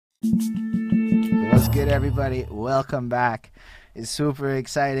What's good, everybody? Welcome back. It's super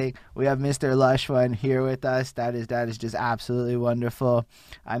exciting. We have Mr. Lush One here with us. That is just absolutely wonderful.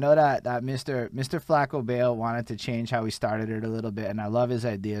 I know that Mr. Flacco Bale wanted to change how we started it a little bit, and I love his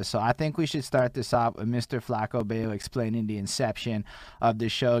ideas. So I think we should start this off with Mr. Flacco Bale explaining the inception of the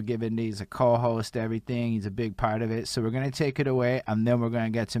show, given that he's a co-host, everything. He's a big part of it. So we're gonna take it away, and then we're gonna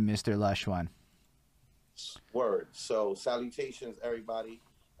get to Mr. Lush One. Word. So salutations, everybody.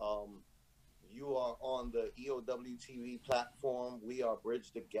 Um, you are on the EOW TV platform. We are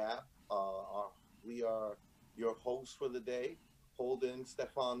Bridge the Gap. We are your hosts for the day, Holden,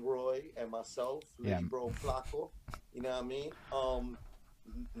 Stefan Roy, and myself, Yeah. Libro Flacco. You know what I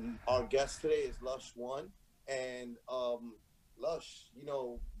mean? Our guest today is Lush One, and Lush,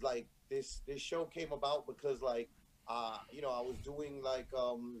 like this show came about because I was doing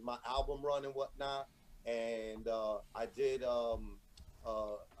my album run and whatnot, and I did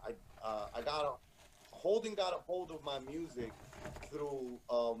I got a Holden got a hold of my music through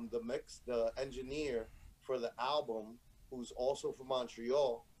the engineer for the album, who's also from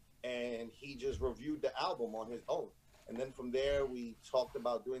Montreal, and he just reviewed the album on his own. And then from there we talked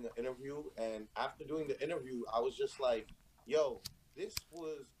about doing an interview, and after doing the interview I was just like, yo, this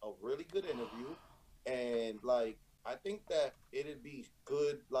was a really good interview, and I think that it'd be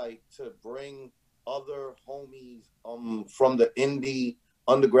good to bring other homies from the indie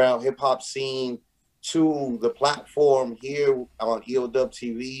underground hip hop scene to the platform here on EOW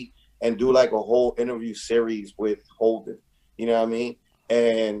TV and do like a whole interview series with Holden. You know what I mean?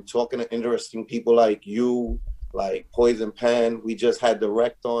 And talking to interesting people like you, like Poison Pen. We just had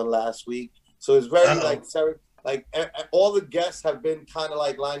Direct on last week. So it's very all the guests have been kind of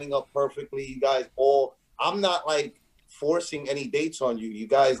like lining up perfectly. You guys all, I'm not like forcing any dates on you. You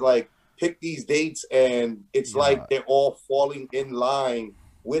guys like pick these dates, and it's like they're all falling in line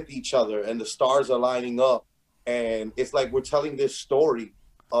with each other, and the stars are lining up, and it's like we're telling this story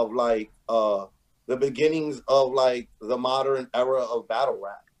of the beginnings of like the modern era of battle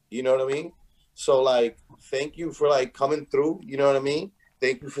rap. You know what I mean? So like, thank you for like coming through. You know what I mean?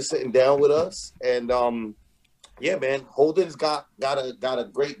 Thank you for sitting down with us, and yeah, man, Holden's got a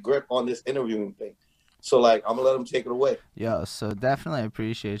great grip on this interviewing thing. So like, I'm gonna let him take it away. Yo, so definitely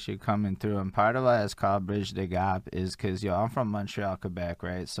appreciate you coming through. And part of why it's called Bridge the Gap is because, yo, I'm from Montreal, Quebec,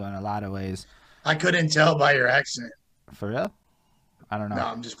 right? So in a lot of ways, I couldn't tell by your accent. for real, I don't No, know.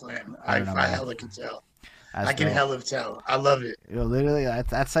 I'm just playing. I I, don't know, I man. hella can tell. That's I can dope. hella tell. I love it. Yo, literally,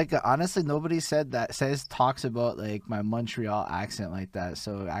 that's like honestly, nobody said that talks about like my Montreal accent like that.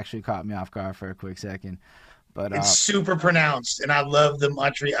 So it actually caught me off guard for a quick second. But It's super pronounced, and I love the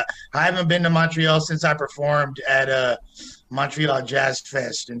Montreal. I haven't been to Montreal since I performed at Montreal Jazz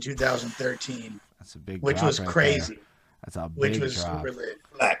Fest in 2013, that's a big which drop was right there. crazy, That's a which big was drop. super lit.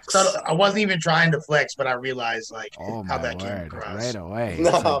 Flex. So I wasn't even trying to flex, but I realized like Oh how my that came word! Right across. away. It's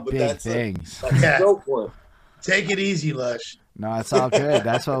Nah, like but big things. that's a Yeah, dope one. take it easy, Lush. No, it's all good.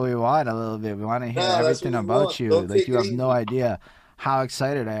 That's what we want a little bit. We want to hear Nah, that's everything what we about want. you. Don't Like take you it have no easy. idea how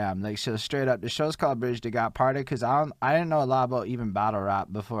excited I am. Like so straight up, the show's called Bridge the Gap Party because I didn't know a lot about even battle rap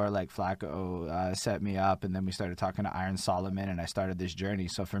before like Flacco set me up, and then we started talking to Iron Solomon, and I started this journey.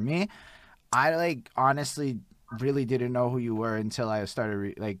 So for me, I like honestly really didn't know who you were until I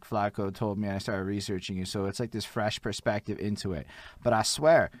started like Flacco told me and I started researching you. So it's like this fresh perspective into it. But I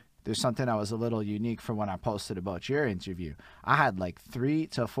swear there's something that was a little unique from when I posted about your interview. I had like 3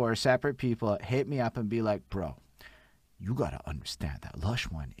 to 4 separate people hit me up and be like, "Bro, you gotta understand that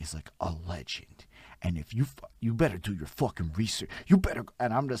Lush One is like a legend, and if you better do your fucking research. You better."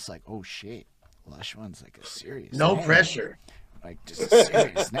 And I'm just like, "Oh shit, Lush One's like a serious No name." pressure. Like just a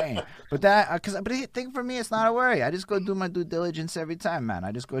serious name. But that, cause, but the thing for me, it's not a worry. I just go do my due diligence every time, man.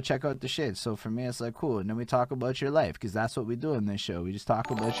 I just go check out the shit. So for me, it's like cool. And then we talk about your life, cause that's what we do in this show. We just talk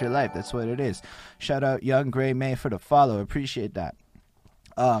about your life. That's what it is. Shout out Young Gray May for the follow. Appreciate that.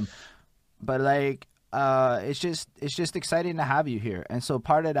 Um, but like it's just exciting to have you here, and so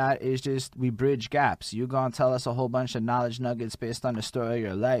part of that is just we bridge gaps. You gonna tell us a whole bunch of knowledge nuggets based on the story of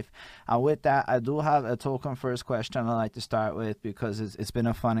your life, and with that I do have a token first question I like to start with because it's been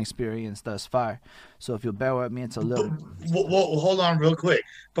a fun experience thus far. So if you'll bear with me, it's a But, little. hold on real quick.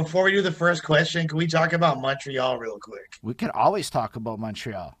 Before we do the first question, can we talk about Montreal real quick? We can always talk about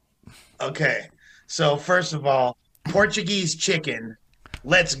Montreal. Okay. So first of all, Portuguese chicken.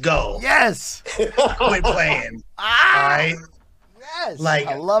 Let's go. Yes. Quit playing. All Ah. right. Yes. Like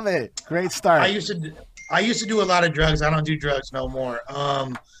I love it. Great I start. used to I used to do a lot of drugs. I don't do drugs no more.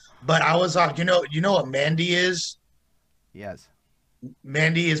 But I was off. You know what Mandy is? Yes.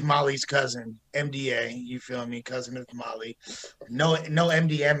 Mandy is Molly's cousin, MDA. You feel me? Cousin of Molly. No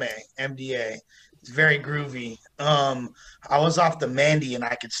MDMA, MDA. It's very groovy. I was off the Mandy and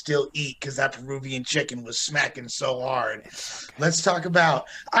I could still eat because that Peruvian chicken was smacking so hard. Let's talk about.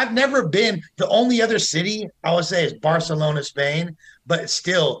 I've never been. The only other city I would say is Barcelona, Spain. But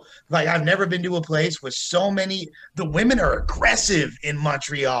still, like I've never been to a place with so many. The women are aggressive in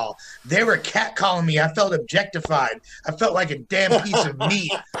Montreal. They were catcalling me. I felt objectified. I felt like a damn piece of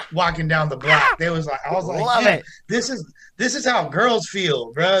meat walking down the block. They was like, I was like, Love yeah, it. this is how girls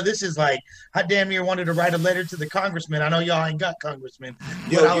feel, bro. This is like I damn near wanted to write a letter to the congressman. I know y'all ain't got congressmen,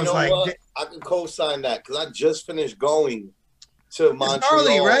 Yo, but I you was know like, what? I can co-sign that because I just finished going to Montreal. it's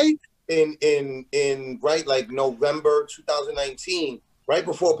gnarly, right? in right like November 2019, right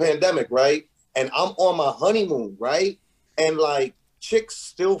before pandemic, right? And I'm on my honeymoon, right? And like chicks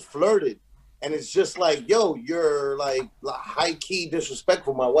still flirted. And it's just like, yo, you're like high key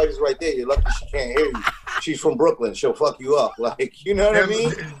disrespectful. My wife is right there. You're lucky she can't hear you. She's from Brooklyn. She'll fuck you up. Like, you know what I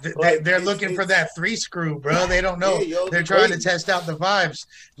mean? They're looking for that three screw, bro. They don't know. Yeah, yo, they're trying to crazy. test out the vibes.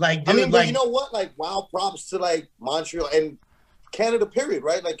 Like, I dude, mean, but like you know what? Like, wild props to like Montreal and Canada, period,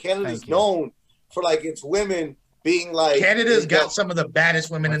 right? Like, Canada's Thank you. known for like its women being like Canada's you got know, some of the baddest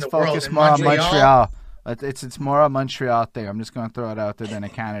women Let's in the world. focus In more on Montreal. Montreal. It's more a Montreal thing. I'm just gonna throw it out there than a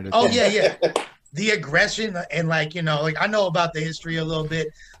Canada Oh thing. yeah. The aggression and like, you know, like I know about the history a little bit,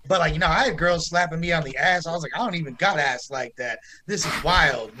 but like, you know, I had girls slapping me on the ass. I was like, I don't even got ass like that. This is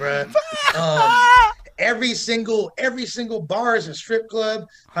wild, bruh. Every single bar is a strip club.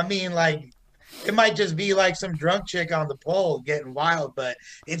 I mean, like, it might just be like some drunk chick on the pole getting wild, but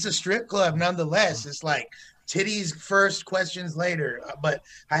it's a strip club nonetheless. It's like titties first, questions later. But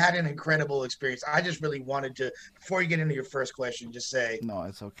I had an incredible experience. I just really wanted to, before you get into your first question, just say No,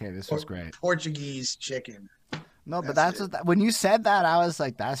 it's okay. This was great. Portuguese chicken. No, but That's that's what, when you said that, I was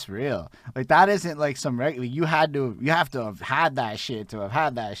like, that's real. Like that isn't like some regular. You have to have had that shit to have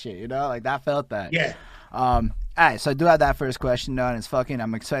had that shit. You know, like that felt that. Yeah. All right, so I do have that first question though, and it's fucking.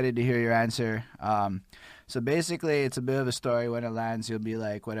 I'm excited to hear your answer. So basically, it's a bit of a story. When it lands, you'll be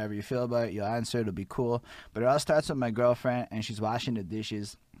like, whatever you feel about it, you'll answer. It'll be cool. But it all starts with my girlfriend, and she's washing the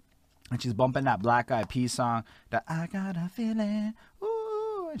dishes, and she's bumping that Black Eyed Peas song, that I got a feeling,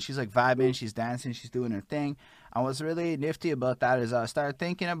 ooh, and she's like vibing, she's dancing, she's doing her thing. And what's really nifty about that is I started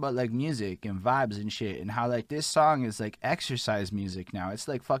thinking about like music and vibes and shit, and how like this song is like exercise music now. It's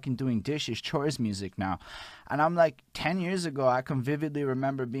like fucking doing dishes, chores music now. And I'm like, 10 years ago, I can vividly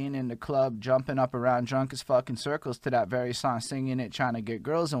remember being in the club, jumping up around drunk as fucking circles to that very song, singing it, trying to get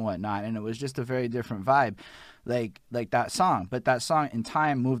girls and whatnot. And it was just a very different vibe, like that song. But that song in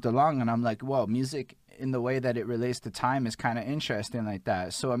time moved along, and I'm like, whoa, music in the way that it relates to time is kind of interesting like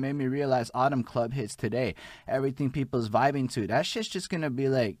that. So it made me realize autumn club hits today. Everything people's vibing to, that shit's just going to be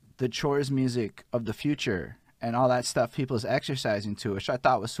like the chores music of the future and all that stuff people's exercising to, which I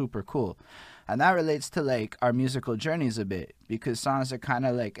thought was super cool. And that relates to like our musical journeys a bit, because songs are kind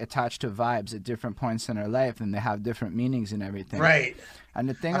of like attached to vibes at different points in our life, and they have different meanings and everything. Right. And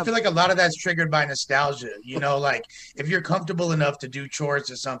the thing I feel like a lot of that's triggered by nostalgia. You know, like if you're comfortable enough to do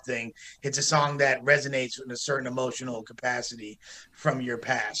chores or something, it's a song that resonates with a certain emotional capacity from your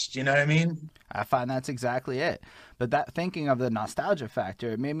past. You know what I mean? I find that's exactly it. But that thinking of the nostalgia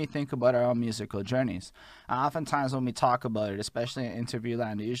factor, it made me think about our own musical journeys. And oftentimes when we talk about it, especially in interview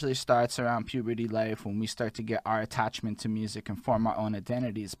land, it usually starts around puberty life, when we start to get our attachment to music and form our own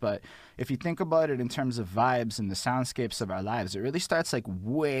identities. But if you think about it in terms of vibes and the soundscapes of our lives, it really starts like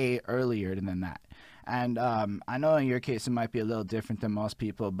way earlier than that. And I know in your case it might be a little different than most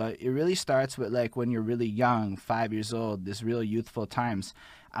people, but it really starts with like when you're really young, 5 years old, this real youthful times.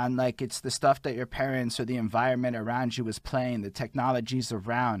 And like it's the stuff that your parents or the environment around you was playing, the technologies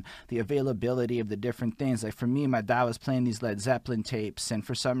around, the availability of the different things. Like for me, my dad was playing these Led Zeppelin tapes, and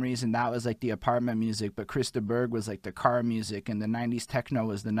for some reason that was like the apartment music, but Krista Berg was like the car music, and the 90s techno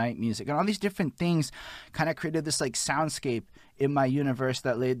was the night music, and all these different things kind of created this like soundscape in my universe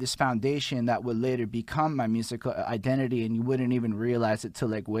that laid this foundation that would later become my musical identity, and you wouldn't even realize it till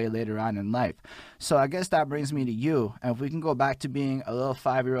like way later on in life. So I guess that brings me to you, and if we can go back to being a little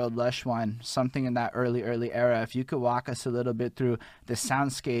 5-year-old lush one, something in that early era, if you could walk us a little bit through the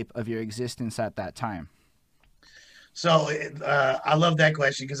soundscape of your existence at that time. So I love that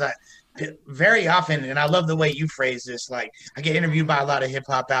question because I very often, and I love the way you phrase this, like I get interviewed by a lot of hip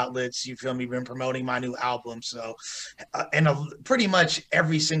hop outlets, you feel me, been promoting my new album. So, and pretty much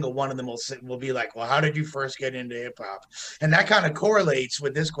every single one of them will be like, well, how did you first get into hip hop? And that kind of correlates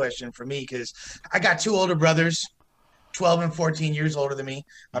with this question for me, because I got two older brothers. 12 and 14 years older than me.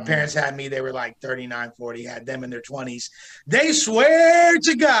 My Mm. parents had me, they were like 39, 40, had them in their 20s. They swear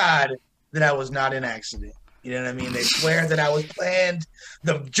to God that I was not an accident. You know what I mean? They swear that I was planned.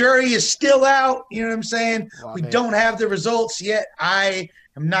 The jury is still out. You know what I'm saying? Love We it. don't have the results yet. I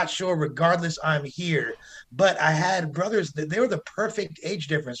am not sure. Regardless, I'm here. But I had brothers that they were the perfect age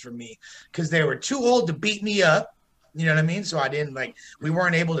difference for me because they were too old to beat me up. You know what I mean? So I didn't like, we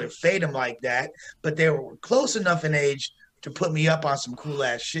weren't able to fade them like that, but they were close enough in age to put me up on some cool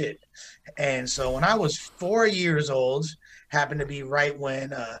ass shit. And so when I was 4 years old, happened to be right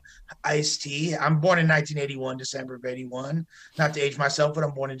when Ice-T, I'm born in 1981, December of 81. Not to age myself, but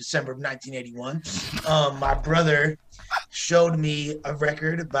I'm born in December of 1981. My brother showed me a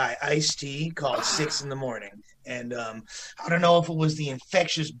record by Ice-T called 6 in the Morning. And I don't know if it was the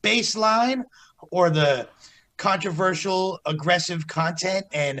infectious bass line or the controversial, aggressive content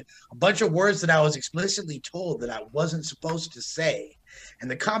and a bunch of words that I was explicitly told that I wasn't supposed to say. And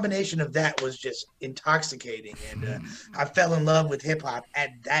the combination of that was just intoxicating. And I fell in love with hip hop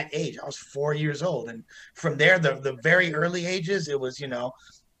at that age. I was 4 years old. And from there, the very early ages, it was,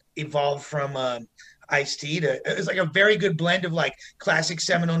 evolved from Ice-T to, it's like a very good blend of like classic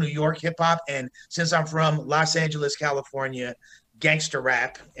Seminole New York hip hop. And since I'm from Los Angeles, California, gangster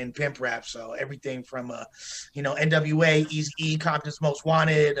rap and pimp rap. So everything from, NWA, Eazy-E, Compton's Most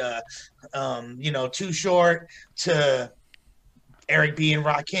Wanted, Too Short to Eric B. and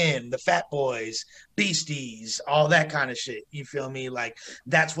Rakim, the Fat Boys, Beasties, all that kind of shit. You feel me? Like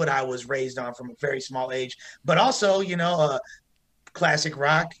that's what I was raised on from a very small age. But also, classic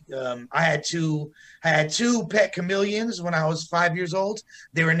rock. I had two pet chameleons when I was 5 years old.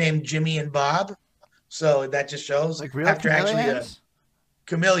 They were named Jimmy and Bob. So that just shows Like real after chameleons?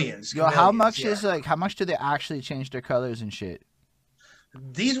 chameleons. Yo, how chameleons, much yeah. is like how much do they actually change their colors and shit?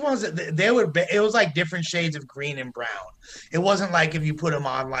 These ones, they would be, it was like different shades of green and brown. It wasn't like if you put them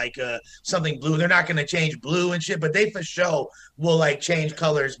on like something blue, they're not going to change blue and shit, but they for sure will like change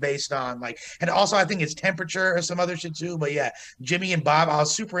colors based on like, and also I think it's temperature or some other shit too. But yeah, Jimmy and Bob, I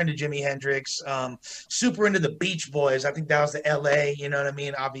was super into Jimi Hendrix, super into the Beach Boys. I think that was the LA, you know what I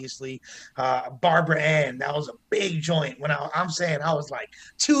mean? Obviously, Barbara Ann, that was a big joint when I'm saying I was like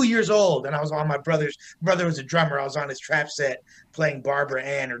 2 years old and I was on my brother was a drummer. I was on his trap set playing Barbara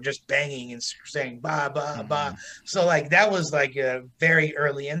Ann or just banging and saying ba ba ba. So like that was like very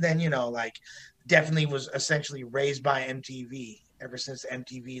early, and then like definitely was essentially raised by MTV ever since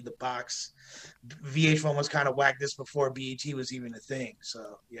MTV the box. VH1 was kind of whacked this before BET was even a thing.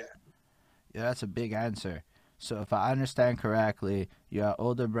 So yeah. Yeah, that's a big answer. So if I understand correctly, you got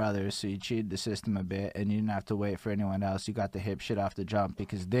older brothers, so you cheated the system a bit, and you didn't have to wait for anyone else. You got the hip shit off the jump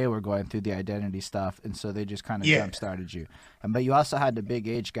because they were going through the identity stuff, and so they just kind of jump started you. But you also had the big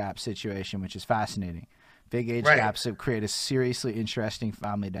age gap situation, which is fascinating. Big age gaps have created a seriously interesting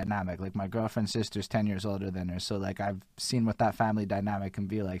family dynamic. Like my girlfriend's sister's 10 years older than her, so like I've seen what that family dynamic can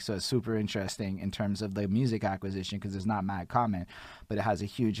be like. So it's super interesting in terms of the music acquisition because it's not mad common, but it has a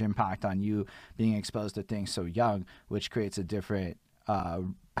huge impact on you being exposed to things so young, which creates a different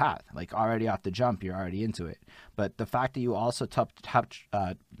path. Like already off the jump, you're already into it. But the fact that you also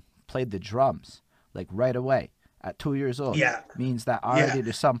played the drums like right away at 2 years old means that already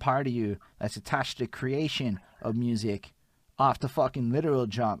there's some part of you that's attached to the creation of music off the fucking literal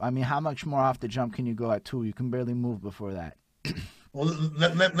jump. I mean, how much more off the jump can you go at 2? You can barely move before that. Well,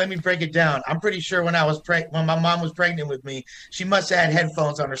 let me break it down. I'm pretty sure when when my mom was pregnant with me, she must have had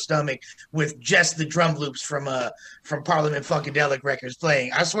headphones on her stomach with just the drum loops from Parliament Funkadelic Records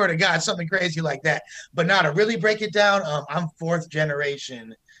playing. I swear to God, something crazy like that. But now to really break it down, I'm fourth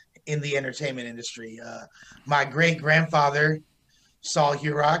generation in the entertainment industry. My great grandfather, Saul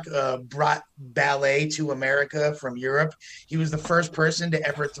Hurok, brought ballet to America from Europe. He was the first person to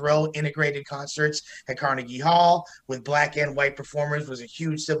ever throw integrated concerts at Carnegie Hall with black and white performers, was a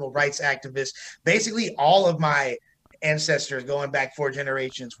huge civil rights activist. Basically, all of my ancestors going back 4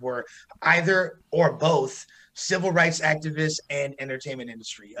 generations were either or both civil rights activists and entertainment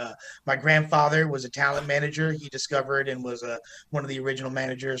industry. My grandfather was a talent manager. He discovered and was one of the original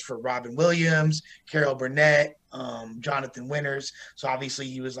managers for Robin Williams, Carol Burnett, Jonathan Winters. So obviously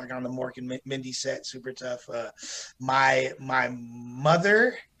he was like on the Mork and Mindy set, super tough. My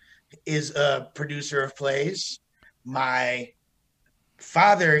mother is a producer of plays. My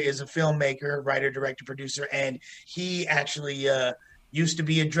father is a filmmaker, writer, director, producer, and he actually used to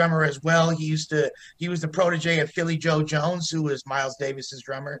be a drummer as well. He was the protege of Philly Joe Jones, who was Miles Davis's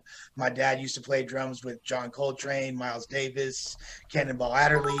drummer. My dad used to play drums with John Coltrane, Miles Davis, Cannonball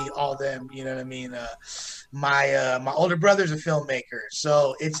Adderley, all them. You know what I mean? My older brother's a filmmaker,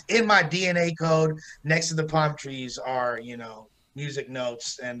 so it's in my DNA code. Next to the palm trees are, you know, music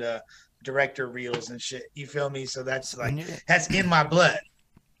notes and director reels and shit. You feel me? So that's like that's in my blood.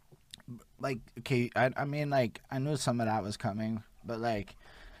 Like, okay, I mean, like, I knew some of that was coming, but like,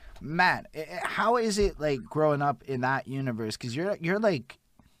 Matt, how is it like growing up in that universe? Because you're like,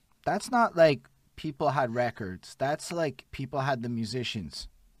 that's not like people had records. That's like people had the musicians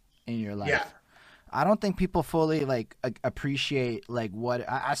in your life. Yeah. I don't think people fully like appreciate like what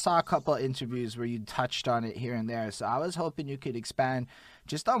I saw a couple of interviews where you touched on it here and there. So I was hoping you could expand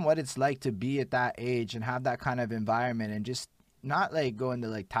just on what it's like to be at that age and have that kind of environment, and just not like go into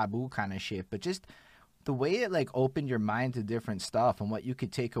like taboo kind of shit, but just the way it like opened your mind to different stuff and what you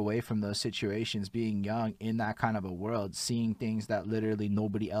could take away from those situations being young in that kind of a world, seeing things that literally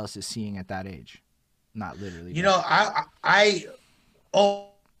nobody else is seeing at that age. Not literally. You know, I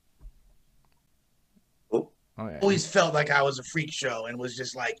always felt like I was a freak show and was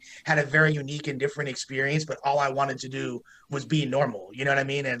just like had a very unique and different experience, but all I wanted to do was be normal. You know what I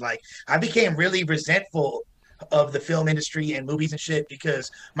mean? And like I became really resentful of the film industry and movies and shit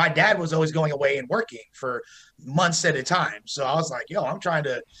because my dad was always going away and working for months at a time. So I was like, yo, I'm trying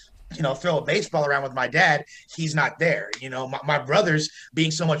to, you know, throw a baseball around with my dad. He's not there. You know, my brothers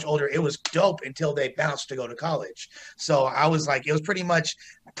being so much older, it was dope until they bounced to go to college. So I was like, it was pretty much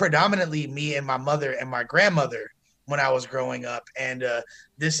predominantly me and my mother and my grandmother when I was growing up. And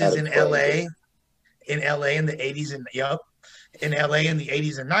this is in LA in the 80s and in LA in the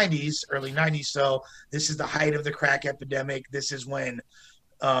 80s and 90s, early 90s. So this is the height of the crack epidemic. This is when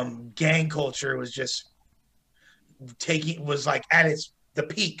gang culture was just was like at its the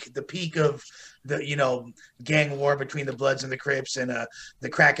peak of the, you know, gang war between the Bloods and the Crips, and the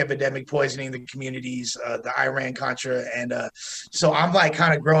crack epidemic poisoning the communities, the Iran Contra, and so I'm like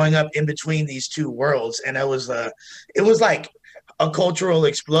kind of growing up in between these two worlds, and it was like a cultural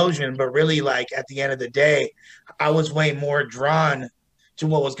explosion, but really like at the end of the day, I was way more drawn to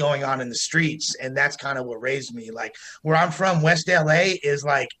what was going on in the streets, and that's kind of what raised me. Like where I'm from, West LA is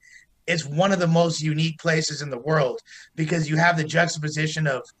like it's one of the most unique places in the world because you have the juxtaposition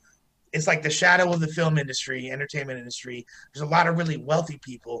of it's like the shadow of the film industry, entertainment industry. There's a lot of really wealthy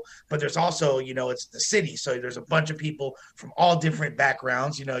people, but there's also, you know, it's the city. So there's a bunch of people from all different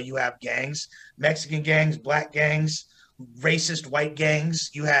backgrounds. You know, you have gangs, Mexican gangs, black gangs, racist white gangs.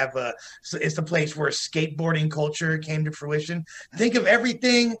 You have, so it's the place where skateboarding culture came to fruition. Think of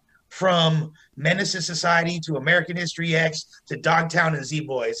everything from Menace to Society to American History X to Dogtown and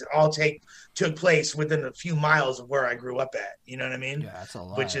Z-Boys. It all took place within a few miles of where I grew up at. You know what I mean? Yeah, that's a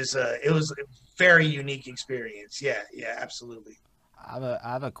lot. Which is it was a very unique experience. Yeah, absolutely. I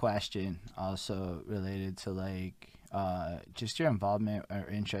have a question also related to like just your involvement or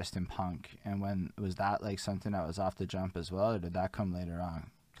interest in punk, and when was that like something that was off the jump as well, or did that come later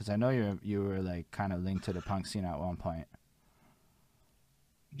on? Because I know you were like kind of linked to the punk scene at one point.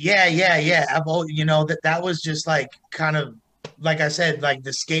 Yeah. I've always, you know, that was just like kind of like I said, like the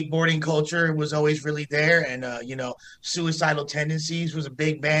skateboarding culture was always really there, and you know, Suicidal Tendencies was a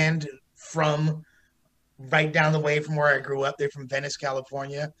big band from right down the way from where I grew up. They're from Venice,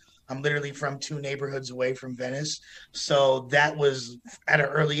 California. I'm literally from 2 neighborhoods away from Venice. So that was at an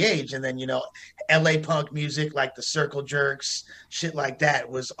early age. And then, you know, LA punk music like the Circle Jerks, shit like that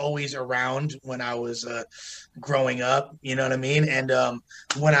was always around when I was growing up. You know what I mean? And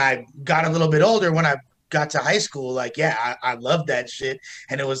when I got a little bit older, when I got to high school, like, yeah, I loved that shit.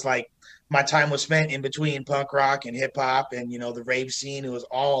 And it was like, my time was spent in between punk rock and hip hop and, you know, the rave scene. It was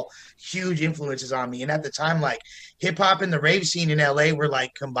all huge influences on me. And at the time, like hip hop and the rave scene in LA were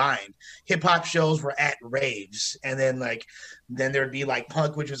like combined. Hip hop shows were at raves. And then there'd be like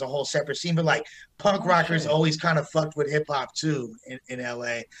punk, which was a whole separate scene. But like punk rockers always kind of fucked with hip hop too in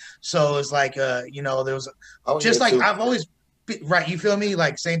LA. So it was like, you know, there was just like, I've always, right, you feel me?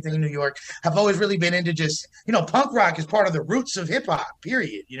 Like same thing in New York. I've always really been into just, you know, punk rock is part of the roots of hip hop,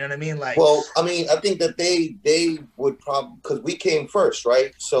 period. You know what I mean? Like, well, I mean, I think that they would probably, because we came first,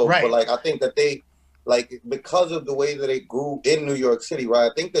 right? So, right. But like, I think that they, like, because of the way that it grew in New York City,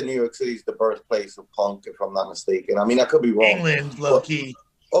 right? I think that New York City is the birthplace of punk, if I'm not mistaken. I mean, I could be wrong. England, low key.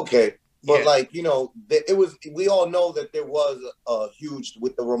 Okay. But like, you know, it was, we all know that there was a huge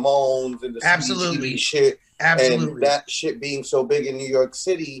with the Ramones and the absolutely shit. Absolutely. And that shit being so big in New York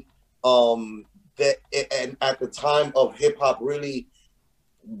City, and at the time of hip hop really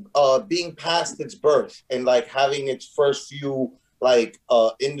being past its birth and like having its first few like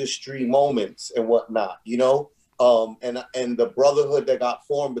industry moments and whatnot, you know. And the brotherhood that got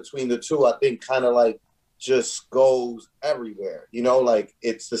formed between the two, I think, kind of like just goes everywhere, you know. Like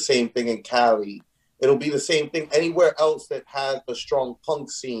it's the same thing in Cali. It'll be the same thing anywhere else that has a strong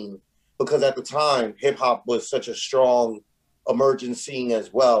punk scene, because at the time hip hop was such a strong emerging scene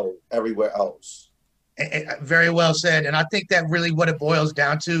as well everywhere else. Very well said. And I think that really what it boils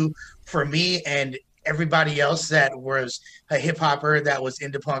down to for me and everybody else that was a hip hopper that was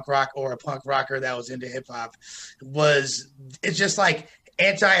into punk rock, or a punk rocker that was into hip hop, was it's just like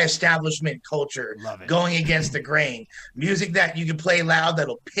anti-establishment culture, going against the grain, music that you can play loud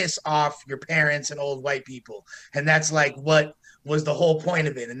that'll piss off your parents and old white people. And that's like what was the whole point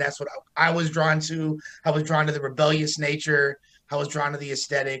of it. And that's what I was drawn to. I was drawn to the rebellious nature. I was drawn to the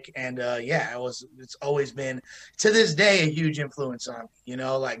aesthetic, and it's always been, to this day, a huge influence on me, you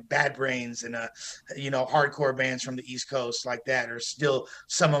know, like Bad Brains and, hardcore bands from the East Coast like that are still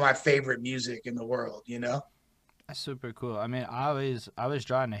some of my favorite music in the world, you know? That's super cool. I mean, I was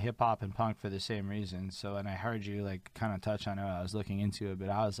drawn to hip hop and punk for the same reason. So when I heard you like kind of touch on it, I was looking into it, but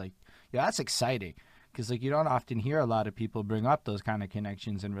I was like, yeah, that's exciting. Because like you don't often hear a lot of people bring up those kind of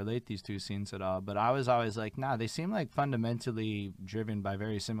connections and relate these two scenes at all. But I was always like, nah, they seem like fundamentally driven by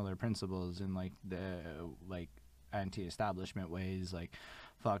very similar principles in like the like anti-establishment ways, like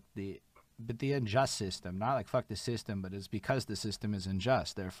but the unjust system, not like fuck the system, but it's because the system is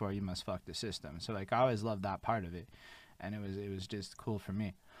unjust, therefore you must fuck the system. So like I always loved that part of it, and it was just cool for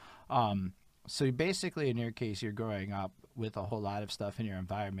me. So basically in your case, you're growing up with a whole lot of stuff in your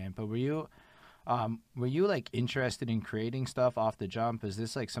environment, but were you like interested in creating stuff off the jump? Is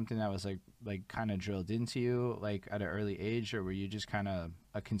this like something that was like kind of drilled into you like at an early age, or were you just kind of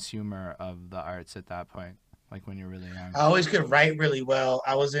a consumer of the arts at that point, like when you're really young? I always could write really well.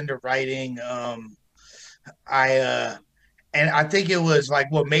 I was into writing. And I think it was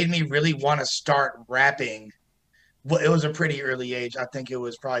like what made me really want to start rapping. Well, it was a pretty early age. I think it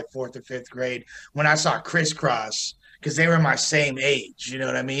was probably fourth or fifth grade when I saw Crisscross, because they were my same age. You know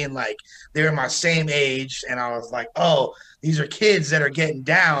what I mean? Like they were my same age, and I was like, oh, these are kids that are getting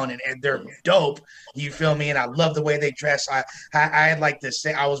down, and they're dope. You feel me? And I love the way they dress. I had like this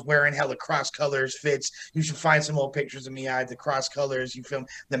thing. I was wearing hella cross colors fits. You should find some old pictures of me. I had the cross colors. You feel me?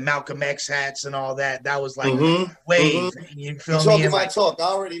 The Malcolm X hats and all that. That was like wave. You feel me? Talking my talk. I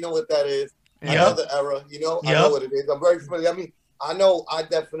already know what that is. I know the era. You know, I know what it is. I'm very familiar. I mean, I know. I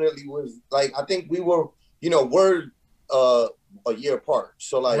definitely was like. I think we were. You know, we're a year apart.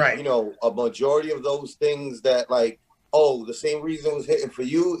 So like, you know, a majority of those things that like, oh, the same reason it was hitting for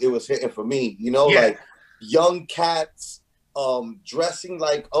you, it was hitting for me, you know, like young cats dressing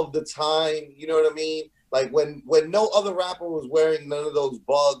like of the time, you know what I mean? Like when no other rapper was wearing none of those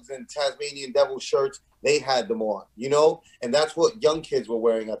Bugs and Tasmanian Devil shirts, they had them on, you know, and that's what young kids were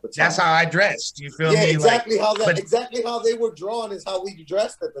wearing at the time. That's how I dressed. You feel me? Exactly exactly how they were drawn is how we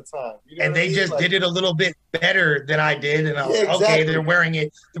dressed at the time. You know and they just did it a little bit better than I did, and I was okay. They're wearing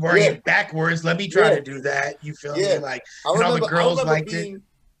it backwards. Let me try to do that. You feel me? Like and all the girls liked it.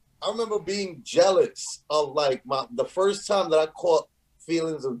 I remember being jealous of like the first time that I caught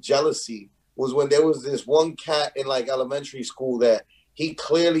feelings of jealousy was when there was this one cat in like elementary school that he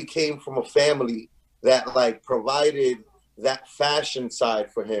clearly came from a family that like provided that fashion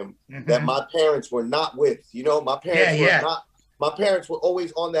side for him that my parents were not with. You know, my parents were not. My parents were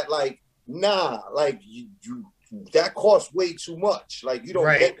always on that like, nah, like you that costs way too much. Like you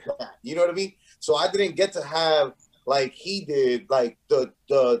don't get that. You know what I mean? So I didn't get to have like he did, like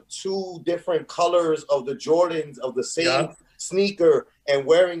the two different colors of the Jordans of the same sneaker and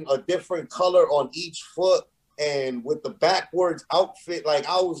wearing a different color on each foot. And with the backwards outfit, like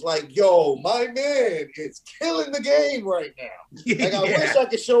I was like, yo, my man is killing the game right now. Like I wish I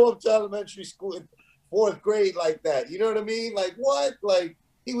could show up to elementary school in fourth grade like that. You know what I mean? Like what? Like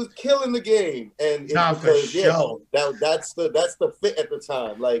he was killing the game. And it's because that's the fit at the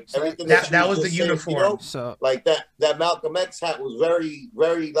time. Like everything that was the uniform. You know? So like that Malcolm X hat was very,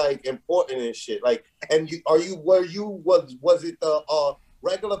 very like important and shit. Like, and was it the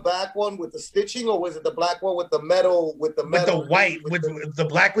regular black one with the stitching, or was it the black one with the metal with the white with the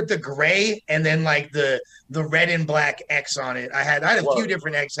black with the gray and then like the red and black X on it? I had a few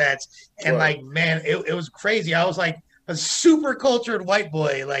different X hats, and like man, it was crazy. I was like a super cultured white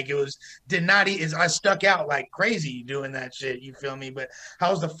boy. Like it was I stuck out like crazy doing that shit. You feel me? But I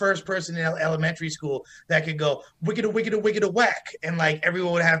was the first person in elementary school that could go wicked whack, and like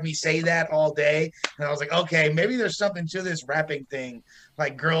everyone would have me say that all day. And I was like, okay, maybe there's something to this rapping thing.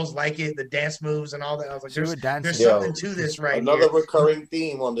 like girls like it, the dance moves and all that. I was like, So you were dancing. there's Yo, something to this right Another here. recurring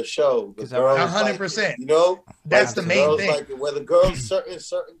theme on the show. The 'Cause I girls remember- like it, 100%. you know, That's like the main girls thing. like it, where the girls certain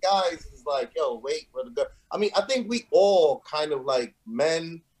guys is like, yo, wait, where the girl? I mean, I think we all kind of like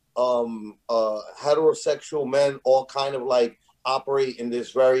men, heterosexual men, all kind of like operate in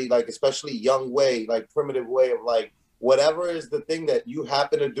this very like, especially young way, like primitive way of like whatever is the thing that you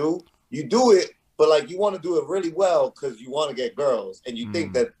happen to do, you do it. But like you want to do it really well because you want to get girls, and you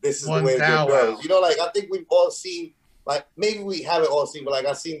think that this is the way to get girls. You know, like I think we've all seen, like maybe we haven't all seen, but like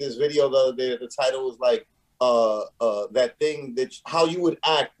I seen this video the other day. The title was like, that thing that how you would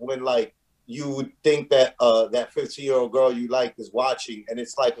act when like you would think that that 15-year-old girl you like is watching, and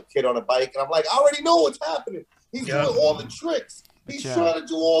it's like a kid on a bike, and I'm like, I already know what's happening. He's doing all the tricks. He's trying to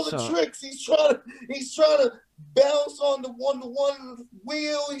do all the tricks. He's trying to bounce on the one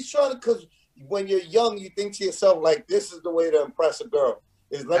wheel. He's trying to, because when you're young, you think to yourself, like, this is the way to impress a girl,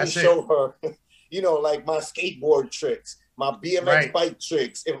 is let me show her, you know, like my skateboard tricks, my BMX bike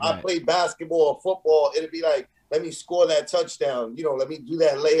tricks. If I play basketball or football, it'd be like, let me score that touchdown, you know, let me do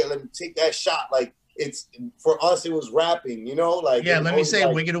that layer, let me take that shot. Like, it's, for us, it was rapping, you know, like. Yeah, let me say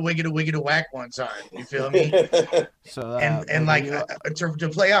like, wiggity whack one time, you feel me? So and like, to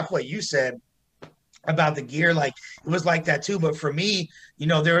play off what you said about the gear, like it was like that too. But for me, you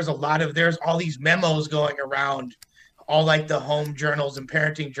know, there's all these memos going around, all like the home journals and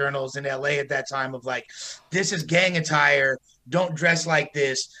parenting journals in LA at that time of like, this is gang attire, don't dress like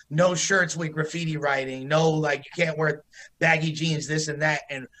this, no shirts with graffiti writing, no, like you can't wear baggy jeans, this and that.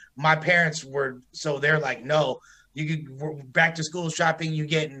 And my parents were, so they're like, no, you could back to school shopping, you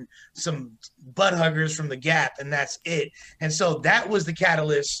getting some butt huggers from the Gap, and that's it. And so that was the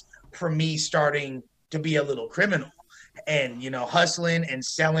catalyst for me starting to be a little criminal and, you know, hustling and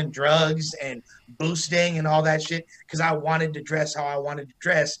selling drugs and boosting and all that shit, because I wanted to dress how I wanted to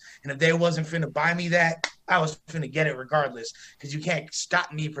dress. And if they wasn't finna buy me that, I was finna get it regardless, because you can't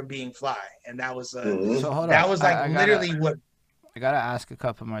stop me from being fly. And that was so hold that on. was like literally what I gotta ask a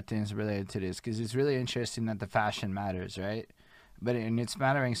couple more things related to this, because it's really interesting that the fashion matters, right? But and it's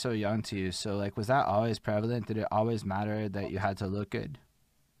mattering so young to you. So like, was that always prevalent? Did it always matter that you had to look good?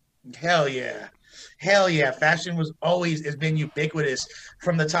 Hell yeah. Fashion has been ubiquitous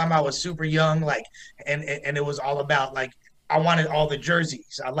from the time I was super young. Like, and it was all about like, I wanted all the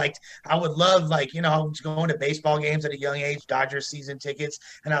jerseys. I would love, like, you know, I was going to baseball games at a young age, Dodgers season tickets.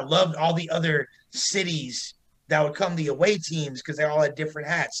 And I loved all the other cities that would come, the away teams, because they all had different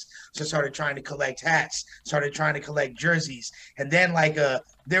hats. So I started trying to collect hats, started trying to collect jerseys. And then like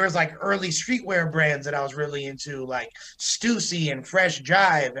there was like early streetwear brands that I was really into, like Stussy and Fresh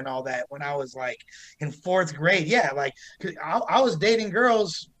Jive and all that when I was like in 4th grade. Yeah, like I was dating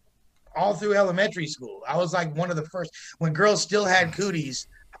girls all through elementary school. I was like one of the first, when girls still had cooties,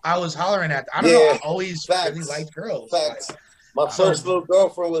 I was hollering at them. I don't know, I always really liked girls. Facts. Like, my first little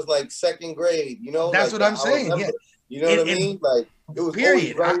girlfriend was like 2nd grade, you know? That's like, what I'm saying, yeah. You know what I mean? Like, it was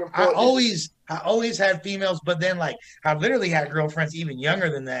period. Very important. I always had females, but then like I literally had girlfriends even younger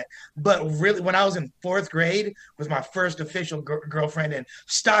than that. But really, when I was in 4th grade, was my first official girlfriend. And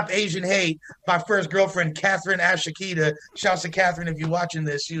Stop Asian Hate, my first girlfriend, Catherine Ashikita. Shouts to Catherine if you're watching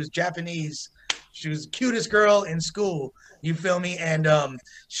this. She was Japanese. She was the cutest girl in school. You feel me? And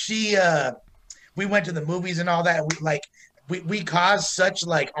we went to the movies and all that. We caused such,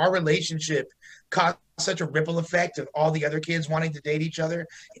 like, our relationship caused such a ripple effect of all the other kids wanting to date each other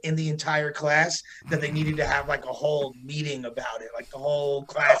in the entire class that they needed to have like a whole meeting about it. Like the whole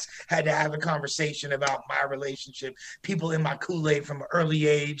class had to have a conversation about my relationship. People in my Kool-Aid from an early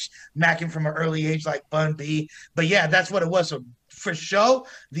age, macking from an early age like Bun B. But yeah, that's what it was. So for show,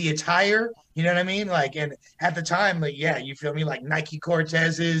 the attire, you know what I mean? Like, and at the time, like, yeah, you feel me? Like Nike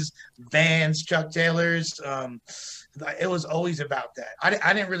Cortezes, Vans, Chuck Taylors. It was always about that.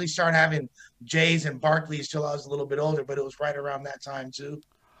 I didn't really start having J's and Barclays till I was a little bit older, but it was right around that time too.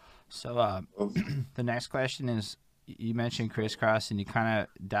 So the next question is, you mentioned crisscross and you kind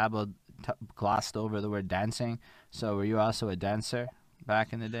of glossed over the word dancing. So were you also a dancer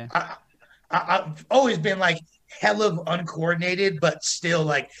back in the day? I've always been like hella uncoordinated, but still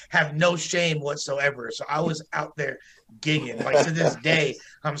like have no shame whatsoever. So I was out there gigging. Like to this day,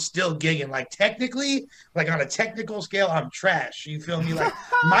 I'm still gigging. Like technically, like on a technical scale, I'm trash. You feel me? Like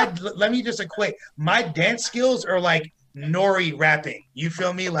let me just equate. My dance skills are like Nori rapping. You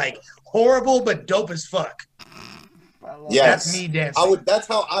feel me? Like horrible but dope as fuck. Yes, that's me dancing. That's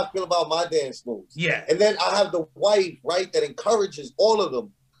how I feel about my dance moves. Yeah, and then I have the wife, right, that encourages all of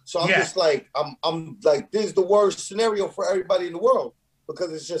them. So I'm just like, I'm like, this is the worst scenario for everybody in the world,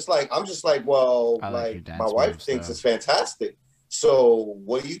 because it's just like, I'm just like, well, like my wife thinks it's fantastic. So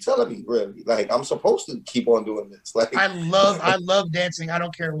what are you telling me, really? Like, I'm supposed to keep on doing this? Like, I love dancing. I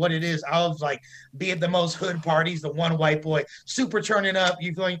don't care what it is. I'll like be at the most hood parties, the one white boy, super turning up.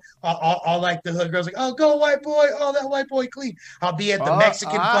 You feeling all like the hood girls, like, oh, go white boy, oh, that white boy clean. I'll be at the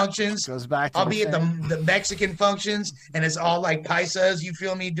Mexican functions. Goes back to I'll the be at thing. the Mexican functions, and it's all like paisas. You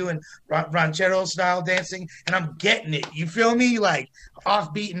feel me? Doing ranchero style dancing, and I'm getting it. You feel me? Like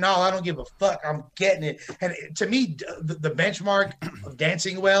offbeat and all. I don't give a fuck. I'm getting it. And to me, the benchmark of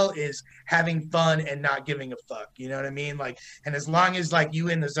dancing well is having fun and not giving a fuck. You know what I mean? Like, and as long as like you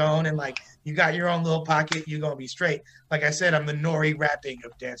in the zone and like you got your own little pocket, you're gonna be straight. Like I said, I'm the Nori rapping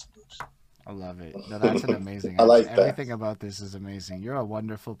of dance moves. I love it. No, that's an amazing. I like that. Everything about this is amazing. You're a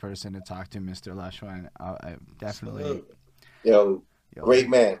wonderful person to talk to, Mr. Lushwan. I definitely. Yo, great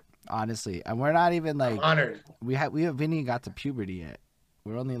man. Honestly, and we're not even like Honored. we haven't even got to puberty yet.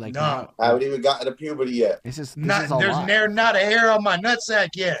 We're only like No. I haven't even gotten to puberty yet. This is Not a there's lot. not a hair on my nutsack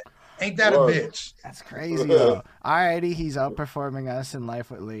yet. Ain't that Word. a bitch? That's crazy though. Alrighty, he's outperforming us in life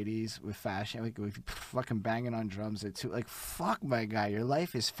with ladies, with fashion, with fucking banging on drums. Too. Like, fuck, my guy, your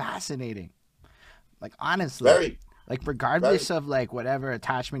life is fascinating. Like, honestly, Very. like regardless of like whatever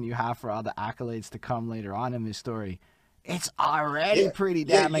attachment you have for all the accolades to come later on in this story, it's already pretty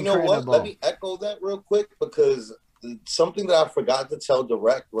damn you know incredible. what? Let me echo that real quick, because something that I forgot to tell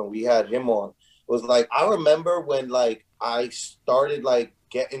Direct when we had him on was like, I remember when like I started like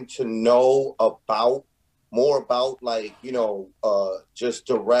getting to know more about like, you know, just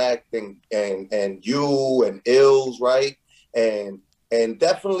Direct and you and Ills, right? And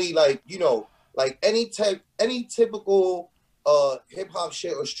definitely like, you know, like any typical hip hop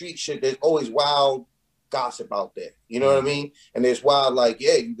shit or street shit, there's always wild gossip out there. You know what I mean? And there's wild like,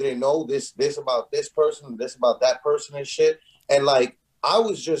 yeah, you didn't know this about this person, this about that person and shit. And like I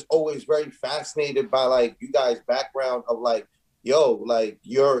was just always very fascinated by like you guys' background of like, yo, like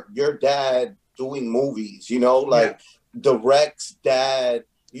your dad doing movies, you know, like Direct's dad,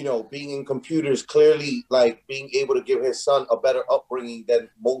 you know, being in computers, clearly like being able to give his son a better upbringing than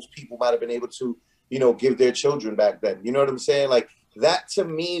most people might have been able to, you know, give their children back then. You know what I'm saying? Like that to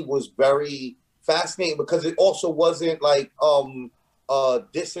me was very fascinating, because it also wasn't like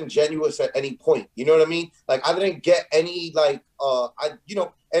disingenuous at any point. You know what I mean? Like I didn't get any like you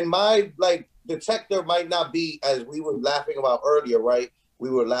know, and my like detector might not be, as we were laughing about earlier, right?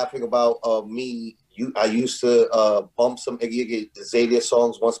 We were laughing about I used to bump some Iggy Azalea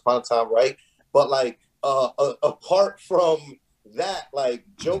songs once upon a time, right? But like apart from that like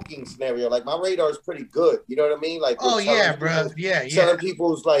joking scenario, like my radar is pretty good. You know what I mean? Like, oh yeah, bro, yeah, telling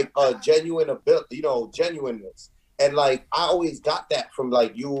people's like genuine ability, you know, genuineness. And like I always got that from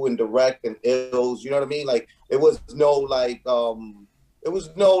like you and Direct and Ills. You know what I mean? Like it was no like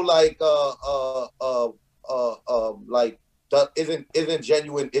like that isn't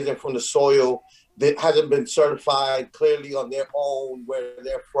genuine, isn't from the soil, that hasn't been certified clearly on their own where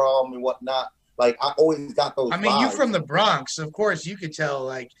they're from and whatnot. Like I always got those. I mean, vibes. you from the Bronx, of course. You could tell,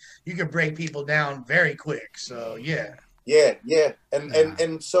 like, you could break people down very quick. So yeah,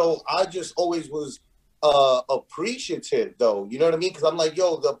 and so I just always was appreciative, though. You know what I mean? Because I'm like,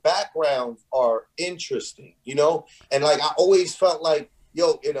 yo, the backgrounds are interesting. You know, and like I always felt like,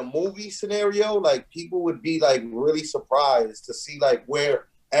 yo, in a movie scenario, like people would be like really surprised to see like where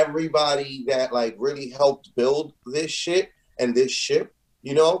everybody that like really helped build this shit and this ship,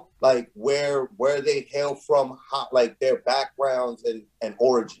 you know, like where they hail from, how, like their backgrounds and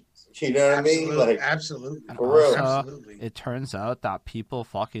origins. You know what I mean? Like absolutely, And for real. also, Absolutely. it turns out that people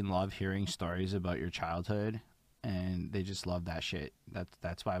fucking love hearing stories about your childhood, and they just love that shit.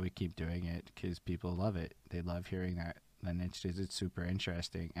 That's why we keep doing it, because people love it. They love hearing that, and it's super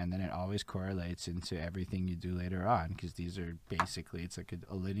interesting. And then it always correlates into everything you do later on, because these are basically, it's like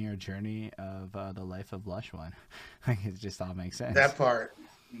a linear journey of the life of Lushwan. Like it just all makes sense. That part.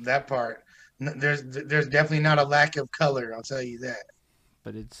 There's definitely not a lack of color. I'll tell you that.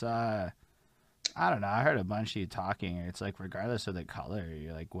 But it's I don't know, I heard a bunch of you talking, and it's like regardless of the color,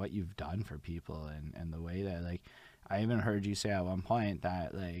 you're like what you've done for people, and the way that, like, I even heard you say at one point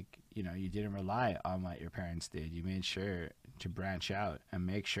that, like, you know, you didn't rely on what your parents did. You made sure to branch out and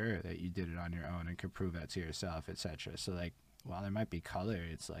make sure that you did it on your own and could prove that to yourself, etc. So like, while there might be color,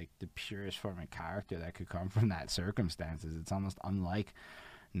 it's like the purest form of character that could come from that circumstances. It's almost unlike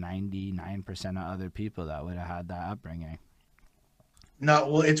 99% of other people that would have had that upbringing. No,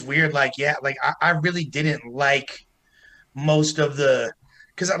 well, it's weird. Like, yeah, like I really didn't like most of the,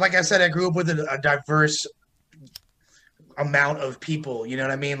 because like I said, I grew up with a diverse amount of people, you know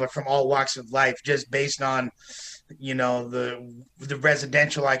what I mean? Like from all walks of life, just based on, you know, the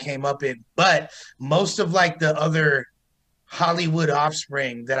residential I came up in. But most of like the other Hollywood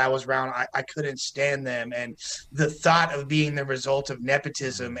offspring that I was around, I couldn't stand them. And the thought of being the result of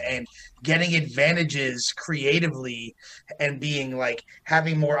nepotism and getting advantages creatively and being like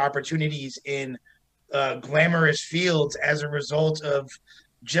having more opportunities in glamorous fields as a result of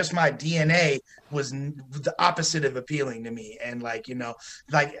just my DNA was the opposite of appealing to me. And like, you know,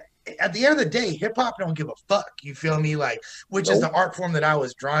 like at the end of the day, hip hop don't give a fuck. You feel me? Like, which is the art form that I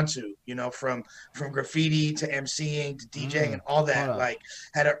was drawn to, you know, from graffiti to MCing to DJing and all that. Like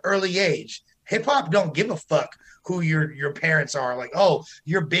at an early age, hip hop don't give a fuck who your parents are. Like, oh,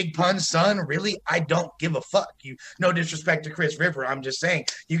 you're Big Pun's son, really? I don't give a fuck. You, no disrespect to Chris River, I'm just saying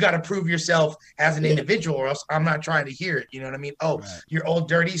you got to prove yourself as an individual, or else I'm not trying to hear it. You know what I mean? Oh, your Old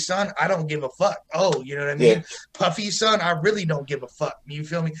Dirty son, I don't give a fuck. Oh, you know what I mean? Puffy son, I really don't give a fuck. You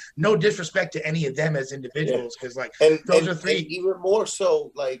feel me? No disrespect to any of them as individuals, because like those are three. And even more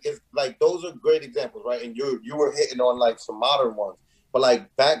so, like it's like those are great examples, right? And you were hitting on like some modern ones, but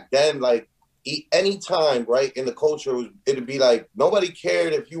like back then, like anytime, right, in the culture, it'd be like nobody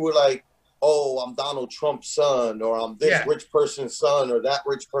cared if you were like, oh, I'm Donald Trump's son, or I'm this rich person's son, or that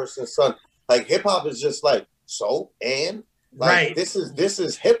rich person's son. Like hip hop is just like, so, and like this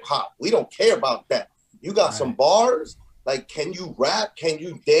is hip hop. We don't care about that. You got some bars. Like, can you rap? Can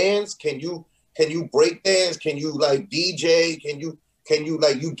you dance? Can you break dance? Can you like DJ? Can you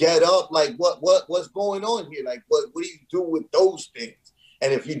like you get up? Like what's going on here? Like what do you do with those things?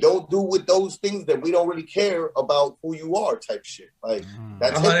 And if you don't do with those things, then we don't really care about who you are, type shit. Like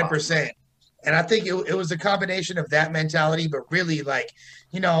that's 100%. And I think it was a combination of that mentality, but really, like,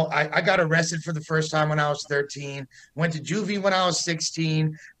 you know, I got arrested for the first time when I was 13, went to juvie when I was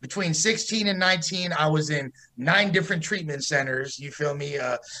 16. Between 16 and 19, I was in 9 different treatment centers. You feel me?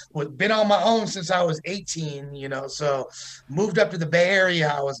 Been on my own since I was 18, you know, so moved up to the Bay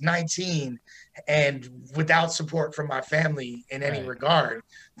Area. I was 19 and without support from my family in any regard,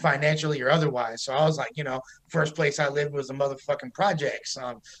 financially or otherwise. So I was like, you know, first place I lived was the motherfucking projects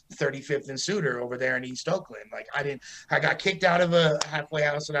on 35th and Suter over there in East Oakland. Like I got kicked out of a halfway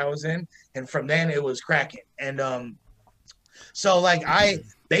house that I was in, and from then it was cracking. And so like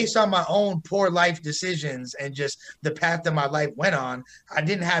based on my own poor life decisions and just the path that my life went on, I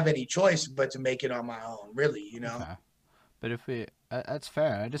didn't have any choice but to make it on my own, really, you know. But if we, that's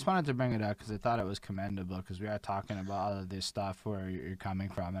fair. I just wanted to bring it up because I thought it was commendable, because we are talking about all of this stuff where you're coming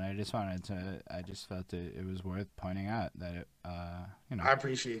from, and I just felt it was worth pointing out that it, you know. I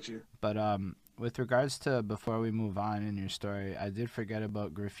appreciate you. But with regards to, before we move on in your story, I did forget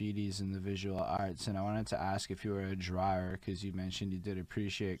about graffitis and the visual arts, and I wanted to ask if you were a drawer, because you mentioned you did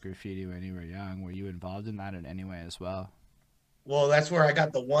appreciate graffiti when you were young. Were you involved in that in any way as well? Well, that's where I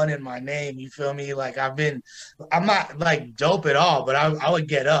got the one in my name. You feel me? Like I'm not like dope at all, but I would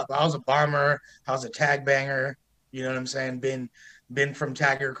get up. I was a bomber. I was a tag banger. You know what I'm saying? Been from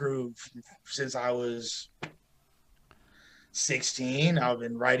Tagger Crew since I was 16. I've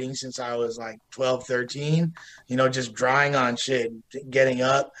been writing since I was like 12, 13, you know, just drawing on shit, getting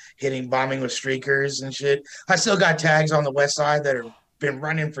up, bombing with streakers and shit. I still got tags on the West Side that are been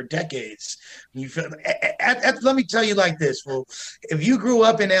running for decades. You feel? Let me tell you like this. Well, if you grew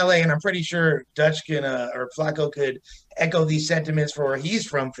up in LA, and I'm pretty sure Dutch can or Flacco could echo these sentiments for where he's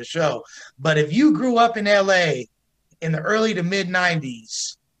from for sure. But if you grew up in LA in the early to mid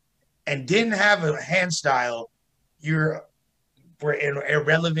 90s and didn't have a hand style, were an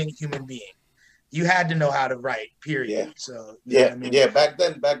irrelevant human being. You had to know how to write, period. Yeah. So I mean? Back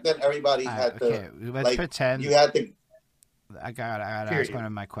then everybody had to. Let's like, pretend you had to. I gotta ask one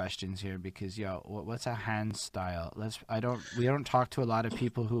of my questions here, because what's a hand style? We don't talk to a lot of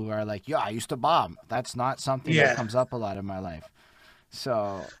people who are like, I used to bomb. That's not something that comes up a lot in my life.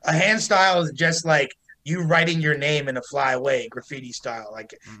 So a hand style is just like you writing your name in a flyaway graffiti style,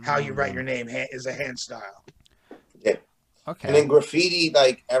 like how you write your name is a hand style. Yeah. Okay. And in graffiti,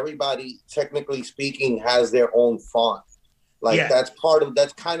 like everybody, technically speaking, has their own font. Like that's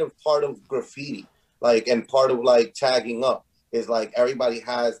kind of part of graffiti. Like, and part of like tagging up is like everybody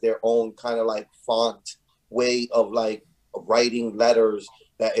has their own kind of like font way of like writing letters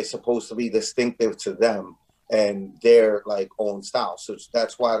that is supposed to be distinctive to them and their like own style. So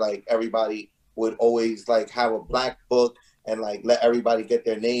that's why like everybody would always like have a black book and like let everybody get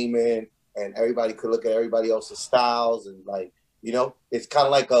their name in, and everybody could look at everybody else's styles, and like, you know, it's kind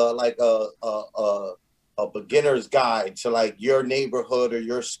of like a beginner's guide to like your neighborhood or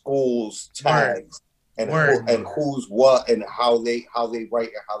your school's tags. And who's what and how they write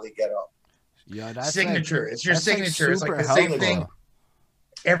and how they get up. Yeah, that's signature. Like, it's your signature. Like it's like the helpful. same thing.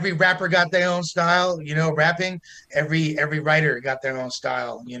 every rapper got their own style, you know, rapping. Every writer got their own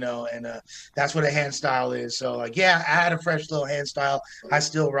style, you know, and that's what a hand style is. So like, yeah, I had a fresh little hand style. I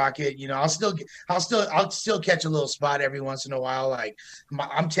still rock it. You know, I'll still catch a little spot every once in a while. Like,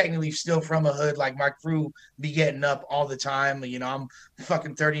 I'm technically still from a hood. Like, my crew be getting up all the time. You know, I'm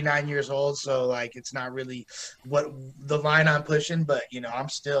fucking 39 years old, so like, it's not really what the line I'm pushing, but you know, I'm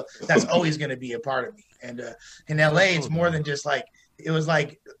still, that's always going to be a part of me. And in So LA, cool it's more though. than just like, it was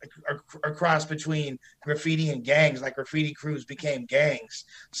like a cross between graffiti and gangs. Like, graffiti crews became gangs,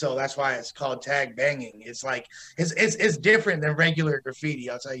 so that's why it's called tag banging. It's like, it's different than regular graffiti.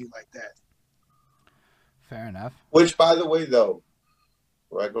 I'll tell you like that. Fair enough. Which, by the way, though,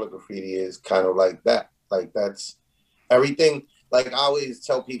 regular graffiti is kind of like that. Like, that's everything. Like, I always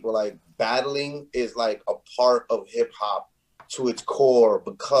tell people, like, battling is like a part of hip hop to its core,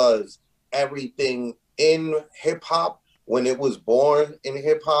 because everything in hip hop, when it was born in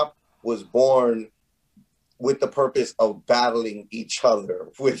hip hop, was born with the purpose of battling each other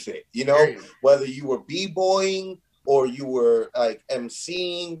with it. You know, whether you were b-boying or you were like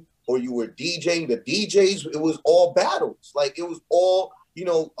emceeing or you were DJing, the DJs, it was all battles. Like, it was all, you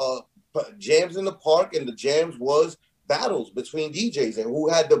know, jams in the park, and the jams was battles between DJs and who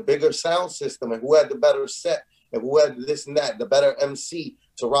had the bigger sound system and who had the better set and who had this and that, the better MC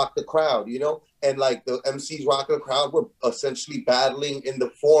to rock the crowd, you know? And like, the MCs rocking the crowd were essentially battling in the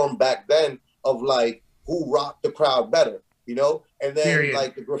form back then of like who rocked the crowd better, you know? And then Period.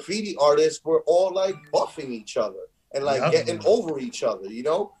 like the graffiti artists were all like buffing each other and like getting over each other, you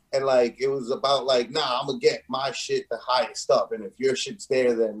know? And like, it was about like, nah, I'm gonna get my shit the highest up. And if your shit's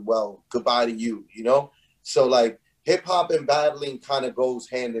there, then well, goodbye to you, you know? So like, hip hop and battling kind of goes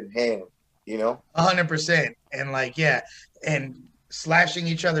hand in hand, you know? 100%. And like, yeah, and slashing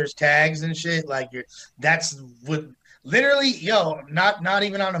each other's tags and shit. Like, that's what literally, yo, not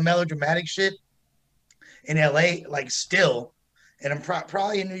even on a melodramatic shit in LA, like, still, and I'm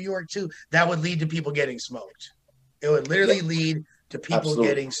probably in New York too, that would lead to people getting smoked. It would literally lead to people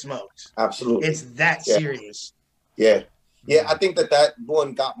getting smoked. Absolutely. It's that serious. Yeah. Yeah, I think that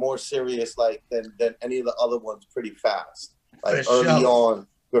one got more serious like than any of the other ones pretty fast. Like, early on,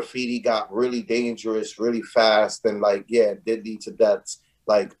 graffiti got really dangerous really fast, and like, yeah, it did lead to deaths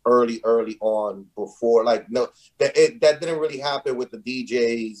like early on, before like, no, that didn't really happen with the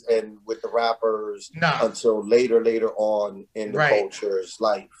DJs and with the rappers until later on in the culture's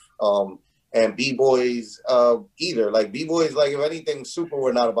life. And b-boys either, like, b-boys, like, if anything, super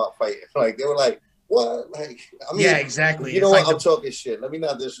were not about fighting. Like, they were like, what? Like, I mean, yeah, exactly. You know what? I'm talking shit. Let me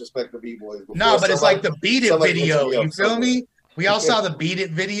not disrespect the b-boys. No, but it's like the Beat It video. You feel me? We all saw the Beat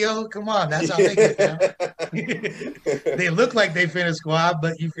It video. Come on, that's how they get down. They look like they finished squad,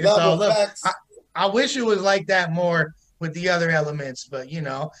 but it's all love. I wish it was like that more with the other elements, but you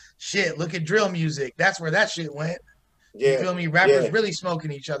know, shit. Look at drill music. That's where that shit went. Yeah, you feel me? Rappers really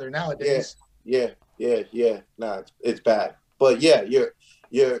smoking each other nowadays. Yeah. Nah, it's bad. But yeah, you're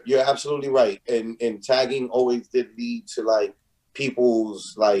absolutely right. And tagging always did lead to like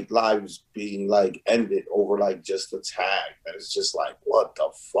people's like lives being like ended over like just a tag. And it's just like, what the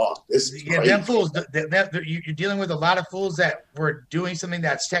fuck? This is crazy. Them fools. You're dealing with a lot of fools that were doing something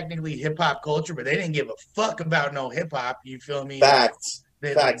that's technically hip hop culture, but they didn't give a fuck about no hip hop. You feel me? Facts.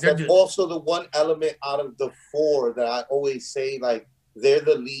 Facts. That's also the one element out of the four that I always say, like, they're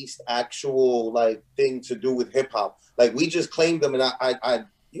the least actual like thing to do with hip hop. Like, we just claimed them, and I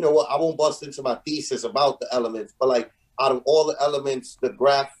you know what? I won't bust into my thesis about the elements, but like, out of all the elements, the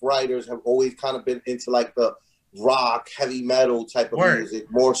graph writers have always kind of been into like the rock, heavy metal type of music,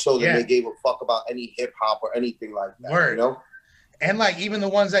 more so than they gave a fuck about any hip hop or anything like that. You know? And like, even the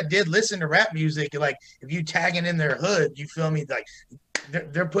ones that did listen to rap music, like, if you tagging in their hood, you feel me? Like,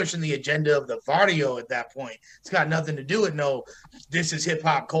 they're pushing the agenda of the barrio at that point. It's got nothing to do with this is hip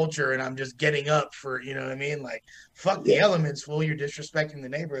hop culture and I'm just getting up for, you know what I mean? Like, fuck the elements, fool. You're disrespecting the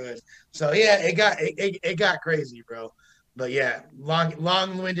neighborhood. So yeah, it got crazy, bro. But yeah,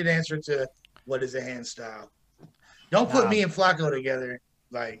 long-winded answer to what is a hand style. Don't put me and Flacco together,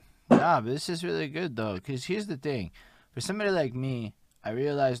 like. Nah, but this is really good though, because here's the thing. For somebody like me, I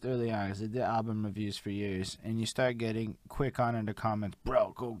realized early on, because I did album reviews for years, and you start getting quick on in the comments,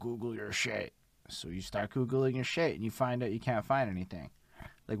 bro, go Google your shit. So you start Googling your shit, and you find out you can't find anything.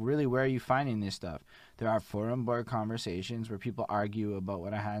 Like, really, where are you finding this stuff? There are forum board conversations where people argue about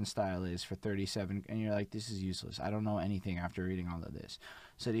what a hand style is for 37, and you're like, this is useless. I don't know anything after reading all of this.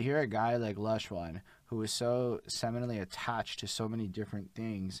 So to hear a guy like Lush One, who is so seminally attached to so many different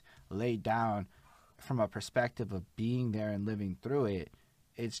things, laid down from a perspective of being there and living through it,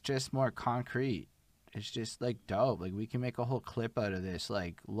 it's just more concrete. It's just like dope. Like we can make a whole clip out of this.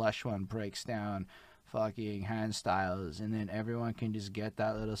 Like Lush One breaks down fucking hand styles, and then everyone can just get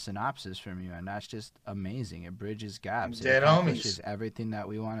that little synopsis from you, and that's just amazing. It bridges gaps. It Dead accomplishes homies. everything that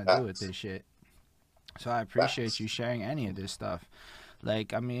we want to do with this shit. So I appreciate Facts. you sharing any of this stuff.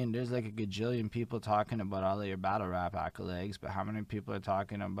 Like, I mean, there's like a gajillion people talking about all of your battle rap accolades, but how many people are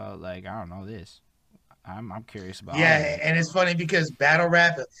talking about like I don't know this? I'm curious about all of Yeah, it. and it's funny because battle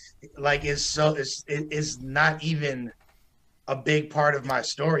rap, like, is not even a big part of my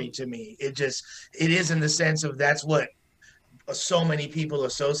story to me. It is in the sense of that's what so many people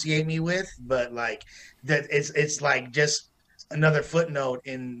associate me with, but like that it's like just another footnote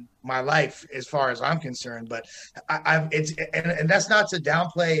in my life as far as I'm concerned. But I've it's and that's not to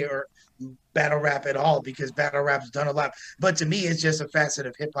downplay or battle rap at all because battle rap's done a lot. But to me, it's just a facet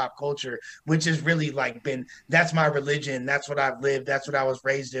of hip hop culture, which has really like been that's my religion. That's what I've lived. That's what I was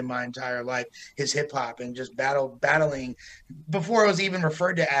raised in my entire life is hip hop and just battling before it was even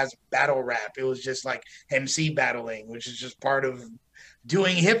referred to as battle rap. It was just like MC battling, which is just part of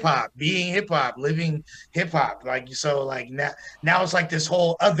doing hip hop, being hip hop, living hip hop. Like so, like now it's like this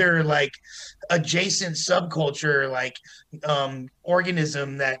whole other like adjacent subculture, like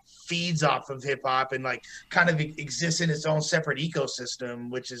organism that feeds off of hip hop and like kind of exists in its own separate ecosystem,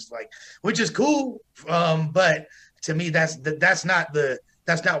 which is cool. But to me, that's not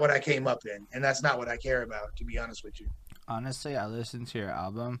what I came up in, and that's not what I care about. To be honest with you. Honestly, I listened to your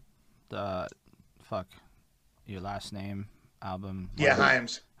album, the fuck your last name album. Yeah,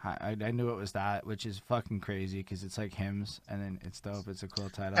 Himes. I knew it was that, which is fucking crazy because it's like hymns, and then it's dope. It's a cool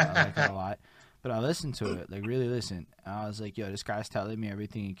title. I like it a lot. But I listened to it, like really listen. And I was like, yo, this guy's telling me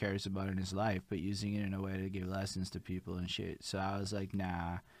everything he cares about in his life, but using it in a way to give lessons to people and shit. So I was like,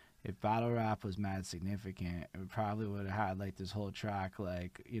 nah. If battle rap was mad significant, it probably would have had like this whole track,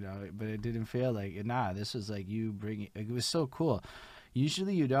 like but it didn't feel like it. Nah, this was like you bringing. Like, it was so cool.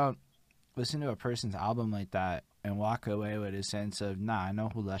 Usually, you don't listen to a person's album like that and walk away with a sense of nah, I know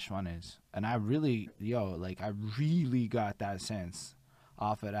who Lush One is, and I really I really got that sense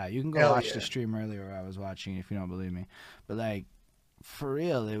off of that. You can go Hell watch yeah. the stream earlier where I was watching if you don't believe me, but like for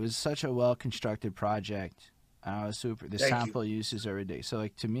real, it was such a well constructed project. And I was super. The Thank you. sample uses are ridiculous. So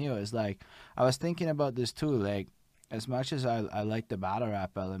like to me, it was like I was thinking about this too. Like as much as I like the battle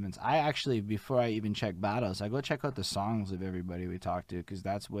rap elements, I actually before I even check battles, I go check out the songs of everybody we talk to because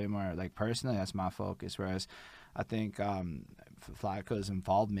that's way more like personally that's my focus. Whereas I think Flacco's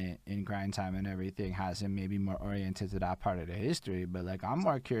involvement in grind time and everything has him maybe more oriented to that part of the history. But like I'm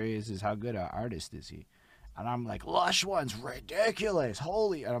more curious is how good an artist is he. And I'm like, Lush One's ridiculous,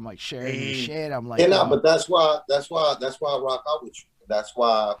 holy! And I'm like sharing his Hey. shit. I'm like, Yeah, no, yo, but that's why I rock out with you. That's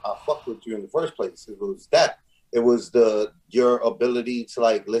why I fucked with you in the first place. It was that. It was your ability to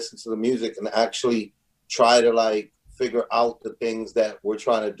like listen to the music and actually try to like figure out the things that we're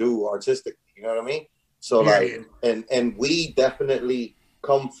trying to do artistically. You know what I mean? So like, and we definitely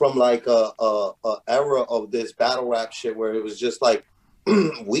come from like a era of this battle rap shit where it was just like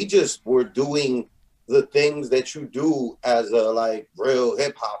we just were doing the things that you do as a like real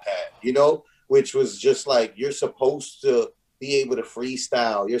hip hop head, which was just like you're supposed to be able to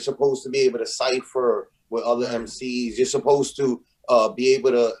freestyle, you're supposed to be able to cipher with other MCs, you're supposed to be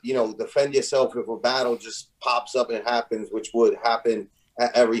able to defend yourself if a battle just pops up and happens, which would happen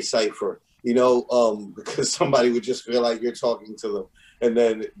at every cipher, because somebody would just feel like you're talking to them, and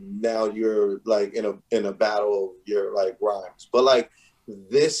then now you're like in a battle of your like rhymes, but like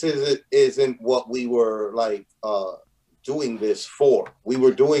this isn't what we were like doing this for. We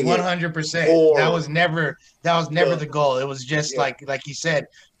were doing 100%. That was never the goal. It was just Yeah. like you said,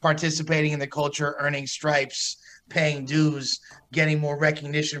 participating in the culture, earning stripes, paying dues, getting more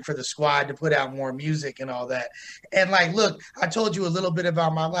recognition for the squad to put out more music and all that. And like, look, I told you a little bit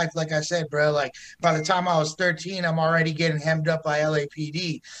about my life. Like I said, bro, like by the time I was 13, I'm already getting hemmed up by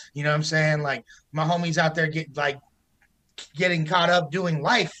LAPD. You know what I'm saying? Like my homies out there getting caught up doing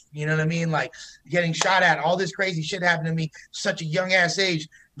life, you know what I mean? Like getting shot at, all this crazy shit happened to me such a young ass age.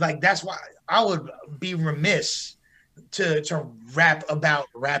 Like that's why I would be remiss to rap about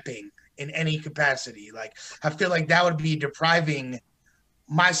rapping in any capacity. Like I feel like that would be depriving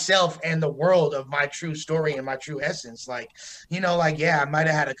myself and the world of my true story and my true essence. Like, yeah, I might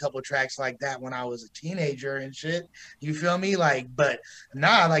have had a couple tracks like that when I was a teenager and shit. You feel me? Like, but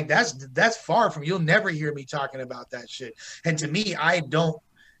nah, like that's far from, you'll never hear me talking about that shit. And to me, I don't,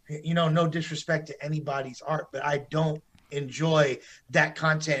 no disrespect to anybody's art, but I don't enjoy that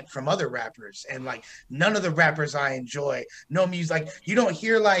content from other rappers. And like none of the rappers I enjoy, no music, like you don't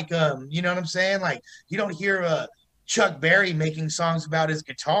hear like you know what I'm saying? Like you don't hear Chuck Berry making songs about his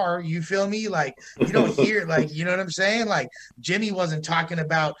guitar. You feel me? Like you don't hear like you know what I'm saying? Like Jimmy wasn't talking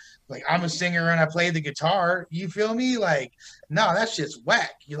about like I'm a singer and I play the guitar. You feel me? Like no, that's just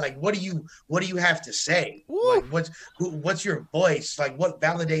whack. You like what do you have to say? Like Woo! what's your voice? Like what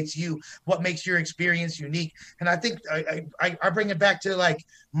validates you? What makes your experience unique? And I think I bring it back to like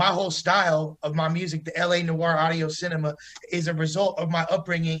my whole style of my music, the LA Noir audio cinema, is a result of my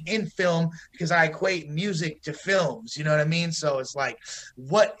upbringing in film because I equate music to films. You know what I mean? So it's like,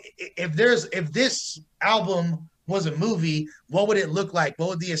 what if this album was a movie, what would it look like? What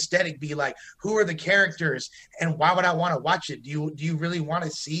would the aesthetic be like? Who are the characters? And why would I want to watch it? Do you really want to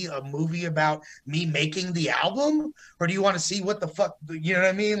see a movie about me making the album? Or do you want to see what the fuck, you know what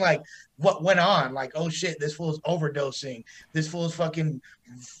I mean? Like what went on? Like, oh shit, this fool's overdosing. This fool's fucking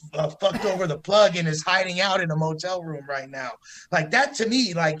fucked over the plug and is hiding out in a motel room right now. Like that to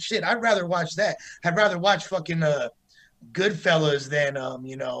me, like shit, I'd rather watch that. I'd rather watch fucking Goodfellas than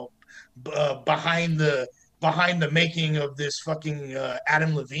behind the making of this fucking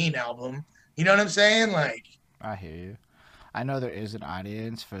Adam Levine album. You know what I'm saying? Like, I hear you. I know there is an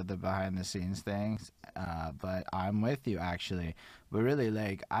audience for the behind the scenes things, but I'm with you actually. But really,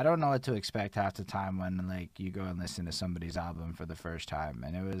 like, I don't know what to expect half the time when like you go and listen to somebody's album for the first time,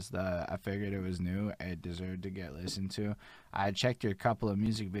 and I figured it was new, it deserved to get listened to. I checked your couple of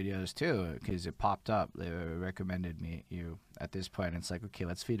music videos too because it popped up. They recommended me you. At this point, it's like, okay,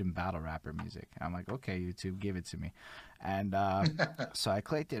 let's feed him battle rapper music. I'm like, okay, YouTube, give it to me. And so I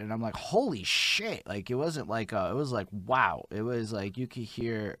clicked it, and I'm like, holy shit! Like it wasn't like it was like wow. It was like you could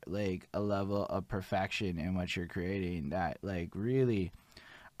hear like a level of perfection in what you're creating that like really,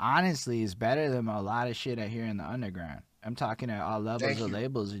 honestly, is better than a lot of shit I hear in the underground. I'm talking at all levels of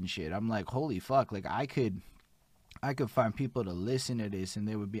labels and shit. I'm like, holy fuck! Like I could find people to listen to this, and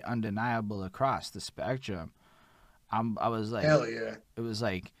they would be undeniable across the spectrum. I was like, hell yeah! It was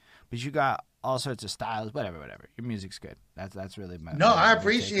like, but you got all sorts of styles, whatever. Your music's good. That's really my. No, my I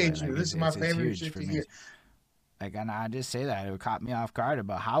appreciate you. Like, this is my favorite shit for to me. hear. Like, and I just say that it caught me off guard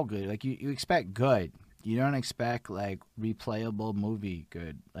about how good. Like, you expect good. You don't expect like replayable movie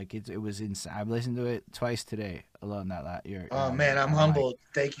good. Like it was insane. I've listened to it twice today alone. That year. Oh man, I'm humbled.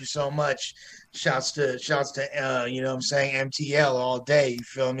 Thank you so much. Shouts to you know what I'm saying, MTL all day. You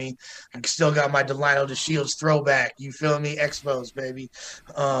feel me? I still got my Delino DeShields throwback. You feel me? Expos, baby.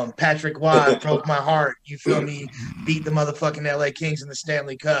 Patrick Waugh broke my heart. You feel me? Beat the motherfucking LA Kings in the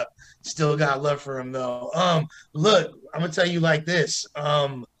Stanley Cup. Still got love for him though. Look, I'm gonna tell you like this.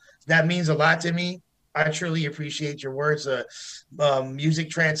 That means a lot to me. I truly appreciate your words. Music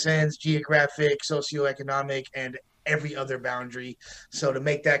transcends geographic, socioeconomic, and every other boundary. So to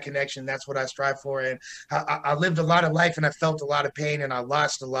make that connection, that's what I strive for. And I lived a lot of life, and I felt a lot of pain, and I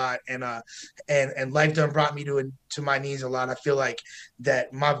lost a lot, and life done brought me to my knees a lot. I feel like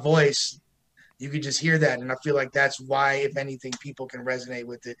that my voice, you could just hear that, and I feel like that's why, if anything, people can resonate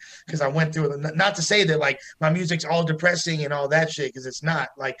with it. Because I went through it. Not to say that like my music's all depressing and all that shit, because it's not.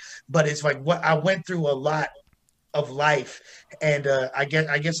 Like, but it's like what I went through a lot of life, and I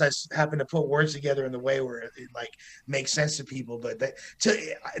guess I happened to put words together in the way where it like makes sense to people. But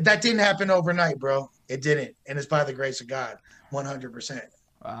that didn't happen overnight, bro. It didn't, and it's by the grace of God, 100%.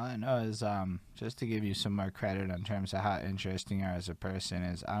 All I know is just to give you some more credit in terms of how interesting you are as a person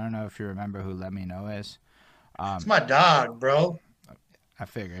is I don't know if you remember who Let Me Know is. It's my dog, bro. I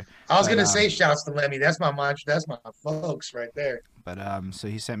figured. I was gonna say shouts to Lemmy. That's my mantra. That's my folks right there. But so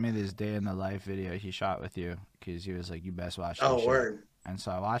he sent me this day in the life video he shot with you because he was like, you best watch this shit. Word. And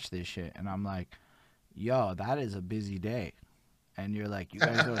so I watched this shit and I'm like, yo, that is a busy day. And you're like, you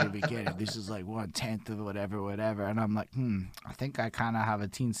guys don't even get it. This is like 1/10 of whatever. And I'm like, I think I kind of have a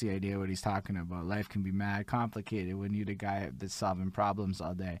teensy idea what he's talking about. Life can be mad complicated when you're the guy that's solving problems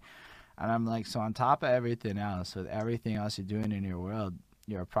all day. And I'm like, so on top of everything else, with everything else you're doing in your world,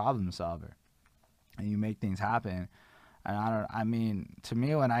 you're a problem solver. And you make things happen. And I mean, to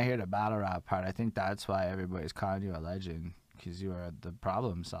me, when I hear the battle rap part, I think that's why everybody's calling you a legend. Because you are the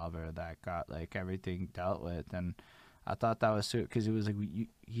problem solver that got like everything dealt with. And I thought that was sweet because it was like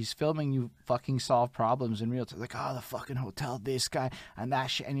he's filming you fucking solve problems in real time. Like, oh, the fucking hotel, this guy, and that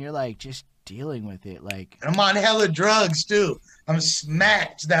shit. And you're like just dealing with it. Like, I'm on hella drugs too. I'm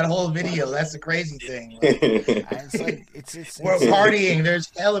smacked that whole video. That's the crazy thing. Like, it's like, we're partying.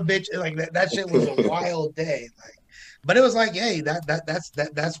 There's hella bitch. Like that shit was a wild day. Like, but it was like, hey,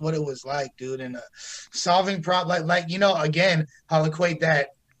 that's what it was like, dude. And solving like, you know, again, I'll equate that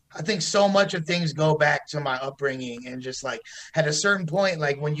I think so much of things go back to my upbringing and just like at a certain point,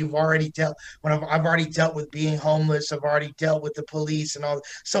 like when you've already dealt, when I've already dealt with being homeless, I've already dealt with the police and all.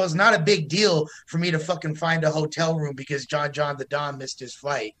 So it's not a big deal for me to fucking find a hotel room because John the Don missed his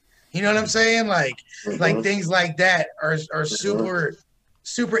flight. You know what I'm saying? Like things like that are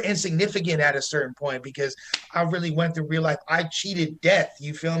super insignificant at a certain point because I really went through real life. I cheated death.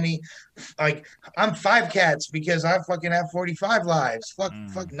 You feel me? Like I'm 5 cats because I fucking have 45 lives. Fuck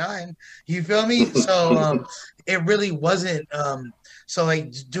 9. You feel me? So it really wasn't so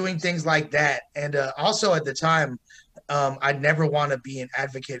like doing things like that. And also at the time, I'd never want to be an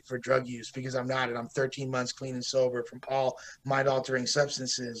advocate for drug use because I'm not, and I'm 13 months clean and sober from all mind altering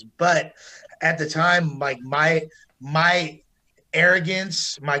substances. But at the time, like my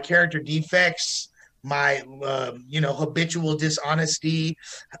arrogance, my character defects, my habitual dishonesty,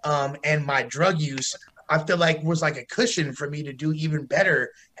 and my drug use, I feel like was like a cushion for me to do even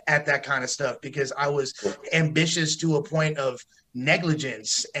better at that kind of stuff because I was ambitious to a point of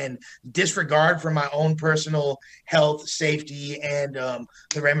negligence and disregard for my own personal health, safety, and the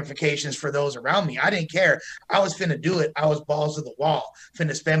ramifications for those around me. I didn't care. I was finna do it. I was balls to the wall,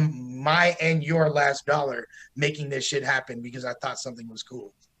 finna spend my and your last dollar making this shit happen because I thought something was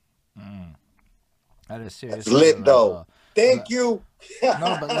cool. That is serious. It's lit though. Thank you.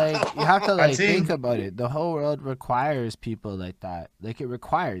 No, but like you have to like think about it. The whole world requires people like that. Like it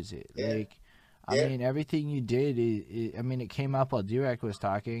requires it. Yeah. Like I mean, everything you did. I mean, it came up while Durek was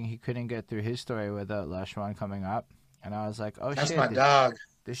talking. He couldn't get through his story without Lush One coming up, and I was like, "Oh That's shit, my dog."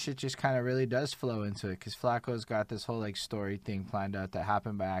 This shit just kind of really does flow into it because Flacco's got this whole like story thing planned out that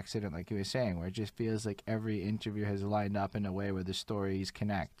happened by accident, like he was saying, where it just feels like every interview has lined up in a way where the stories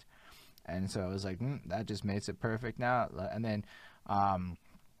connect. And so I was like, that just makes it perfect now. And then,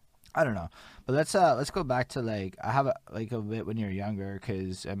 I don't know, but let's go back to like I have a bit when you're younger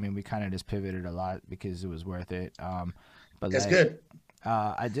because I mean we kind of just pivoted a lot because it was worth it. But that's like, good.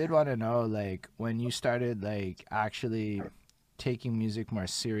 I did want to know like when you started like actually taking music more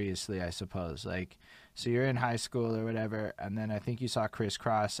seriously, I suppose. Like, so you're in high school or whatever, and then I think you saw Criss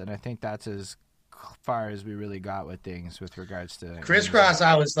Cross, and I think that's as far as we really got with things with regards to Criss Cross.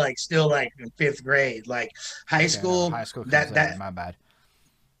 I was like still like in 5th grade, like high school. No, high school that my bad.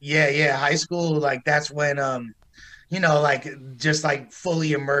 Yeah, high school. Like that's when like just like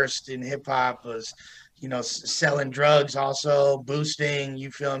fully immersed in hip hop was, selling drugs, also boosting.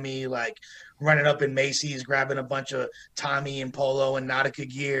 You feel me? Like running up in Macy's, grabbing a bunch of Tommy and Polo and Nautica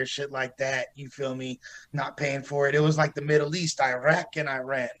gear, shit like that. You feel me? Not paying for it. It was like the Middle East, Iraq and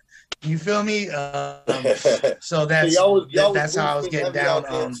Iran. You feel me? So that's so that's how I was getting down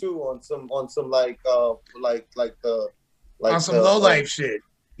too on some on some like on some low life shit.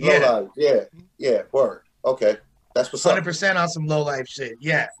 Yeah, yeah. Word. Okay, that's what's 100% on some low life shit.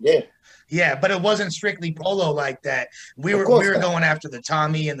 Yeah. But it wasn't strictly Polo like that. We were going after the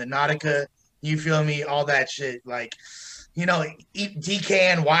Tommy and the Nautica. You feel me? All that shit. Like,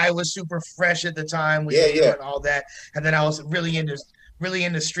 DKNY was super fresh at the time. And all that. And then I was really into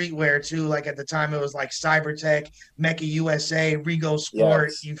streetwear too. Like at the time, it was like Cybertech, Mecca USA, Rego Sport.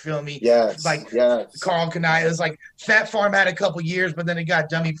 Yes. You feel me? Yes. Carl Kanai. It was like Fat Farm had a couple years, but then it got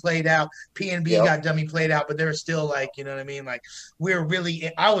dummy played out. P&B got dummy played out, but they were still like, you know what I mean? Like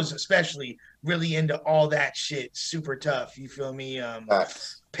I was especially really into all that shit. Super tough. You feel me?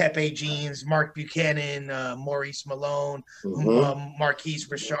 Pepe Jeans, Mark Buchanan, Maurice Malone, Marquise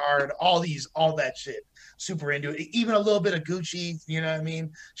Richard, all that shit. Super into it. Even a little bit of Gucci, you know what I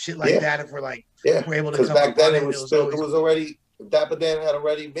mean? Shit like that. If we're like, we're able to come back up then it was already, Dapper Dan had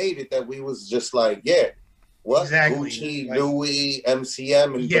already made it that we was just like, exactly. Gucci, like, Louis,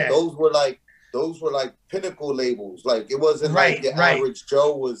 MCM, and but those were like pinnacle labels. Like it wasn't like the average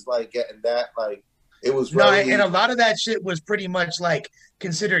Joe was like getting that. Like it was and a lot of that shit was pretty much like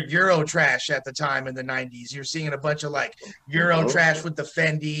considered Euro trash at the time in the 90s. You're seeing a bunch of like Euro trash with the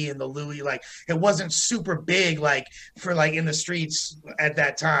Fendi and the Louis. Like it wasn't super big like for like in the streets at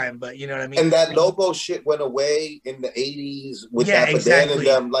that time, but you know what I mean? And that logo shit went away in the 80s with Dapper Dan and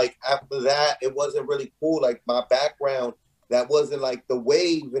them. Like after that, it wasn't really cool. Like my background, that wasn't like the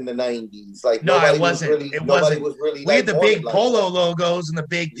wave in the 90s. Like it wasn't. Nobody was really. We had the big Polo logos and the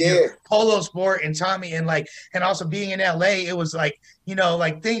big Polo Sport and Tommy and also being in LA, it was like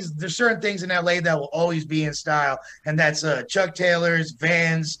like things. There's certain things in LA that will always be in style, and that's Chuck Taylors,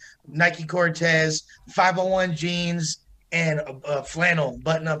 Vans, Nike Cortez, 501 jeans, and a flannel,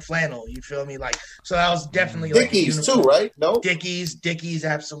 button-up flannel. You feel me? Like, so that was definitely like a Dickies too, uniform. right? No. Dickies,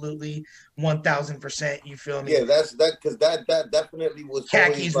 absolutely, 1000%. You feel me? Yeah, that's that because that definitely was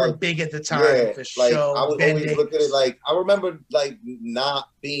always Khakis were like, big at the time yeah, for like sure. I was Ben always looking at Davis. it like I remember like not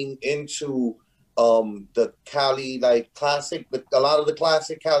being into the Cali like classic, a lot of the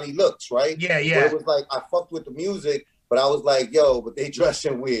classic Cali looks, right? Yeah, Where it yeah, was like I fucked with the music, but I was like, yo, but they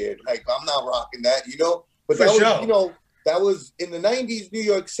dressing weird. Like I'm not rocking that, you know? But for that was, sure. that was in the 90s New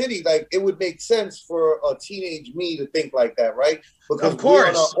York City, like it would make sense for a teenage me to think like that, right? Because Of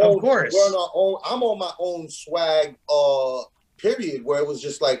course, of we're on course. our own, I'm on my own swag period, where it was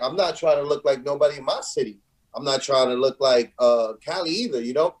just like I'm not trying to look like nobody in my city. I'm not trying to look like Cali either,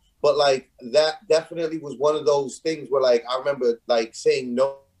 you know? But like that definitely was one of those things where like I remember like saying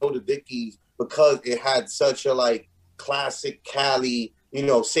no to Dickies because it had such a like classic Cali,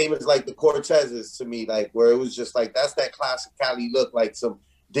 same as like the Cortezes to me, like where it was just like that's that classic Cali look, like some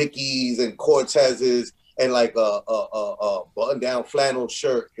Dickies and Cortezes and like a button down flannel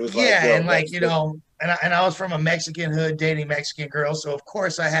shirt. It was like, Yeah, yo, and like and I was from a Mexican hood dating Mexican girls, so of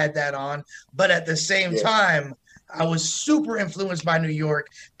course I had that on. But at the same yeah, time, I was super influenced by New York.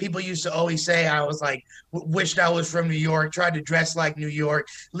 People used to always say I was like wished I was from New York, tried to dress like New York,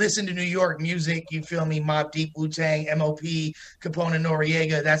 listen to New York music. You feel me? Mobb Deep, Wu Tang, M.O.P., Capone and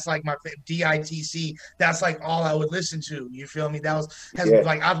Noriega. That's like my DITC. That's like all I would listen to. You feel me? That was has yeah.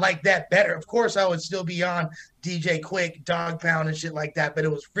 like I like that better. Of course, I would still be on DJ Quick, Dog Pound, and shit like that. But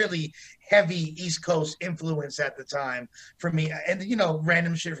it was really heavy East Coast influence at the time for me. And,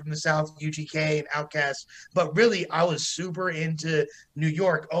 random shit from the South, UGK and Outkast. But really, I was super into New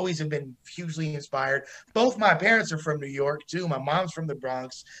York, always have been hugely inspired. Both my parents are from New York, too. My mom's from the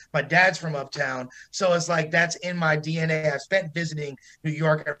Bronx. My dad's from Uptown. So it's like that's in my DNA. I spent visiting New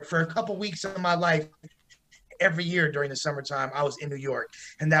York for a couple weeks of my life every year during the summertime. I was in New York,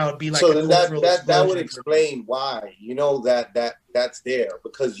 and that would be like So a then that cultural that that would explosion for me. explain why, that's there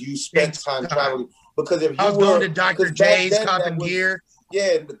because you Big spent time time. traveling. Because if I you was going were, to Dr. because back J's, then that copping was, gear.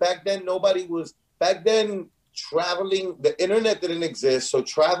 yeah, back then nobody was, back then traveling, the internet didn't exist, so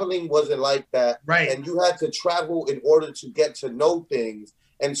traveling wasn't like that, Right. and you had to travel in order to get to know things,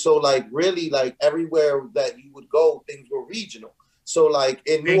 and so like really like everywhere that you would go, things were regional. So like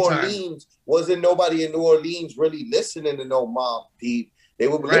in New Big time. Orleans, wasn't nobody in New Orleans really listening to no Mobb Deep. Right. They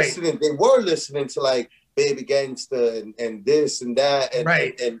were listening to like Baby Gangsta and this and that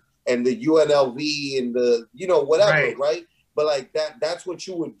Right. and the UNLV and the whatever, Right. right? But like that's what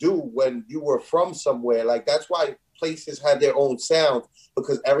you would do when you were from somewhere. Like that's why places had their own sounds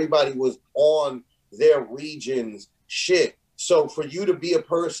because everybody was on their region's shit. So for you to be a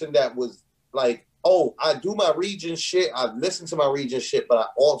person that was like, oh, I do my region shit, I listen to my region shit, but I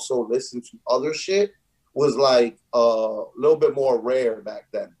also listen to other shit was like a little bit more rare back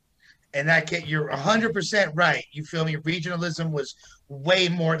then. And you're 100% right. You feel me? Regionalism was way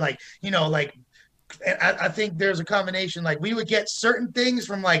more like, like and I think there's a combination. Like we would get certain things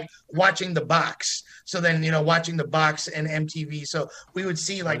from like watching the box. So then, watching the box and MTV. So we would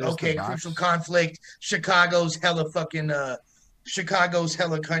see like, What is the okay, Crucial box? Conflict, Chicago's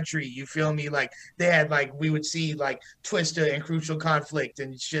hella country. You feel me? Like they had like we would see like Twista and Crucial Conflict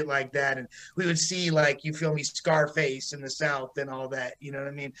and shit like that, and we would see like you feel me Scarface in the South and all that. You know what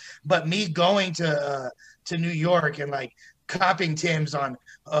I mean? But me going to New York and like copping Tim's on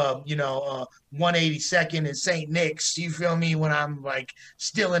 182nd and St. Nick's, you feel me, when I'm like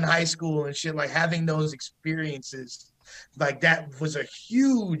still in high school and shit, like having those experiences like that was a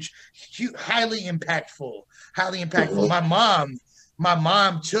huge, highly impactful. Mhm. My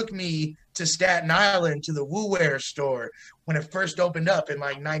mom took me to Staten Island to the Woo Wear store when it first opened up in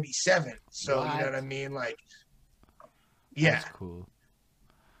like 97. So you know what I What? mean? Like, yeah, That's cool.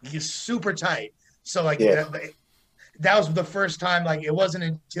 he's super tight. So like Yeah. that was the first time. Like it wasn't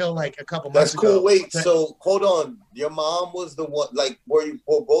until like a couple That's months cool. ago Wait, that so hold on. Your mom was the one, like, were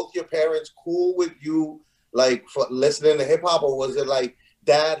both your parents cool with you, like, for listening to hip hop, or was it like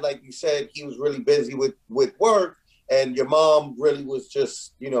dad, like you said, he was really busy with work, and your mom really was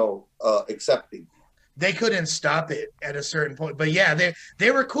just, accepting? they couldn't stop it at a certain point. But yeah,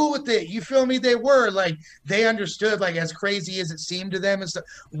 they were cool with it. You feel me? They were like they understood, like as crazy as it seemed to them and stuff.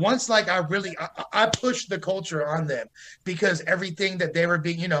 Once like I pushed the culture on them because everything that they were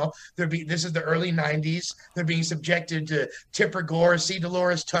being, this is the early 90s. They're being subjected to Tipper Gore, C.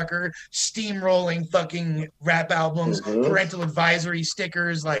 Dolores Tucker, steamrolling fucking rap albums, Mm-hmm. parental advisory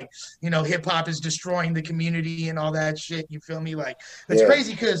stickers, like, hip hop is destroying the community and all that shit. You feel me? Like it's Yeah.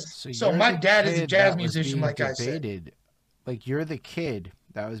 crazy because So so you're my the dad is a kid jazz that was musician, being like I said. debated. Like you're the kid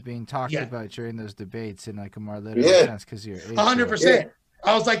that was being talked Yeah. about during those debates in like a more literal Yeah. sense because you're 100%.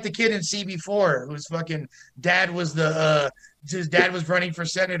 I was like the kid in CB4 whose fucking dad was his dad was running for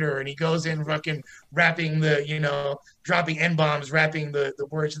senator, and he goes in fucking rapping dropping N-bombs, rapping the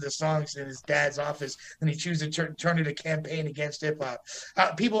words of the songs in his dad's office, and he chooses to turn it a campaign against hip hop.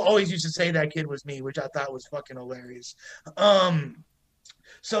 People always used to say that kid was me, which I thought was fucking hilarious.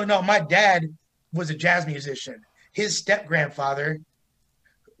 So no, my dad was a jazz musician. His step grandfather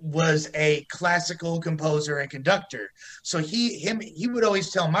was a classical composer and conductor. So he would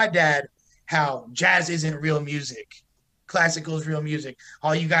always tell my dad how jazz isn't real music. Classical is real music.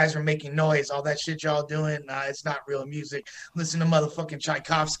 All you guys are making noise, all that shit y'all doing, it's not real music. Listen to motherfucking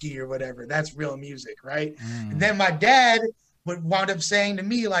Tchaikovsky or whatever. That's real music, right? And then my dad would wound up saying to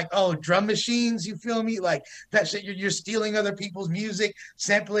me, like, oh, drum machines, you feel me? Like, that shit, you're stealing other people's music,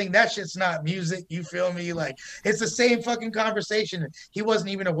 sampling, that shit's not music, you feel me? Like, it's the same fucking conversation. He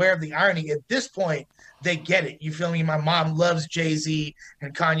wasn't even aware of the irony. At this point, they get it, you feel me? My mom loves Jay-Z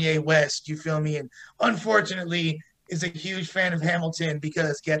and Kanye West, you feel me? And unfortunately, is a huge fan of Hamilton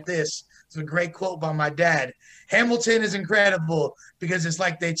because, get this, it's a great quote by my dad. Hamilton is incredible because it's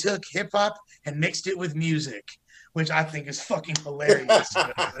like they took hip-hop and mixed it with music, which I think is fucking hilarious.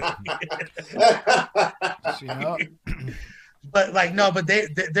 You know? But like, no, but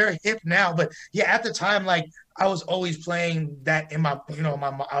they're hip now. But yeah, at the time, like, I was always playing that in my,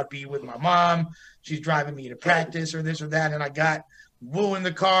 I'd be with my mom. She's driving me to practice or this or that. And I got Woo in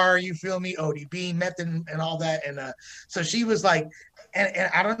the car, you feel me? ODB, Method, and all that. And so she was like,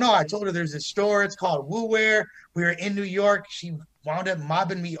 and I don't know, I told her there's a store, it's called Woo Wear. We were in New York. She wound up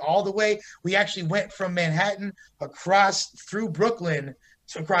mobbing me all the way. We actually went from Manhattan across through Brooklyn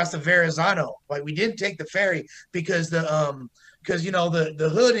to across the Verrazano. Like, we didn't take the ferry because the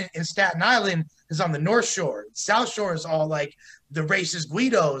hood in Staten Island is on the North Shore. South Shore is all like the racist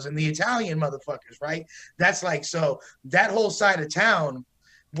Guidos and the Italian motherfuckers, right? That's like, so that whole side of town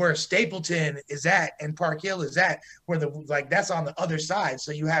where Stapleton is at and Park Hill is at, where that's on the other side.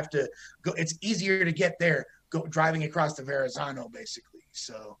 So you have to go, it's easier to get there driving across the Verrazano, basically.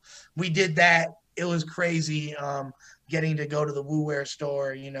 So we did that. It was crazy getting to go to the Woo Wear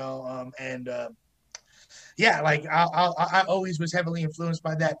store, yeah, like I always was heavily influenced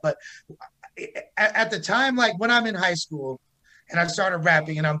by that. But at the time, like when I'm in high school and I started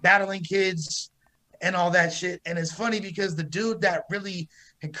rapping and I'm battling kids and all that shit. And it's funny because the dude that really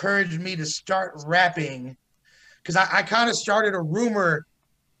encouraged me to start rapping, because I kind of started a rumor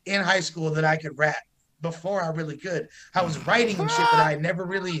in high school that I could rap before I really could. I was writing and shit, but I never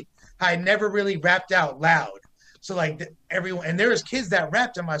really rapped out loud. So like everyone, and there was kids that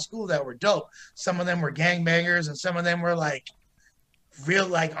rapped in my school that were dope. Some of them were gangbangers, and some of them were like real,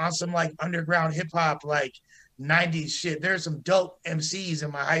 like on some like underground hip hop, like 90s shit. There's some dope MCs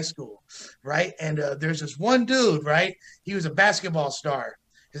in my high school, right? And there's this one dude, right? He was a basketball star.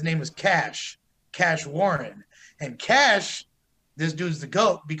 His name was Cash Warren. And Cash, this dude's the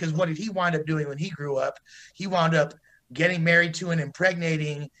GOAT, because what did he wind up doing when he grew up? He wound up getting married to and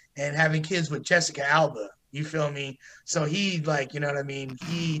impregnating and having kids with Jessica Alba. You feel me? So he, like, you know what I mean?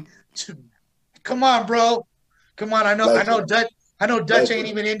 Come on, bro. Come on. I know Dutch ain't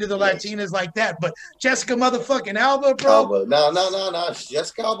even into the Latinas like that, but Jessica motherfucking Alba, bro. No.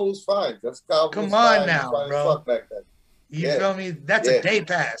 Jessica Alba was fine. Come on now, bro. Back then. You feel me? That's a day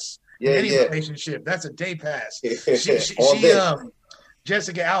pass. Any relationship, that's a day pass.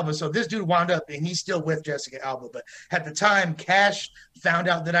 Jessica Alba. So this dude wound up, and he's still with Jessica Alba. But at the time, Cash found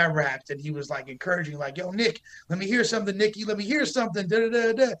out that I rapped, and he was like encouraging, like, "Yo, Nick, let me hear something, Nicky. Let me hear something."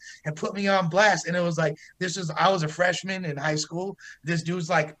 And put me on blast. And it was like, I was a freshman in high school. This dude's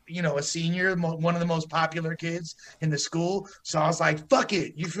like, a senior, one of the most popular kids in the school. So I was like, "Fuck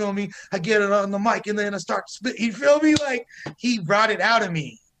it," you feel me? I get it on the mic, and then I start spit. You feel me? Like, he brought it out of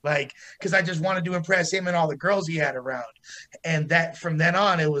me. Like, because I just wanted to impress him and all the girls he had around, and that from then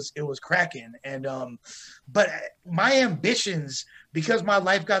on it was cracking. And but my ambitions, because my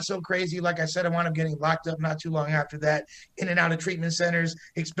life got so crazy, like I said, I wound up getting locked up not too long after that, in and out of treatment centers,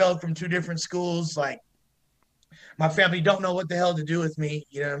 expelled from 2 different schools. Like, my family don't know what the hell to do with me.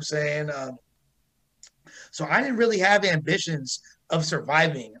 You know what I'm saying? So I didn't really have ambitions of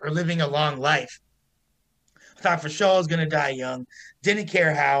surviving or living a long life. Thought for sure I was gonna die young. Didn't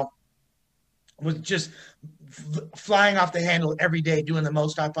care how. Was just flying off the handle every day, doing the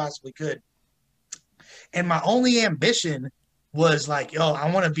most I possibly could. And my only ambition was like, yo,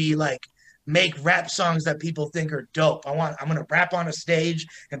 I want to be like, make rap songs that people think are dope. I'm gonna rap on a stage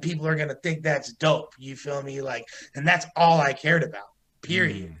and people are gonna think that's dope. You feel me? Like, and that's all I cared about.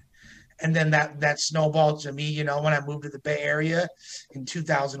 Period. And then that snowballed to me, you know, when I moved to the Bay Area in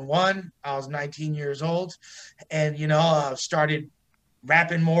 2001. I was 19 years old, and you know, started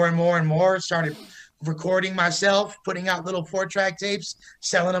rapping more and more and more. Started recording myself, putting out little 4-track tapes,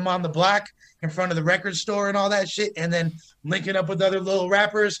 selling them on the block in front of the record store and all that shit, and then linking up with other little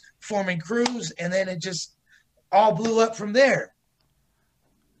rappers, forming crews, and then it just all blew up from there.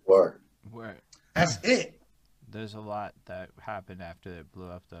 Word. Where That's it. there's a lot that happened after it blew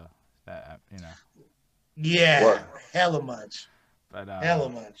up, though. That you know, Yeah, Word. hella much, but hella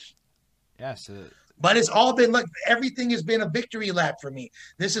much. yeah. So But it's all been like everything has been a victory lap for me.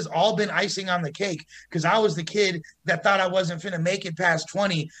 This has all been icing on the cake because I was the kid that thought I wasn't finna make it past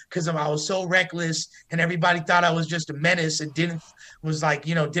 20 because I was so reckless and everybody thought I was just a menace and didn't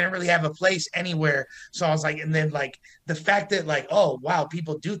really have a place anywhere. So I was like, and then like the fact that like, oh wow,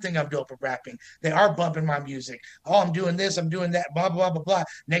 people do think I'm dope at rapping. They are bumping my music. Oh, I'm doing this, I'm doing that, blah, blah, blah, blah.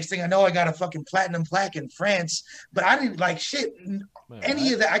 Next thing I know, I got a fucking platinum plaque in France. But I didn't like shit.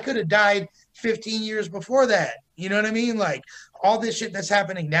 Any of that. I could have died 15 years before that. You know what I mean? Like all this shit that's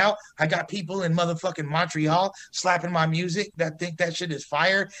happening now, I got people in motherfucking Montreal slapping my music that think that shit is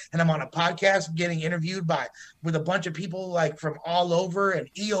fire. And I'm on a podcast getting interviewed with a bunch of people like from all over, and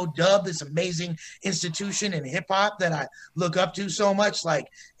EO Dub, this amazing institution in hip hop that I look up to so much, like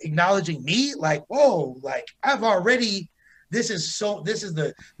acknowledging me, like, whoa, like this is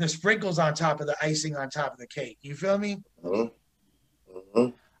the sprinkles on top of the icing on top of the cake. You feel me? Mm-hmm. Mm-hmm.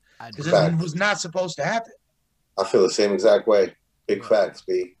 Because it was not supposed to happen. I feel the same exact way. Big facts,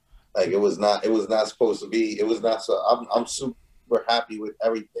 B. Like it was not supposed to be. It was not so. I'm super happy with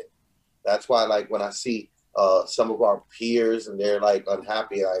everything. That's why, like, when I see some of our peers and they're like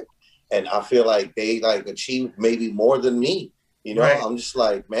unhappy, and I feel like they like achieved maybe more than me. You know, right. I'm just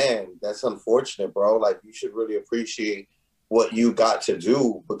like, man, that's unfortunate, bro. Like, you should really appreciate what you got to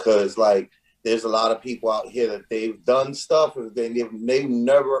do, because like there's a lot of people out here that they've done stuff and they've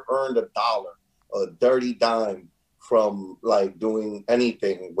never earned a dollar, a dirty dime from like doing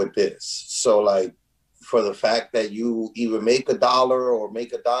anything with this. So like, for the fact that you either make a dollar or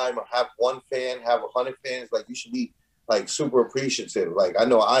make a dime or have one fan, have 100 fans, like you should be like super appreciative. Like I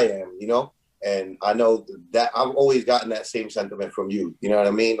know I am, you know, and I know that I've always gotten that same sentiment from you. You know what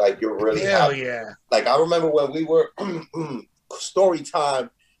I mean? Like you're really happy. Yeah. Like I remember when we were story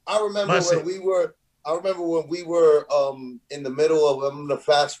time. I remember when we were in the middle of, I'm gonna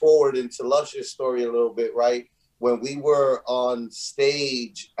fast forward into Lush's story a little bit, right? When we were on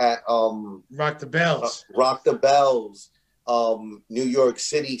stage at Rock the Bells, New York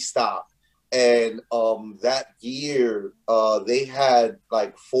City stop. And that year they had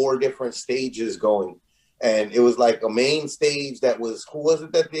like 4 different stages going. And it was like a main stage that was, who was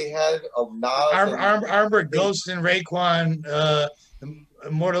it that they had? Nas. Armor Ghost and Raekwon,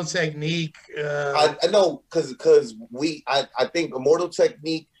 Immortal Technique. I know, because I think Immortal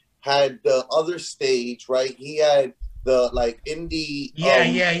Technique had the other stage, right? He had the like indie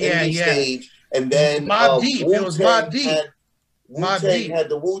stage, and then Mobb Deep. It was Mobb Deep. Wu-Tang had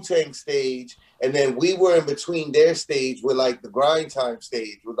the Wu-Tang stage, and then we were in between their stage with like the Grind Time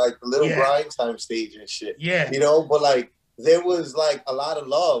stage, with like the little Grind Time stage and shit. Yeah. You know, but like there was like a lot of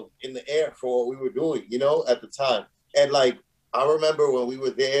love in the air for what we were doing, you know, at the time. And like I remember when we were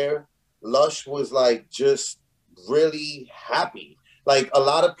there, Lush was like just really happy. Like a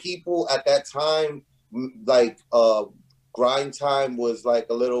lot of people at that time, like Grind Time was like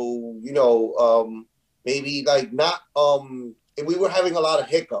a little, you know, maybe like not we were having a lot of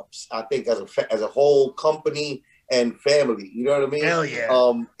hiccups, I think, as a whole company and family. You know what I mean? Hell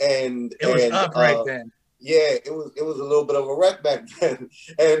yeah. And it was up right then. Yeah, it was a little bit of a wreck back then.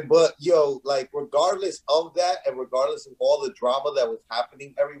 But yo, like regardless of that, and regardless of all the drama that was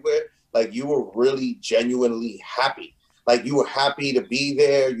happening everywhere, like you were really genuinely happy. Like you were happy to be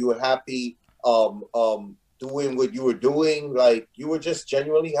there. You were happy doing what you were doing. Like you were just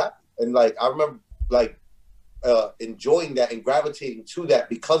genuinely happy. And like I remember like enjoying that and gravitating to that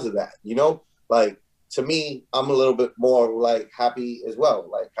because of that, you know? Like to me, I'm a little bit more like happy as well,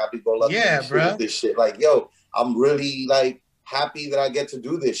 like happy go lucky with this shit. Like, yo, I'm really like happy that I get to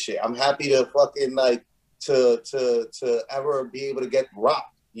do this shit. I'm happy to fucking like to ever be able to get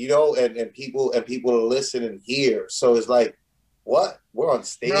rocked, you know, and people to listen and hear. So it's like, what? We're on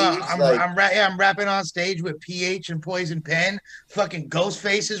stage. Bro, I'm rapping on stage with PH and Poison Pen. Fucking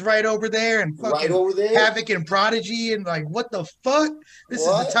Ghostface is right over there, and fucking Havoc and Prodigy, and like, what the fuck? This is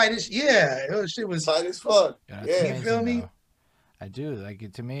the tightest. Yeah, it was tight as fuck. Yeah, yeah. You feel me? I do.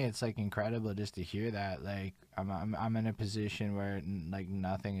 Like to me, it's like incredible just to hear that. Like I'm in a position where like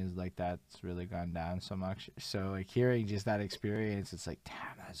nothing is like that's really gone down so much. So like hearing just that experience, it's like,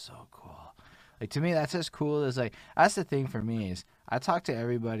 damn, that's so cool. Like to me, that's as cool as like that's the thing for me is I talk to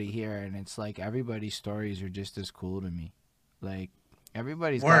everybody here, and it's like everybody's stories are just as cool to me. Like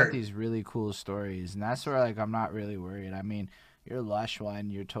everybody's got Word. these really cool stories, and that's where like I'm not really worried. I mean, you're Lush one,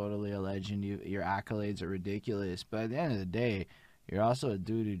 you're totally a legend. Your accolades are ridiculous, but at the end of the day, you're also a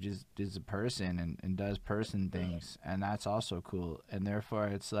dude who just is a person and does person things, and that's also cool. And therefore,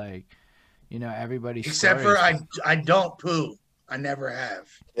 it's like everybody's Except for stories. I don't poo. I never have.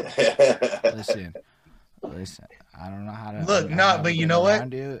 Listen, listen. I don't know how to. Look, I've no, never but you been know what?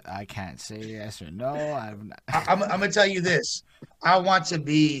 around you. I can't say yes or no. I've. I'm gonna tell you this. I want to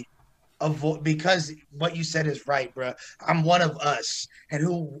be because what you said is right, bro. I'm one of us, and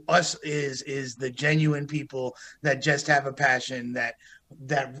who us is the genuine people that just have a passion that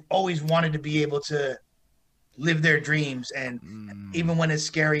always wanted to be able to live their dreams, and even when it's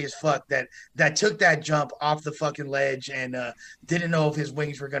scary as fuck, that took that jump off the fucking ledge and didn't know if his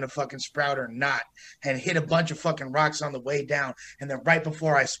wings were gonna fucking sprout or not, and hit a bunch of fucking rocks on the way down, and then right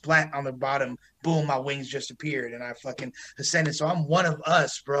before I splat on the bottom, boom, my wings just appeared and I fucking ascended. So I'm one of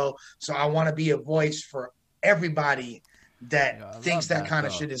us, bro. So I want to be a voice for everybody Yeah, I that thinks love that that kind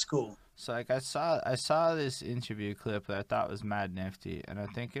of though. shit is cool. So like I saw this interview clip that I thought was mad nifty, and I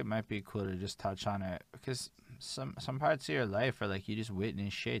think it might be cool to just touch on it because some parts of your life are like you just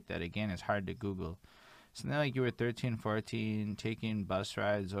witness shit that again is hard to Google. Something like you were 13, 14, taking bus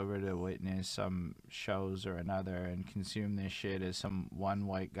rides over to witness some shows or another and consume this shit as some one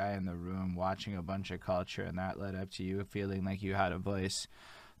white guy in the room watching a bunch of culture, and that led up to you feeling like you had a voice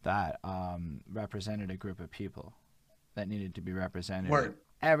that represented a group of people that needed to be represented. Word.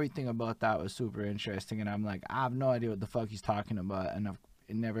 Everything about that was super interesting, and I'm like, I have no idea what the fuck he's talking about, and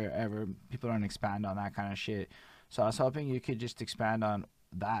it never ever people don't expand on that kind of shit. So I was hoping you could just expand on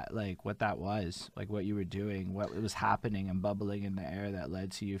that, like what that was, like what you were doing, what was happening and bubbling in the air that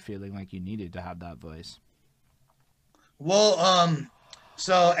led to you feeling like you needed to have that voice. Well,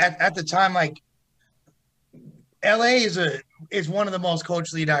 so at the time, like LA is one of the most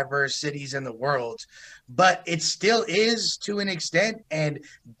culturally diverse cities in the world, but it still is to an extent, and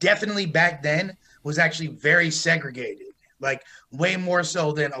definitely back then was actually very segregated. Like way more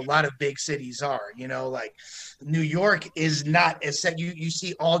so than a lot of big cities are. Like New York is not as set. You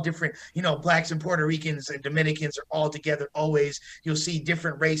see all different, blacks and Puerto Ricans and Dominicans are all together always. You'll see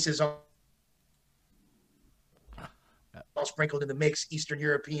different races all sprinkled in the mix, Eastern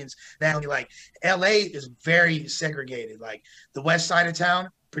Europeans. Now, like LA is very segregated. Like the west side of town,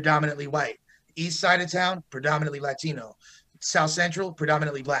 predominantly white. East side of town, predominantly Latino. South Central,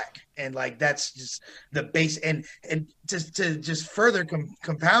 predominantly black. And like that's just the base. And to just further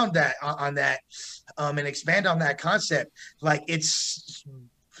compound that on that and expand on that concept, like it's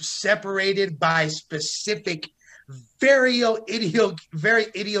separated by specific, very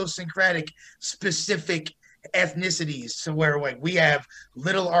idiosyncratic, specific ethnicities. So where like we have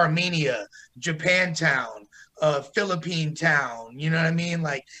Little Armenia, Japantown, Philippine town, you know what I mean?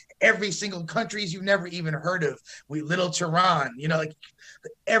 Like every single countries you've never even heard of. We Little Tehran, like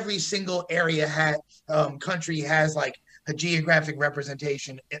every single area country has like a geographic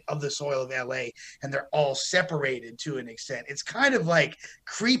representation of the soil of LA, and they're all separated to an extent. It's kind of like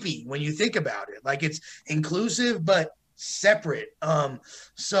creepy when you think about it. Like it's inclusive but separate.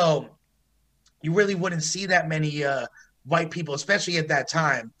 So you really wouldn't see that many white people, especially at that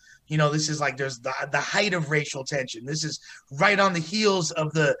time. This is like there's the height of racial tension. This is right on the heels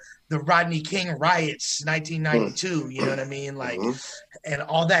of the Rodney King riots, 1992. You know what I mean? Like, and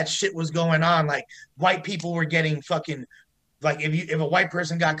all that shit was going on. Like, white people were getting fucking like if a white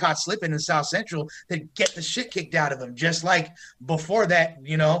person got caught slipping in South Central, they'd get the shit kicked out of them. Just like before that,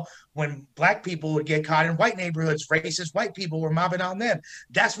 when black people would get caught in white neighborhoods, racist white people were mobbing on them.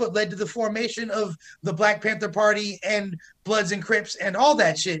 That's what led to the formation of the Black Panther Party and Bloods and Crips and all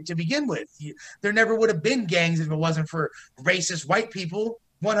that shit to begin with. There never would have been gangs if it wasn't for racist white people.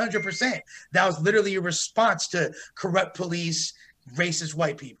 100%. That was literally a response to corrupt police, racist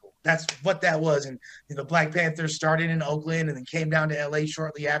white people. That's what that was. And the Black Panthers started in Oakland and then came down to LA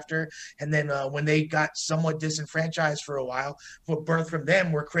shortly after. And then when they got somewhat disenfranchised for a while, what birthed from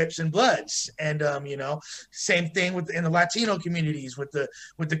them were Crips and Bloods. And same thing in the Latino communities with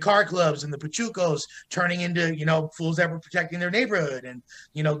the car clubs and the Pachucos turning into fools that were protecting their neighborhood, and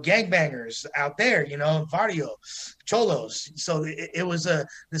gangbangers out there, barrio cholos. So it was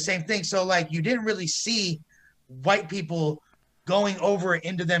the same thing. So like you didn't really see white people going over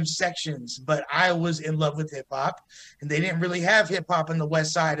into them sections, but I was in love with hip hop, and they didn't really have hip hop in the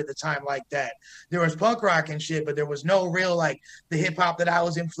West Side at the time like that. There was punk rock and shit, but there was no real like the hip hop that I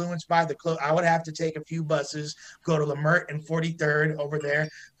was influenced by. I would have to take a few buses, go to Lemert and 43rd over there,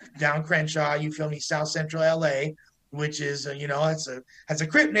 down Crenshaw. You feel me? South Central LA, which is it's a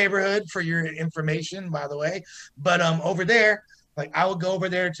Crip neighborhood for your information, by the way. But over there, like I would go over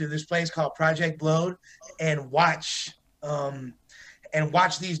there to this place called Project Blowed and watch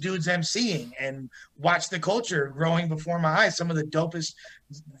these dudes emceeing and watch the culture growing before my eyes. Some of the dopest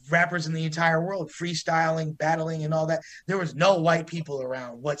rappers in the entire world, freestyling, battling, and all that. There was no white people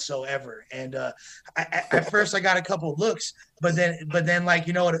around whatsoever. And at first, I got a couple looks, but then, like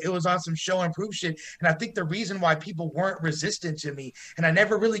it was on some show and prove shit. And I think the reason why people weren't resistant to me, and I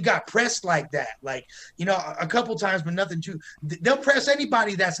never really got pressed like that. Like a couple times, but nothing too. They'll press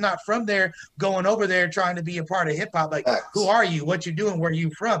anybody that's not from there going over there trying to be a part of hip hop. Like, who are you? What you doing? Where you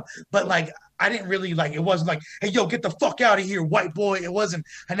from? But like, I didn't really like, it wasn't like, hey, yo, get the fuck out of here, white boy. It wasn't,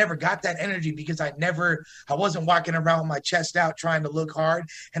 I never got that energy because I wasn't walking around with my chest out trying to look hard,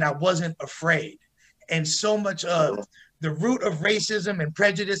 and I wasn't afraid. And so much of the root of racism and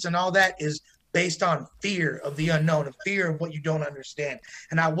prejudice and all that is based on fear of the unknown, a fear of what you don't understand.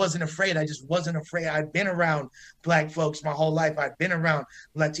 And I wasn't afraid. I just wasn't afraid. I'd been around Black folks my whole life. I'd been around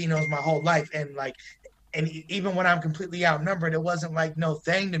Latinos my whole life. And even when I'm completely outnumbered, it wasn't like no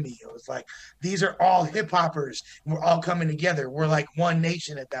thing to me. It was like, these are all hip hoppers. We're all coming together. We're like one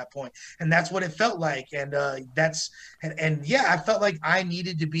nation at that point. And that's what it felt like. And yeah, I felt like I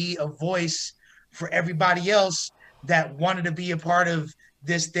needed to be a voice for everybody else that wanted to be a part of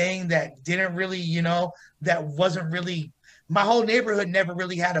this thing that didn't really, that wasn't really, my whole neighborhood never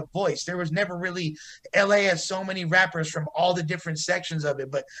really had a voice. There was never really, LA has so many rappers from all the different sections of it,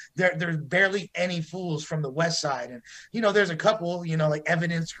 but there's barely any fools from the West Side. And, there's a couple, like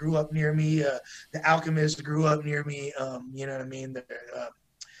Evidence grew up near me. The Alchemist grew up near me. You know what I mean?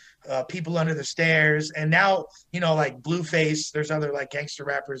 People Under the Stairs. And now, like Blueface, there's other like gangster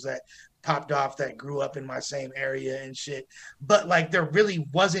rappers that popped off that grew up in my same area and shit. But like there really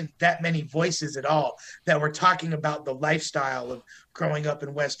wasn't that many voices at all that were talking about the lifestyle of growing up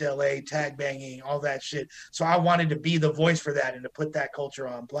in West LA, tag banging, all that shit. So I wanted to be the voice for that and to put that culture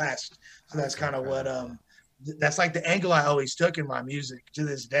on blast. So that's kind of what that's like the angle I always took in my music to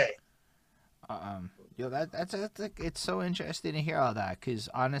this day. That's it's so interesting to hear all that, because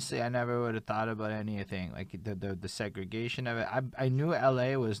honestly I never would have thought about anything like the segregation of it. I knew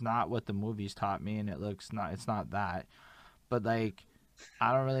LA was not what the movies taught me, and it's not that, but like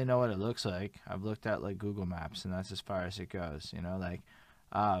I don't really know what it looks like. I've looked at like Google Maps, and that's as far as it goes, like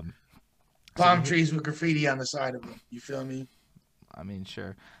palm trees with graffiti on the side of them. You feel me? I mean,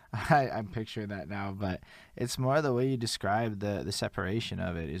 sure. I'm picturing that now, but it's more the way you describe the separation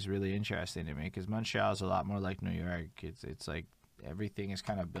of it is really interesting to me, because Montreal is a lot more like New York. It's like everything is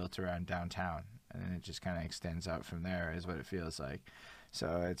kind of built around downtown, and then it just kind of extends out from there is what it feels like.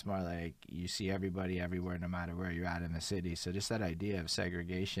 So it's more like you see everybody everywhere, no matter where you're at in the city. So just that idea of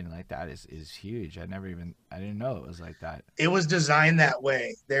segregation like that is huge. I didn't know it was like that. It was designed that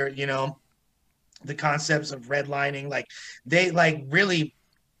way. There, the concepts of redlining, like they like really,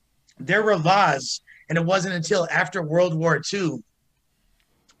 there were laws, and it wasn't until after World War II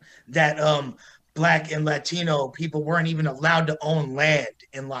that Black and Latino people weren't even allowed to own land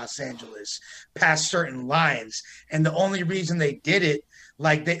in Los Angeles past certain lines. And the only reason they did it,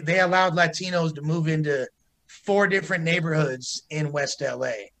 like they allowed Latinos to move into 4 different neighborhoods in West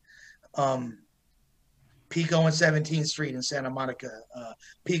LA. Pico and 17th Street in Santa Monica,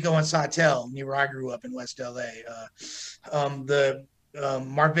 Pico and Sawtelle, near where I grew up in West LA, the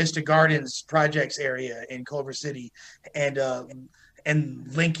Mar Vista Gardens projects area in Culver City, and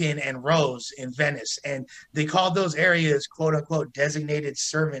Lincoln and Rose in Venice. And they called those areas quote unquote designated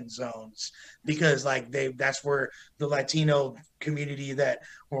servant zones, because like that's where the Latino community that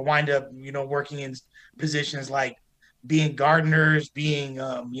were wind up, working in positions like being gardeners, being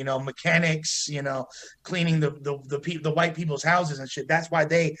mechanics, cleaning the white people's houses and shit. That's why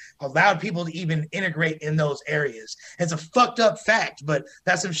they allowed people to even integrate in those areas. It's a fucked up fact, but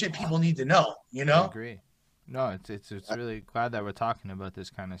that's some shit people need to know. I agree. No, it's really glad that we're talking about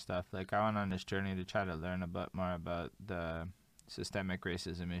this kind of stuff. Like I went on this journey to try to learn more about the systemic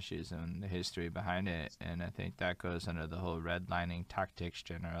racism issues and the history behind it, and I think that goes under the whole redlining tactics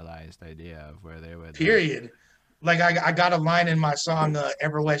generalized idea of where they were. Period. Like I got a line in my song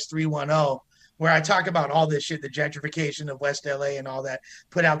Ever West 310 where I talk about all this shit, the gentrification of West LA and all that.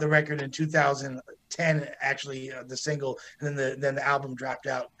 Put out the record in 2000, 2010 actually, the single, and then the album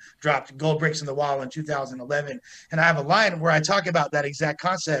dropped Gold Bricks in the Wall in 2011. And I have a line where I talk about that exact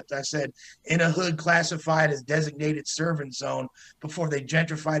concept. I said, in a hood classified as designated servant zone before they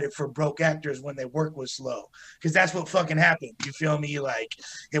gentrified it for broke actors when their work was slow, because that's what fucking happened. You feel me? Like,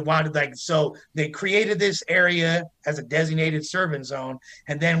 it wanted, like, so they created this area as a designated servant zone,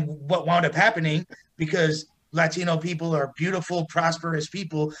 and then what wound up happening, because Latino people are beautiful, prosperous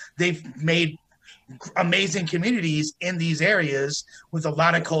people, they've made amazing communities in these areas with a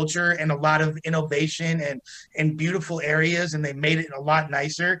lot of culture and a lot of innovation and beautiful areas, and they made it a lot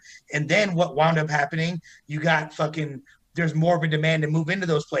nicer. And then what wound up happening, you got fucking, there's more of a demand to move into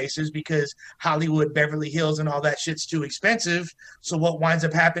those places because Hollywood, Beverly Hills, and all that shit's too expensive. So what winds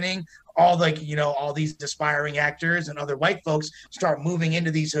up happening, all, like, you know, all these aspiring actors and other white folks start moving into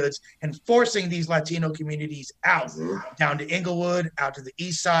these hoods and forcing these Latino communities out, down to Inglewood, out to the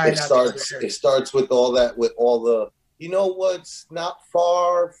east side. It starts with all that, with all the, you know, what's not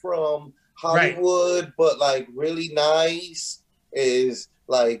far from Hollywood, right, but like really nice is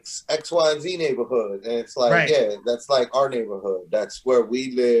like X, Y, and Z neighborhood. And it's like, right, yeah, that's like our neighborhood. That's where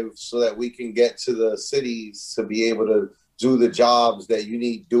we live so that we can get to the cities to be able to do the jobs that you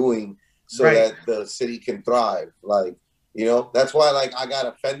need doing so right, that the city can thrive. Like, you know, that's why, like, I got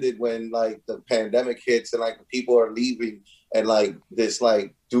offended when, like, the pandemic hits and, like, people are leaving and, like, this,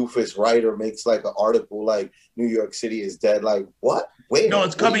 like, doofus writer makes, like, an article like New York City is dead. Like, what? Wait. No,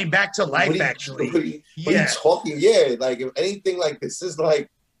 it's coming back to life, actually. What are you talking? Yeah, like, if anything, like, this is, like,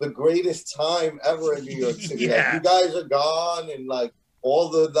 the greatest time ever in New York City. Yeah. Like, you guys are gone, and, like, all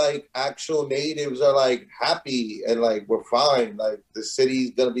the, like, actual natives are, like, happy and, like, we're fine. Like, the city's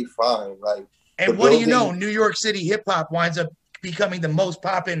gonna be fine. Like, and what do you know? New York City hip hop winds up becoming the most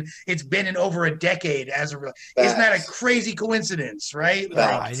poppin' it's been in over a decade. As a real, isn't that a crazy coincidence, right?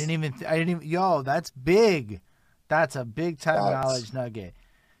 Like, I didn't even. Yo, that's big. That's a big time knowledge nugget.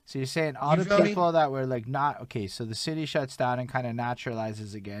 So you're saying all the people that were like not okay. So the city shuts down and kind of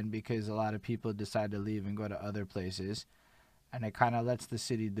naturalizes again because a lot of people decide to leave and go to other places. And it kind of lets the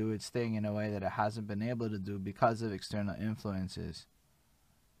city do its thing in a way that it hasn't been able to do because of external influences.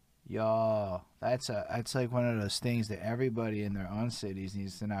 Yo, that's like one of those things that everybody in their own cities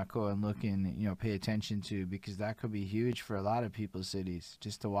needs to not go and look and, you know, pay attention to, because that could be huge for a lot of people's cities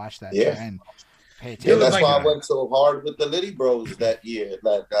just to watch that trend. Pay attention. Yeah, that's why I went so hard with the Litty Bros that year.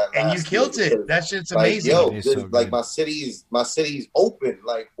 And you killed it. That shit's amazing. Like, yo, like my city's open.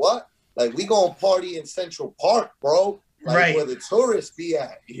 Like, what? Like, we gonna party in Central Park, bro. Like, right, where the tourists be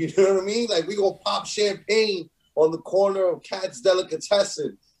at. You know what I mean? Like, we gonna pop champagne on the corner of Cat's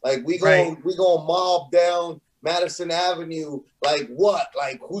Delicatessen. Like, we gonna mob down Madison Avenue. Like, what?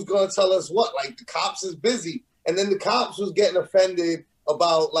 Like, who's gonna tell us what? Like, the cops is busy. And then the cops was getting offended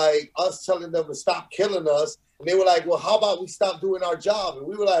about, like, us telling them to stop killing us. And they were like, well, how about we stop doing our job? And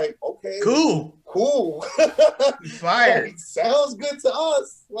we were like, okay. Cool. Fire. Like, sounds good to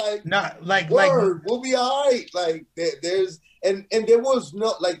us. Like, not like, word, we'll be all right. Like, there's, and there was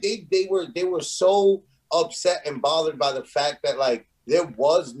no, like, they were so upset and bothered by the fact that, like, there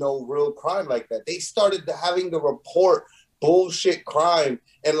was no real crime like that. They started having to report bullshit crime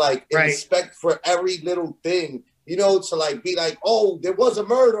and, like, inspect for every little thing, you know, to, like, be like, oh, there was a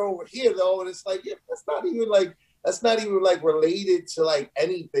murder over here, though. And it's like, yeah, that's not even like related to, like,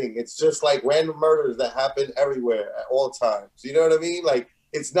 anything. It's just, like, random murders that happen everywhere at all times. You know what I mean? Like,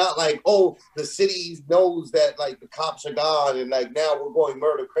 it's not like, oh, the city knows that, like, the cops are gone and, like, now we're going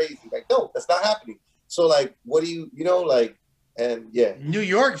murder crazy. Like, no, that's not happening. So, like, what do you know, like, and yeah, New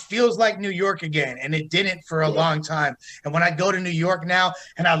York feels like New York again, and it didn't for a long time. And when I go to New York now,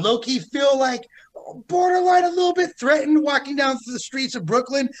 and I low-key feel like borderline a little bit threatened walking down through the streets of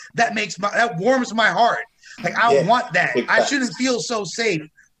Brooklyn, that warms my heart. Like, I want that. I shouldn't feel so safe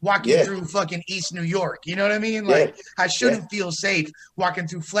walking through fucking East New York. You know what I mean? Like, I shouldn't feel safe walking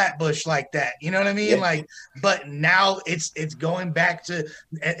through Flatbush like that. You know what I mean? Like, but now it's going back to,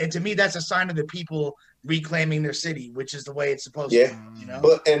 and to me, that's a sign of the people reclaiming their city, which is the way it's supposed to be, you know.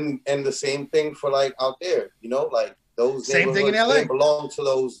 But and the same thing for, like, out there, you know, like those same thing in LA. They belong to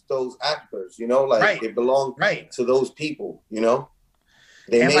those actors, you know, like they belong to those people, you know.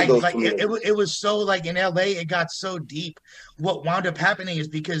 They and like it was so, like, in LA, it got so deep what wound up happening is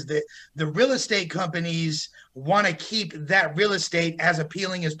because the real estate companies want to keep that real estate as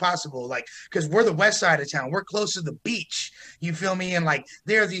appealing as possible. Like, because we're the west side of town, we're close to the beach. You feel me? And like,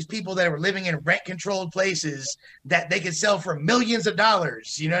 there are these people that were living in rent controlled places that they could sell for millions of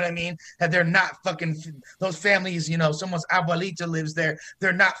dollars. You know what I mean? That they're not fucking, those families, you know, someone's abuelita lives there,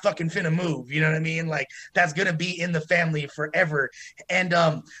 they're not fucking finna move. You know what I mean? Like, that's gonna be in the family forever. And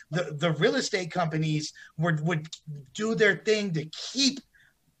the real estate companies would do their thing to keep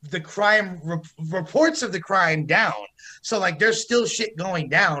the crime reports of the crime down. So like, there's still shit going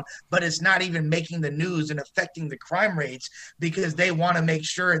down, but it's not even making the news and affecting the crime rates, because they want to make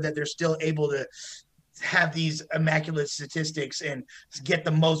sure that they're still able to have these immaculate statistics and get the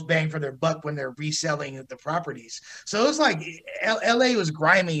most bang for their buck when they're reselling the properties. So it's like LA was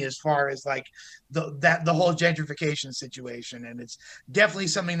grimy as far as like the whole gentrification situation, and it's definitely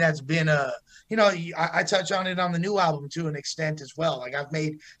something that's been you know, I touch on it on the new album to an extent as well. Like, I've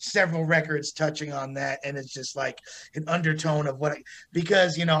made several records touching on that, and it's just like an undertone of what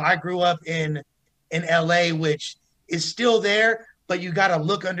because you know, I grew up in LA, which is still there, but you got to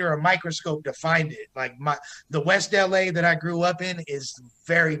look under a microscope to find it. Like, the West LA that I grew up in is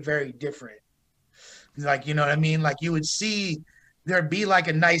very, very different. Like, you know what I mean? Like, you would see there'd be like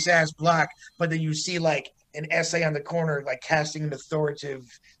a nice ass block, but then you see like an essay on the corner, like casting an authoritative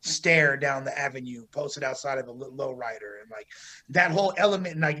stare down the avenue, posted outside of a lowrider, and like that whole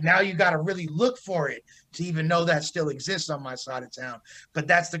element. And like, now you got to really look for it to even know that still exists on my side of town. But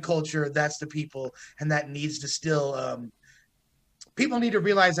that's the culture, that's the people, and that needs to still. People need to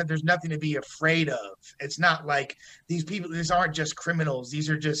realize that there's nothing to be afraid of. It's not like these people, these aren't just criminals. These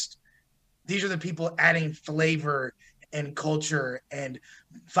are the people adding flavor and culture and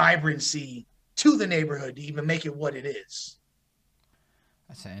vibrancy to the neighborhood to even make it what it is.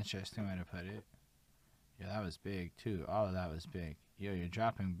 That's an interesting way to put it. Yeah, that was big too. All of that was big. Yo, you're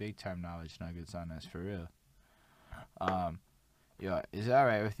dropping big time knowledge nuggets on us for real. Yo, is it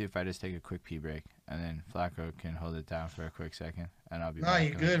alright with you if I just take a quick pee break and then Flacco can hold it down for a quick second, and I'll be back. No,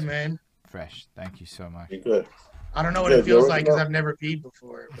 you're good, man. Fresh. Thank you so much. You're good. I don't know what it feels like because I've never peed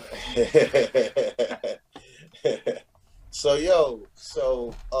before. But.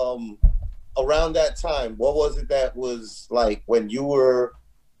 So around that time, what was it that was like when you were?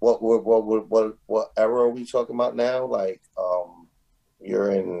 What era are we talking about now? Like, you're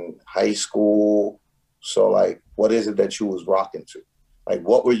in high school. So like, what is it that you was rocking to? Like,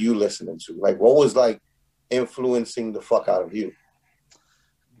 what were you listening to? Like, what was like influencing the fuck out of you?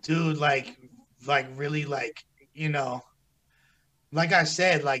 Dude, like really, like, you know, like I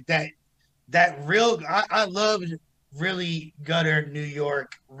said, like that real, I loved really gutter New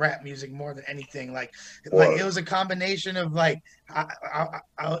York rap music more than anything. Like it was a combination of like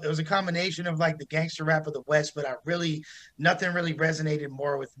it was a combination of like the gangster rap of the West, but nothing really resonated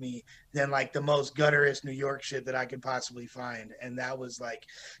more with me than like the most gutterist New York shit that I could possibly find. And that was like,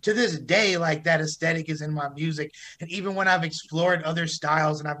 to this day, like that aesthetic is in my music. And even when I've explored other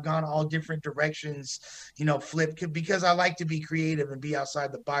styles and I've gone all different directions, you know, because I like to be creative and be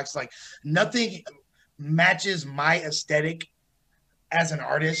outside the box. Like, nothing matches my aesthetic as an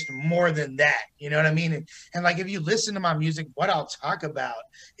artist more than that, you know what I mean? And like, if you listen to my music, what I'll talk about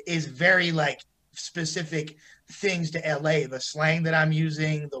is very like specific things to LA, the slang that I'm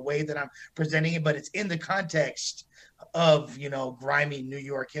using, the way that I'm presenting it, but it's in the context of, you know, grimy New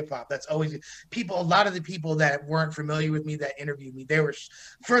York hip hop. That's always a lot of the people that weren't familiar with me that interviewed me, they were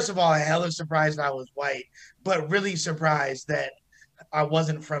first of all hella surprised I was white, but really surprised that I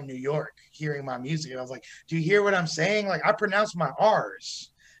wasn't from New York hearing my music. And I was like, do you hear what I'm saying? Like, I pronounce my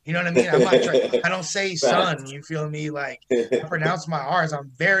R's. You know what I mean? I'm not trying, I don't say son, you feel me? Like, I pronounce my R's.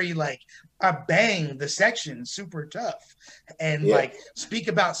 I'm very like, I bang the section super tough and like speak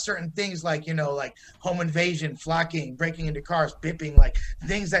about certain things like, you know, like home invasion, flocking, breaking into cars, bipping, like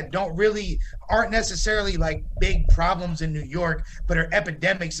things that aren't necessarily like big problems in New York, but are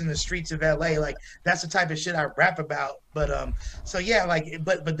epidemics in the streets of LA. Like, that's the type of shit I rap about. But so yeah, like,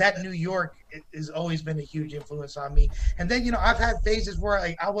 but that New York has always been a huge influence on me. And then, you know, I've had phases where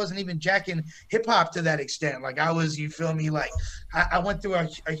like I wasn't even jacking hip hop to that extent. Like, I was, you feel me? Like, I went through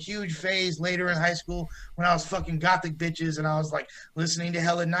a huge phase later in high school when I was fucking gothic bitches and I was like listening to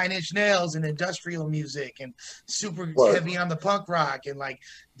hella Nine Inch Nails and industrial music and super heavy on the punk rock and like,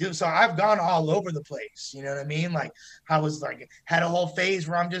 dude, so I've gone all over the place, you know what I mean? Like, I was like, had a whole phase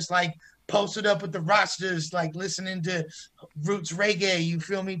where I'm just like posted up with the Rastas, like listening to roots reggae, you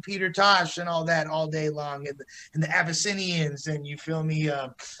feel me, Peter Tosh and all that all day long, and the Abyssinians, and you feel me,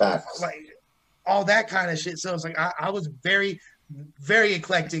 like all that kind of shit. So it's like I was very, very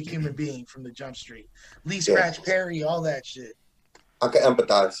eclectic human being from the Jump Street. Lee Yeah, Scratch Perry, all that shit. I can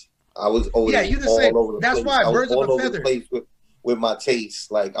empathize. I was Yeah, always you the same. all over the That's place. why I was Birds of all a over the Feather. place with my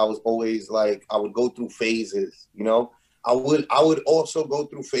taste. Like I was always like I would go through phases, you know. I would also go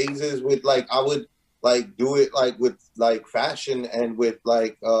through phases with like I would like do it like with like fashion and with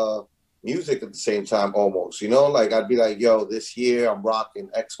like music at the same time almost, you know? Like I'd be like, yo, this year I'm rocking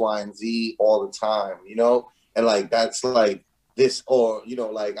X, Y, and Z all the time, you know? And like that's like this or you know,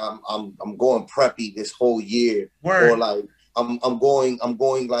 like I'm going preppy this whole year. Or Word. like I'm going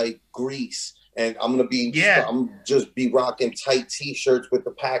like Greece and Yeah. I'm just be rocking tight t-shirts with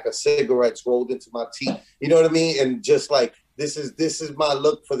a pack of cigarettes rolled into my teeth. You know what I mean? And just like this is my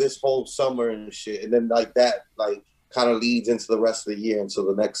look for this whole summer and shit. And then like that like kind of leads into the rest of the year until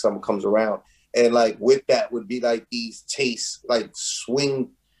the next summer comes around. And like with that would be like these tastes, like swings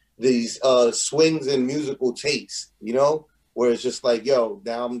in musical tastes, you know? Where it's just like, yo,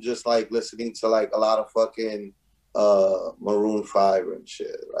 now I'm just like listening to like a lot of fucking Maroon 5 and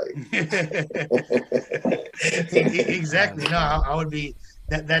shit. Like Exactly. No, I would be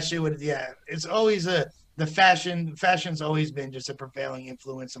that shit would, yeah. It's always the fashion's always been just a prevailing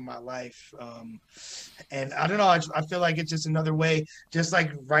influence in my life. And I don't know, I feel like it's just another way, just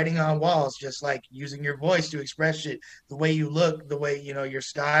like writing on walls, just like using your voice to express shit, the way you look, the way, you know, your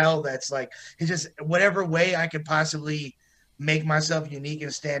style. That's like, it's just whatever way I could possibly make myself unique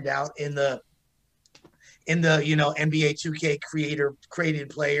and stand out in the you know, NBA 2K created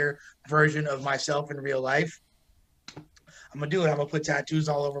player version of myself in real life. I'm gonna do it. I'm gonna put tattoos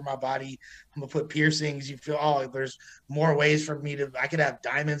all over my body. I'm gonna put piercings. You feel, oh, there's more ways for me to. I could have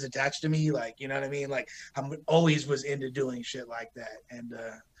diamonds attached to me, like, you know what I mean. Like I'm always was into doing shit like that, and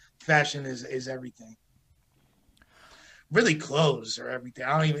fashion is everything. Really, clothes or everything.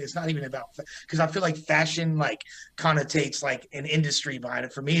 I don't even. It's not even about, because I feel like fashion like connotates like an industry behind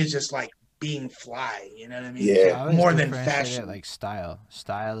it. For me, it's just like being fly. You know what I mean? So yeah. I always More than differentiate fashion. it like style.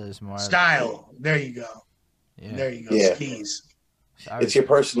 Style is more Style. There you go. Yeah. There you go. Yeah. Keys. So I It's your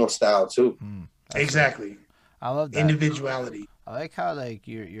personal style too. that's Exactly. I love that. Individuality. I like how like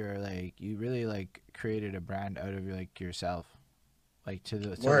you're like you really like created a brand out of like yourself, like to the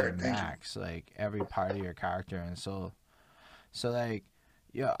Word, thank you. max, like every part of your character and soul. So like,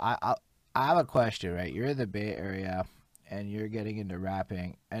 yeah, I have a question, right? You're in the Bay Area, and you're getting into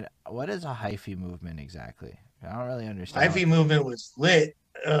rapping. And what is a hyphy movement exactly? I don't really understand. Hyphy movement was lit.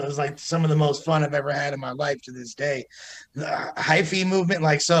 It was like some of the most fun I've ever had in my life to this day. The hyphy movement,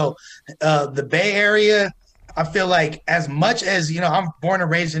 like, so the Bay Area, I feel like, as much as, you know, I'm born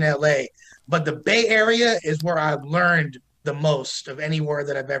and raised in LA, but the Bay Area is where I learned the most of anywhere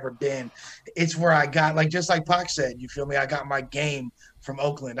that I've ever been. It's where I got, like, just like Pac said, you feel me? I got my game from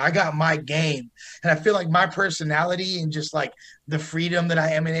Oakland. I got my game. And I feel like my personality and just like the freedom that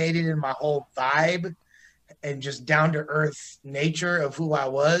I emanated in my whole vibe and just down to earth nature of who I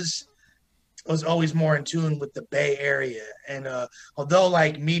was always more in tune with the Bay Area. And although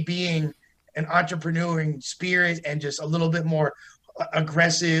like me being an entrepreneuring spirit and just a little bit more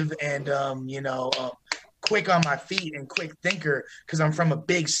aggressive and quick on my feet and quick thinker, because I'm from a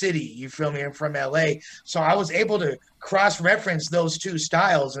big city, you feel me? I'm from LA. So I was able to cross-reference those two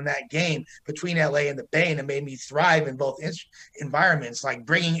styles in that game between LA and the Bay, and it made me thrive in both environments, like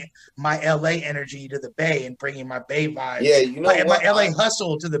bringing my LA energy to the Bay and bringing my Bay vibes. Yeah, you know my LA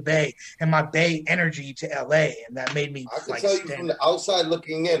hustle to the Bay and my Bay energy to LA, and that made me I can tell you from the outside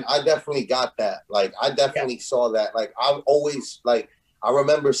looking in, I definitely got that. Like I definitely saw that. Like I've always like I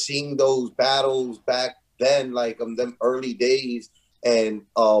remember seeing those battles back then, like them early days, and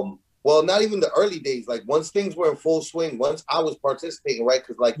well, not even the early days. Like once things were in full swing, once I was participating, right?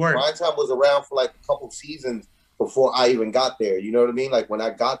 Because like Grind Time was around for like a couple seasons before I even got there. You know what I mean? Like when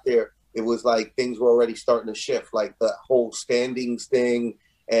I got there, it was like things were already starting to shift, like the whole standings thing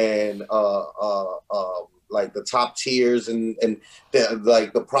and like the top tiers and the,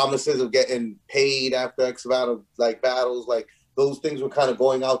 like the promises of getting paid after X amount of like battles, like those things were kind of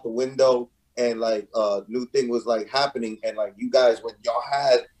going out the window. And like new thing was like happening, and like you guys, when y'all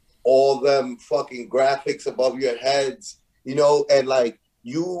had all them fucking graphics above your heads, you know, and like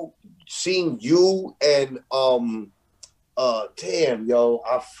you seeing you and damn, yo,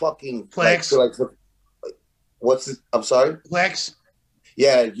 I fucking Plex. Like what's it? I'm sorry, Plex.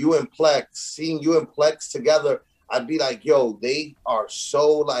 Yeah, you and Plex, seeing you and Plex together, I'd be like, yo, they are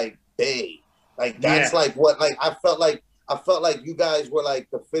so like Bay, like that's like what like I felt like you guys were like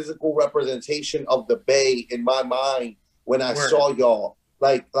the physical representation of the Bay in my mind when I saw y'all.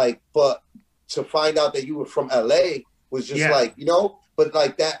 Like, but to find out that you were from LA was just like, you know, but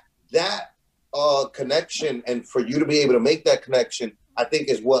like that connection, and for you to be able to make that connection, I think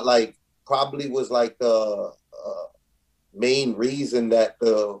is what like probably was like the main reason that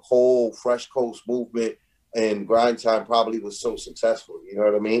the whole Fresh Coast movement and grind time probably was so successful. You know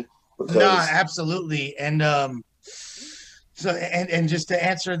what I mean? Because no, absolutely. And so and just to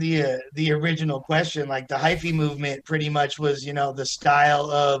answer the original question, like the hyphy movement pretty much was, you know, the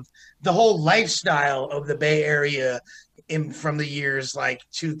style of the whole lifestyle of the Bay Area from the years like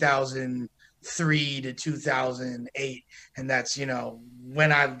 2003 to 2008. And that's, you know,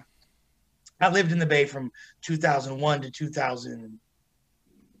 when I lived in the Bay from 2001 to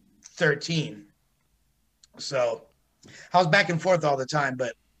 2013. So I was back and forth all the time,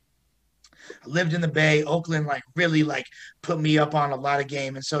 but I lived in the Bay. Oakland like really like put me up on a lot of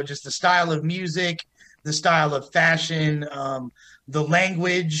game. And so just the style of music, the style of fashion, the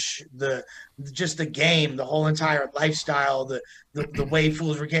language, just the game, the whole entire lifestyle, the way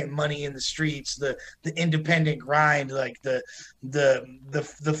fools were getting money in the streets, the independent grind, like the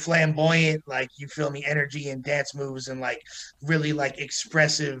flamboyant, like, you feel me, energy and dance moves, and like really like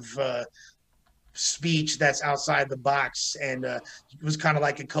expressive speech that's outside the box. And it was kind of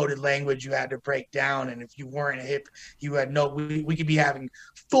like a coded language you had to break down. And if you weren't hip, you had we could be having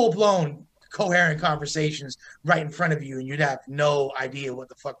full-blown coherent conversations right in front of you, and you'd have no idea what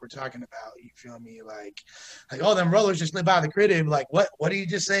the fuck we're talking about. You feel me? Like, oh, them rollers just live by the crib. Like, what did you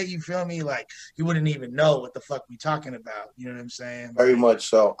just say? You feel me? Like, you wouldn't even know what the fuck we talking about. You know what I'm saying? Very much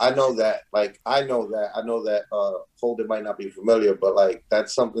so. I know that. I know that Holden might not be familiar, but like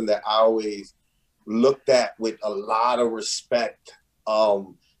that's something that I always looked at with a lot of respect.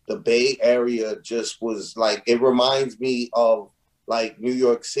 The Bay Area just was like, it reminds me of like New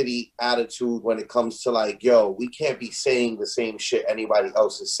York City attitude when it comes to like, yo, we can't be saying the same shit anybody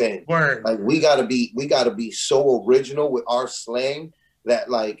else is saying. Word. Like we gotta be so original with our slang that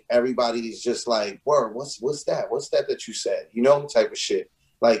like everybody's just like, word, what's that you said? You know, type of shit.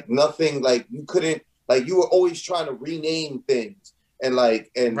 Like nothing, like you couldn't, like you were always trying to rename things and like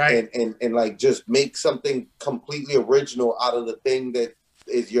and like just make something completely original out of the thing that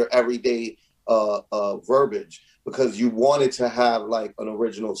is your everyday verbiage, because you wanted to have like an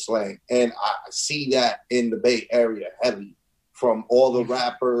original slang. And I see that in the Bay Area heavy, from all the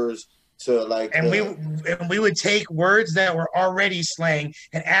rappers to like, and we would take words that were already slang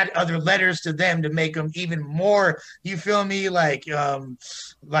and add other letters to them to make them even more, you feel me, like I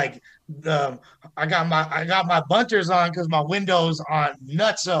got my bunters on because my window's on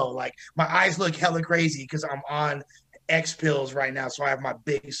nutso, like my eyes look hella crazy because I'm on X pills right now, so I have my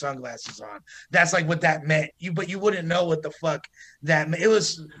big sunglasses on. That's like what that meant. But you wouldn't know what the fuck that meant. It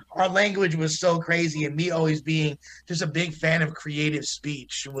was, our language was so crazy, and me always being just a big fan of creative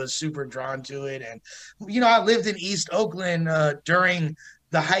speech was super drawn to it. And you know, I lived in East Oakland during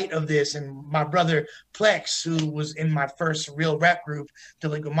the height of this, and my brother Plex, who was in my first real rap group,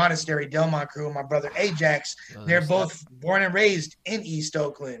 Delinquent Monastery, Delmont Crew, and my brother Ajax, they're both born and raised in East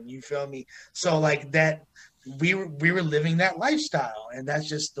Oakland, you feel me? So like that, we were living that lifestyle, and that's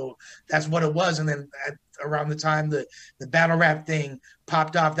just that's what it was. And then around the time the battle rap thing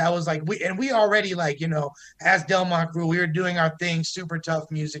popped off, that was like we already, like, you know, as Delmont Crew, we were doing our thing super tough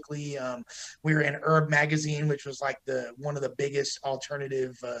musically. We were in Herb magazine, which was like one of the biggest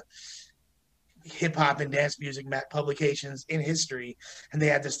alternative hip hop and dance music publications in history, and they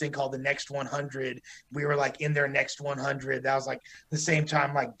had this thing called the Next 100. We were like in their Next 100. That was like the same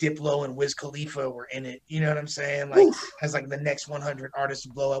time like Diplo and Wiz Khalifa were in it. You know what I'm saying? Like, as like the next 100 artists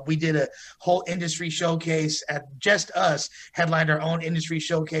to blow up. We did a whole industry showcase at Just Us, headlined our own industry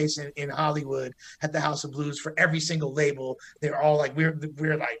showcase in Hollywood at the House of Blues for every single label. They're all like,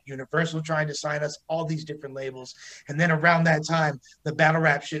 we're like Universal trying to sign us, all these different labels. And then around that time, the battle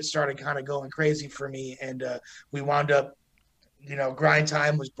rap shit started kind of going crazy for me, and we wound up, you know, Grind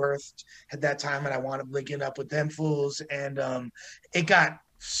Time was birthed at that time, and I wound up linking up with them fools, and it got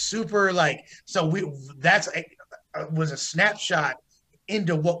super like, so that's was a snapshot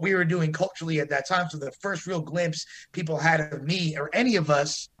into what we were doing culturally at that time. So the first real glimpse people had of me or any of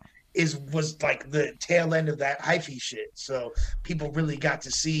us was like the tail end of that hyphy shit. So people really got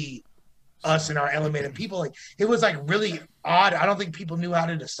to see us in our element, and people, like, it was like really odd. I don't think people knew how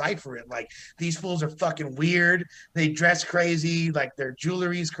to decipher it. Like, these fools are fucking weird. They dress crazy, like their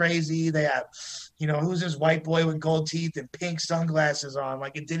jewelry's crazy. They have, you know, who's this white boy with gold teeth and pink sunglasses on?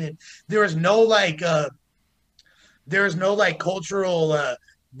 Like, there was no cultural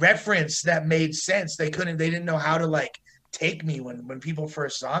reference that made sense. They didn't know how to like take me when people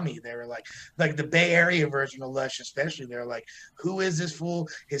first saw me. They were like the Bay Area version of Lush, especially. They're like, who is this fool?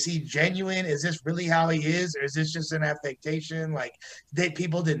 Is he genuine? Is this really how he is? Or is this just an affectation? Like,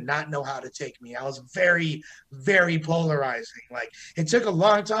 people did not know how to take me. I was very, very polarizing. Like, it took a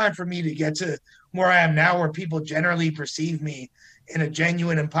long time for me to get to where I am now, where people generally perceive me in a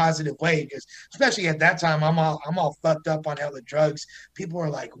genuine and positive way. Because especially at that time, I'm all fucked up on hella drugs. People are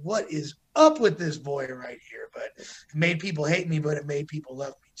like, what is up with this boy right here? But it made people hate me, but it made people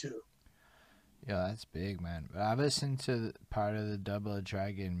love me too. Yeah, that's big, man. But I listened to part of the Double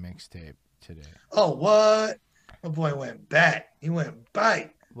Dragon mixtape today. Oh, what? My boy went back. He went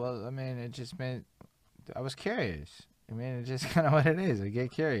bite. Well, I mean, it just made. I was curious. I mean, it's just kind of what it is. I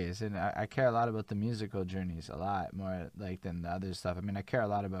get curious, and I care a lot about the musical journeys a lot more like than the other stuff. I mean, I care a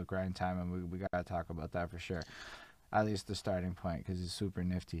lot about Grind Time, and we gotta talk about that for sure. At least the starting point, because it's super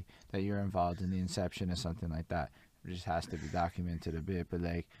nifty that you're involved in the inception of something like that. It just has to be documented a bit. But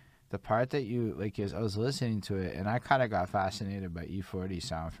like the part that you like is, I was listening to it, and I kind of got fascinated by E40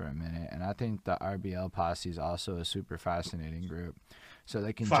 sound for a minute, and I think the RBL Posse is also a super fascinating group. So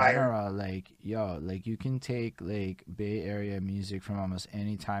like in general, like like you can take like Bay Area music from almost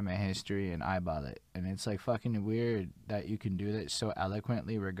any time in history and eyeball it, and it's like fucking weird that you can do that so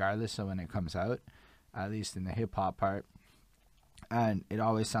eloquently, regardless of when it comes out, at least in the hip hop part, and it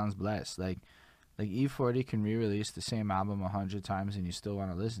always sounds blessed. Like E40 can re-release the same album 100 times and you still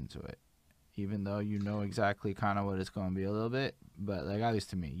want to listen to it, even though you know exactly kind of what it's going to be a little bit. But like at least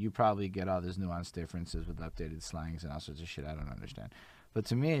to me, you probably get all these nuanced differences with updated slangs and all sorts of shit I don't understand. But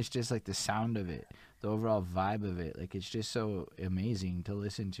to me, it's just like the sound of it, the overall vibe of it. Like it's just so amazing to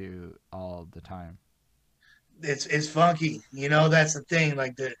listen to all the time. It's funky. You know, that's the thing.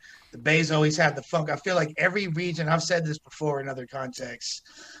 Like the Bays always have the funk. I feel like every region, I've said this before in other contexts,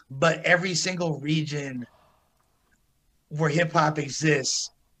 but every single region where hip hop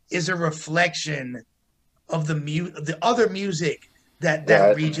exists is a reflection of the other music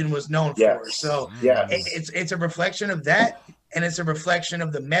that region was known for. So it's a reflection of that, and it's a reflection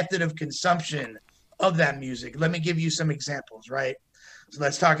of the method of consumption of that music. Let me give you some examples, right? So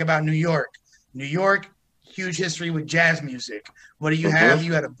let's talk about New York. New York, huge history with jazz music. What do you have?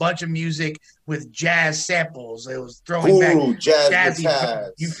 You had a bunch of music with jazz samples. It was throwing back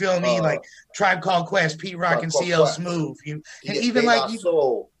jazzy. You feel me? Like Tribe Called Quest, Pete Rock, and CL Smooth. And even like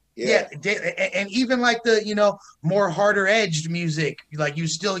and even like the more harder edged music, like you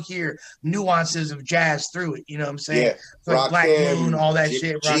still hear nuances of jazz through it. You know what I'm saying? Yeah. Like Black Moon, all that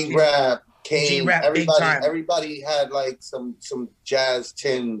shit. G-Rap, Kane, everybody had like some jazz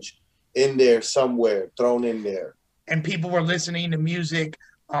tinge in there somewhere, thrown in there. And people were listening to music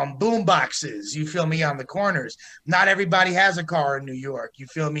on boom boxes, you feel me, on the corners. Not everybody has a car in New York, you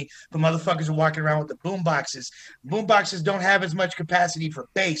feel me? But motherfuckers are walking around with the boom boxes. Boom boxes don't have as much capacity for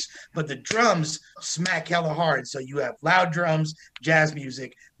bass, but the drums smack hella hard. So you have loud drums, jazz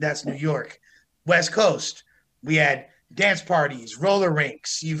music. That's New York. West Coast, we had dance parties, roller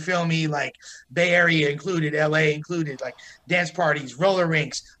rinks, you feel me, like Bay Area included, LA included, like dance parties, roller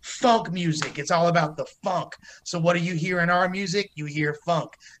rinks, funk music. It's all about the funk. So what do you hear in our music? You hear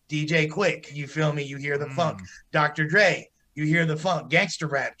funk. DJ Quick, you feel me, you hear the funk. Dr. Dre, you hear the funk. Gangster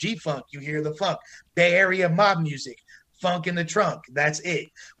rap, G-Funk, you hear the funk. Bay Area mob music, funk in the trunk. That's it.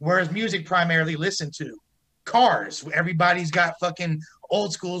 Whereas music primarily listened to cars. Everybody's got fucking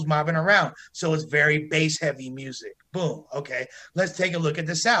old schools mobbing around. So it's very bass heavy music. Boom. Okay. Let's take a look at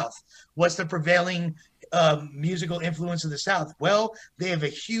the South. What's the prevailing musical influence of the South? Well, they have a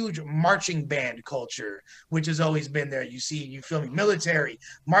huge marching band culture, which has always been there. You see, you feel me? Military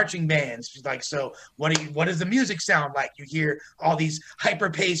marching bands. Like, so what does the music sound like? You hear all these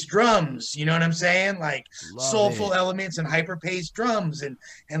hyper-paced drums, you know what I'm saying? Like soulful elements and hyper-paced drums, and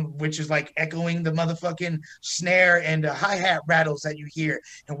which is like echoing the motherfucking snare and hi-hat rattles that you hear.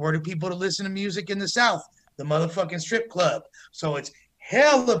 And where do people to listen to music in the South? The motherfucking strip club. So it's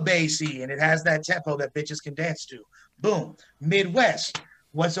hella bassy, and it has that tempo that bitches can dance to. Boom. Midwest.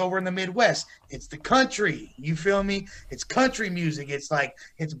 What's over in the Midwest? It's the country. You feel me? It's country music. It's like,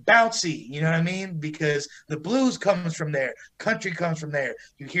 it's bouncy. You know what I mean? Because the blues comes from there. Country comes from there.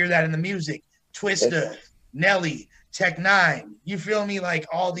 You hear that in the music. Twista, Nelly, Tech Nine. You feel me? Like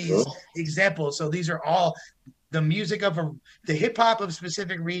all these examples. So these are all the music of the hip hop of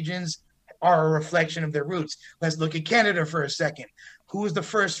specific regions are a reflection of their roots. Let's look at Canada for a second. Who was the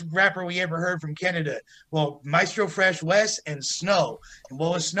first rapper we ever heard from Canada? Well, Maestro Fresh West and Snow. And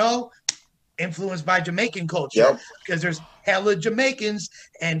what was Snow? influenced by Jamaican culture Yep. because there's hella Jamaicans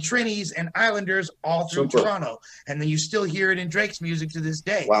and Trinis and Islanders all through Super. Toronto, and then you still hear it in Drake's music to this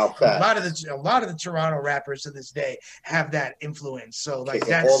day. Wow, A lot of facts. the Toronto rappers to this day have that influence. So like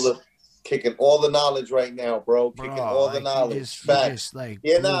Kicking all the knowledge right now, bro. Kicking all the like, knowledge. you Facts. just like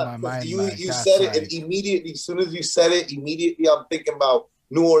Yeah, blew nah, my 'cause mind. you Like, you that's said it, like, and immediately, as soon as you said it, immediately I'm thinking about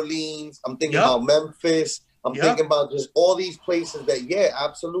New Orleans. I'm thinking Yup. about Memphis. I'm Yup. thinking about just all these places that, yeah,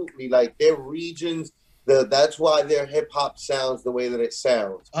 absolutely, like their regions. That's why their hip hop sounds the way that it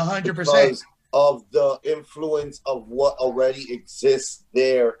sounds. 100%. Because of the influence of what already exists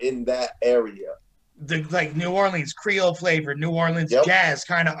there in that area. The like New Orleans Creole flavor, New Orleans Yep. jazz,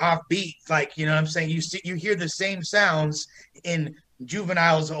 kind of offbeat. Like, you know what I'm saying? You hear the same sounds in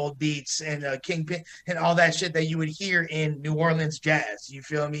Juvenile's old beats and Kingpin and all that shit that you would hear in New Orleans jazz. You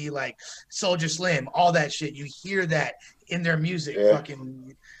feel me? Like Soulja Slim, all that shit. You hear that in their music. Yeah.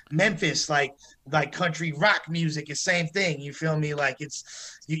 Fucking Memphis, like country rock music is same thing. You feel me? Like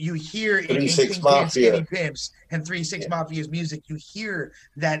it's you hear in 3 6 Kingpin, Mafia. Skinny Pimps and 3 6 Mafia's music, you hear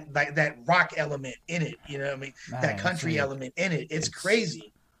that like that rock element in it. You know what I mean? man, That it's country like- element in it. It's it's-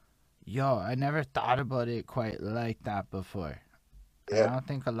 crazy. Yo, I never thought about it quite like that before. And I Yeah. don't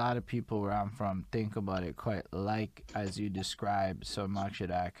think a lot of people where I'm from think about it quite like as you describe so much of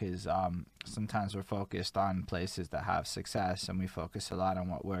that, because sometimes we're focused on places that have success and we focus a lot on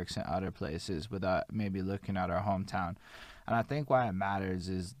what works in other places without maybe looking at our hometown. And I think why it matters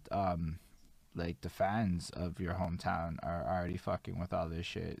is like the fans of your hometown are already fucking with all this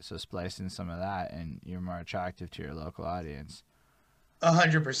shit, so splicing some of that and you're more attractive to your local audience.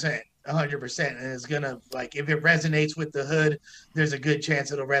 100%. 100%. And it's gonna, like, if it resonates with the hood, there's a good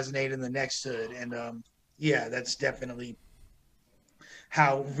chance it'll resonate in the next hood. And yeah, that's definitely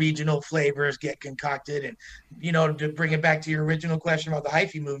how regional flavors get concocted. And, you know, to bring it back to your original question about the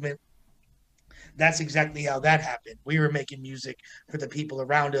hyphy movement, that's exactly how that happened. We were making music for the people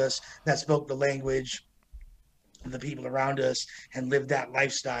around us that spoke the language of the people around us and lived that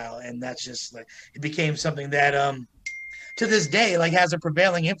lifestyle. And that's just like, it became something that to this day like has a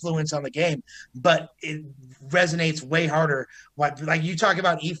prevailing influence on the game, but it resonates way harder. Like you talk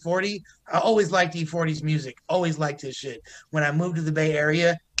about E40, I always liked E40's music, always liked his shit. When I moved to the Bay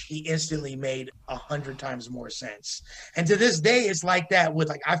Area, he instantly made 100 times more sense. And to this day, it's like that with,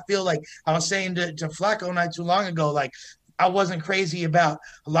 like, I feel like I was saying to Flacco not too long ago, like, I wasn't crazy about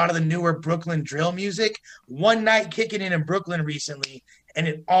a lot of the newer Brooklyn drill music. One night kicking in Brooklyn recently, and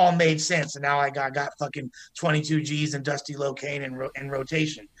it all made sense. And now I got fucking 22 G's and Dusty Locane in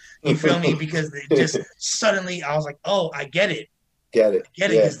rotation. You feel me? Because it just suddenly I was like, oh, I get it. Get it.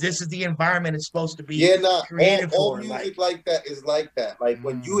 Get it, because this is the environment it's supposed to be. Yeah, nah, created all for, music like that is like that. Like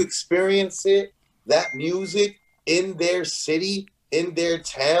when you experience it, that music in their city, in their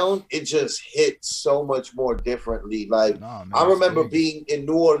town, it just hits so much more differently. Like No, man, I it's remember big. being in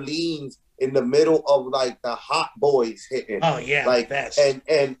New Orleans in the middle of like the Hot Boys hitting. Oh yeah, like best.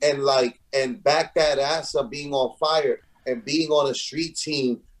 and back that ass up, being on fire and being on a street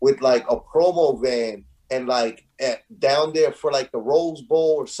team with like a promo van and like down there for like the Rose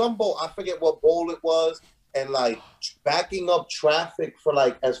Bowl or some bowl, I forget what bowl it was, and like backing up traffic for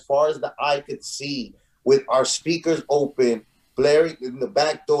like as far as the eye could see with our speakers open, blaring in the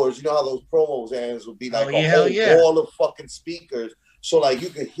back doors. You know how those promo vans would be like a whole wall of fucking speakers, so like you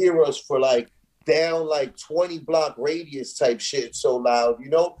could hear us for like down like 20 block radius type shit, so loud, you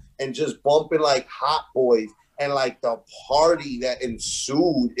know, and just bumping like Hot Boys, and like the party that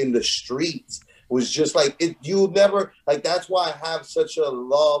ensued in the streets was just like it. You never like. That's why I have such a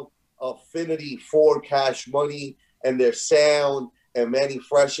love affinity for Cash Money and their sound and Manny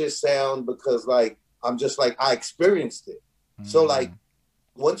Fresh's sound, because like I'm just like I experienced it. So like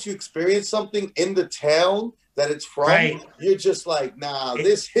once you experience something in the town that it's from, you're just like, nah,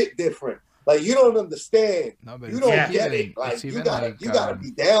 this hit different. Like you don't understand. No, but you don't get it. Like you gotta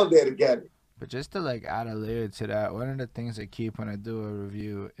be down there to get it. But just to like add a layer to that, one of the things I keep when I do a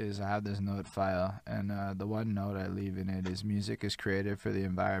review is I have this note file, and the one note I leave in it is music is created for the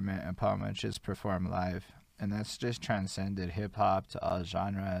environment and how much is performed live. And that's just transcended hip hop to all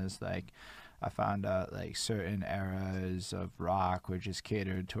genres. Like I found out like certain eras of rock were just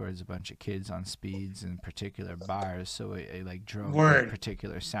catered towards a bunch of kids on speeds in particular bars, so it like drove a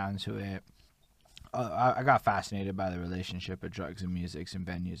particular sound to it. I got fascinated by the relationship of drugs and music and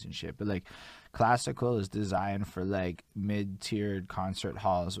venues and shit, but like classical is designed for like mid-tiered concert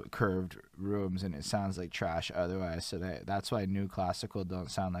halls with curved rooms, and it sounds like trash otherwise. So that's why new classical don't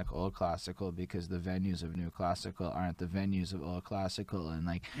sound like old classical, because the venues of new classical aren't the venues of old classical. And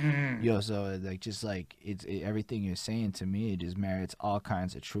like, yo, so like just like everything you're saying to me, it just merits all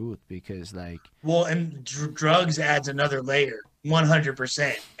kinds of truth, because like, Well, and drugs adds another layer,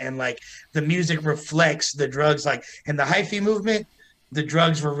 100%. And like the music reflects the drugs. Like in the hyphy movement, the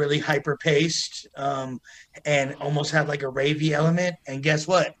drugs were really hyper paced, and almost had like a ravey element. And guess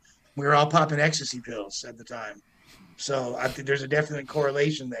what? We were all popping ecstasy pills at the time. So I think there's a definite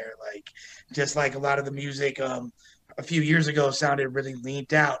correlation there. Like just like a lot of the music a few years ago sounded really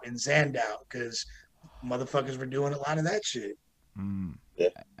leaned out and zanned out because motherfuckers were doing a lot of that shit. mm, Yeah.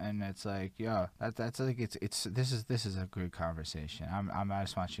 and it's like, yo, that's like, it's this is a good conversation. I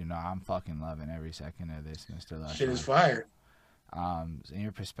just want you to know I'm fucking loving every second of this, Mr. Shit is Lushman. fire. In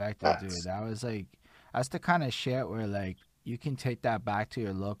your perspective, dude, Facts. that was like, that's the kind of shit where like you can take that back to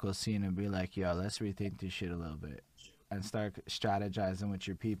your local scene and be like, yo, let's rethink this shit a little bit, and start strategizing with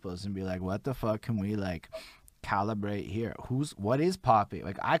your peoples and be like, what the fuck can we like calibrate here? What is popping?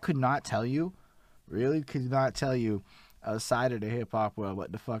 Like, I could not tell you, really could not tell you, outside of the hip hop world,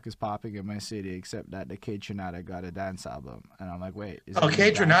 what the fuck is popping in my city, except that the Kid Trinata got a dance album, and I'm like, wait, is it Oh, even K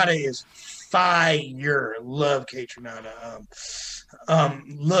dance? Tronada is fire. Love K Tronada.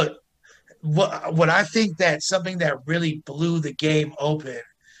 Look, what I think that something that really blew the game open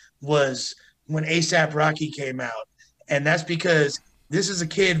was when ASAP Rocky came out, and that's because this is a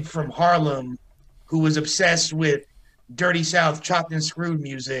kid from Harlem who was obsessed with Dirty South chopped and screwed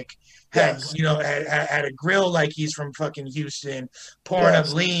music. Had Yes. you know had a grill like he's from fucking Houston, pouring up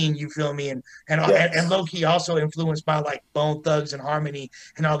Yes. lean. You feel me? And Yes. low key also influenced by like Bone Thugs and Harmony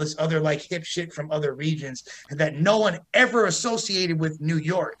and all this other like hip shit from other regions, and that no one ever associated with New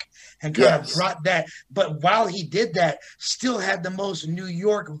York, and kind of Yes. brought that. But while he did that, still had the most New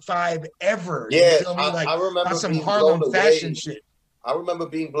York vibe ever. You Yeah. feel me? Like I on remember some being blown Harlem fashion away. shit. I remember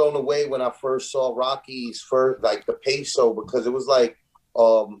being blown away when I first saw Rocky's first, like the peso, because it was like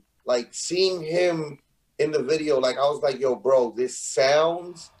seeing him in the video. Like I was like, yo, bro, this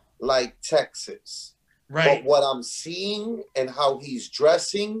sounds like Texas, but Right. what I'm seeing and how he's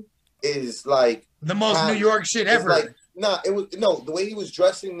dressing is like The most New Cali. York shit It's ever. like it was no, the way he was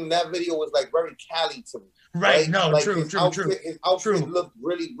dressing in that video was like very Cali to me. Right. No, Like true. his outfit looked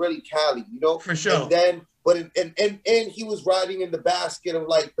really, really Cali, you know? For sure. And then and he was riding in the basket of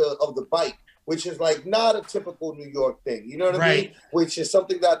like the bike, which is like not a typical New York thing. You know what I mean? Which is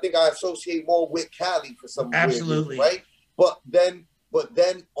something that I think I associate more with Cali for some Absolutely. weird reason, right? But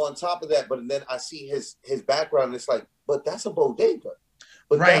then on top of that, then I see his background, and it's like, but that's a bodega.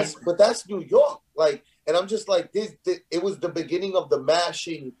 But that's New York. Like, and I'm just like, this it was the beginning of the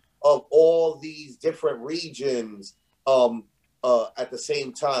mashing of all these different regions at the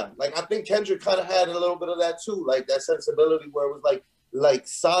same time. Like I think Kendrick kind of had a little bit of that too, like that sensibility where it was like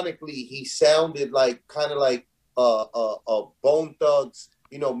sonically he sounded like kind of like Bone Thugs,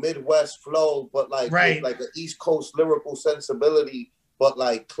 you know, Midwest flow, but like with like an East Coast lyrical sensibility, but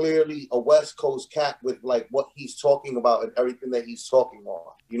like clearly a West Coast cat with like what he's talking about and everything that he's talking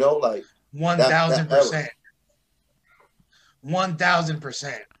on, you know, like 1,000%.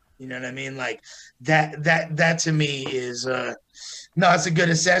 1,000%. You know what I mean? Like that to me is no, it's a good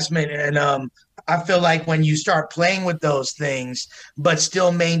assessment. And I feel like when you start playing with those things, but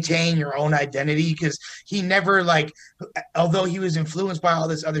still maintain your own identity, because he never like, although he was influenced by all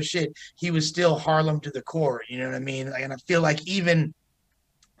this other shit, he was still Harlem to the core. You know what I mean? And I feel like even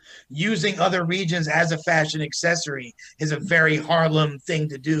using other regions as a fashion accessory is a very Harlem thing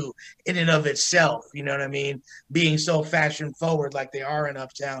to do in and of itself. You know what I mean? Being so fashion forward like they are in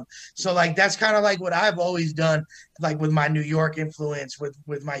Uptown. So like that's kind of like what I've always done, like with my New York influence, with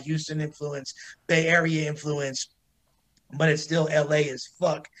my Houston influence, Bay Area influence, but it's still LA as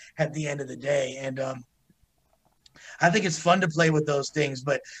fuck at the end of the day. And I think it's fun to play with those things,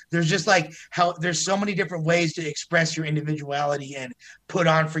 but there's just like how there's so many different ways to express your individuality and put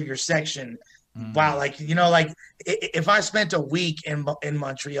on for your section. Wow, like you know, like if I spent a week in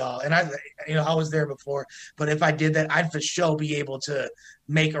Montreal, and I was there before, but if I did that, I'd for sure be able to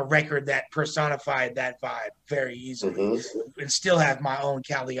make a record that personified that vibe very easily, and still have my own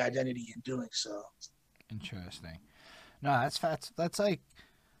Cali identity in doing so. Interesting. No, that's like,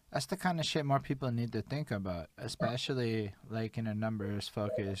 that's the kind of shit more people need to think about, especially like in a numbers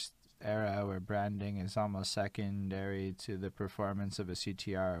focused era where branding is almost secondary to the performance of a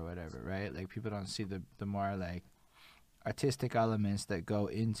CTR or whatever, right? Like people don't see the more like artistic elements that go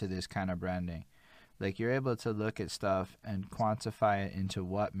into this kind of branding, Like you're able to look at stuff and quantify it into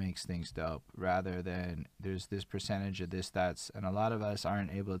what makes things dope, rather than there's this percentage of this, that's, and a lot of us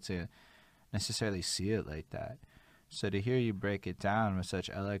aren't able to necessarily see it like that. So to hear you break it down with such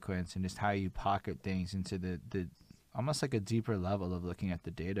eloquence and just how you pocket things into the almost like a deeper level of looking at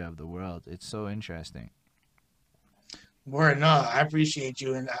the data of the world, it's so interesting. Word, no, I appreciate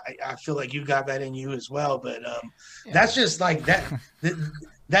you, and I feel like you got that in you as well. But Yeah. that's just like that.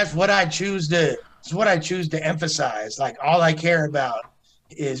 That's what I choose to. It's what I choose to emphasize. Like all I care about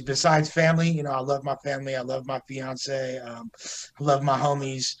is, besides family. You know, I love my family. I love my fiance. I love my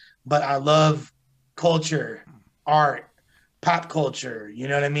homies. But I love culture, art, pop culture. You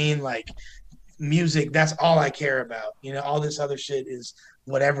know what I mean? Like music. That's all I care about. You know, all this other shit is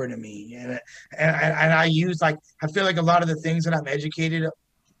whatever to me. And I use, like, I feel like a lot of the things that I'm educated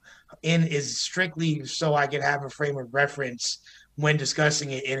in is strictly so I can have a frame of reference when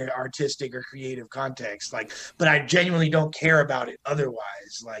discussing it in an artistic or creative context. Like, but I genuinely don't care about it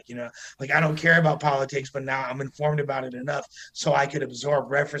otherwise. Like, you know, like I don't care about politics, but now I'm informed about it enough so I could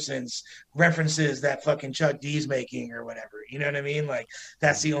absorb references that fucking Chuck D's making or whatever. You know what I mean? Like,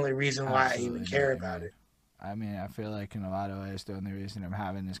 that's the only reason why I even care about it. I mean, I feel like in a lot of ways, the only reason I'm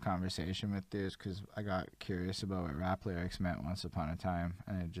having this conversation with you is because I got curious about what rap lyrics meant once upon a time,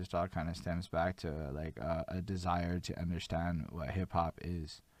 and it just all kind of stems back to like a desire to understand what hip hop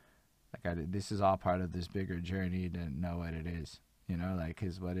is. Like, this is all part of this bigger journey to know what it is. You know, like,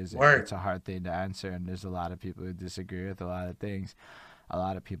 because what is it? Word. It's a hard thing to answer, and there's a lot of people who disagree with a lot of things. A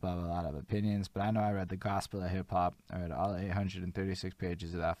lot of people have a lot of opinions, but I know I read the Gospel of Hip Hop. I read all 836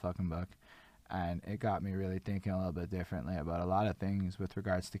 pages of that fucking book. And it got me really thinking a little bit differently about a lot of things with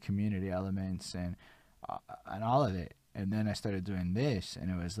regards to community elements and all of it. And then I started doing this, and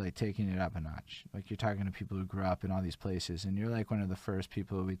it was like taking it up a notch. Like, you're talking to people who grew up in all these places, and you're like one of the first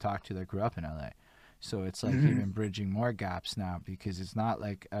people we talked to that grew up in LA. So it's like even bridging more gaps now, because it's not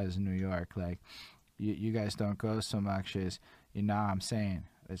like as New York, like you guys don't go so much as, you know what I'm saying.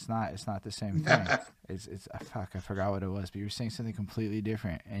 It's not the same thing. It's fuck, I forgot what it was, but you were saying something completely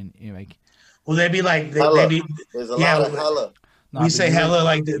different, and you know, like. Well, they'd be like, Hella. they be, There's a yeah, lot of hella. No, we but say you were- hella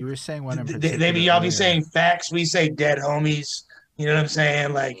like You were saying one in they particular. be, y'all be earlier. saying facts. We say dead homies. You know what I'm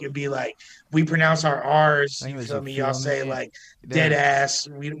saying? Like, it'd be like, we pronounce our R's. I think it You was feel you me? feel Y'all say me? like There- dead ass.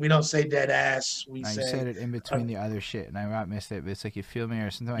 We don't say dead ass. We No, you say said it in between the other shit, and I missed it. But it's like, you feel me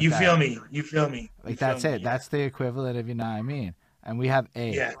or something like you that. feel me. You feel me. Like, You feel that's me, it. yeah. That's the equivalent of, you know what I mean. And we have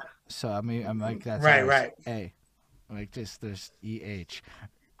A. Yeah. So I mean, I'm like, that's Right, ours. right. A. Like, just there's EH.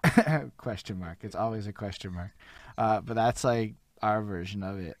 Question mark. It's always a question mark. But that's like our version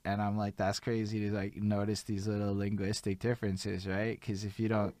of it, and I'm like, that's crazy to like notice these little linguistic differences, right? Because if you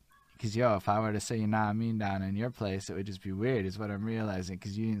don't, because if I were to say, you know what I mean, down in your place, it would just be weird, is what I'm realizing,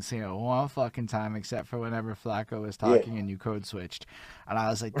 because you didn't say it one fucking time except for whenever Flacco was talking and you code switched, and I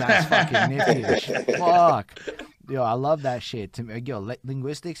was like, that's fucking nifty as shit. Fuck, yo, I love that shit. To me,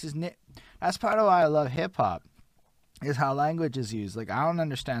 linguistics is that's part of why I love hip hop. Is how language is used. Like, I don't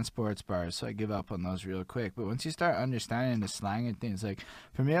understand sports bars, so I give up on those real quick. But once you start understanding the slang and things, like,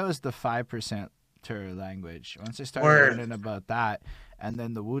 for me, it was the 5% language. Once I started learning about that, and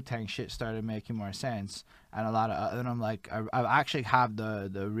then the Wu-Tang shit started making more sense, and a lot of, and I'm like, I actually have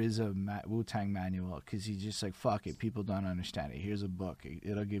the RZA Wu-Tang manual, because he's just like, fuck it, people don't understand it. Here's a book.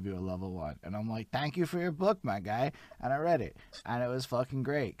 It'll give you a level 1. And I'm like, thank you for your book, my guy. And I read it, and it was fucking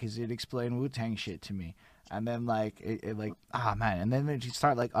great, because it explained Wu-Tang shit to me. And then, like, it like, man. And then when you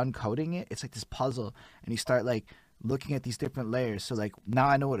start, like, uncoding it, it's like this puzzle. And you start, like, looking at these different layers. So, like, now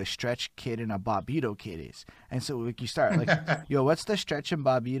I know what a Stretch kid and a Bobbito kid is. And so, like, you start, like, yo, what's the Stretch and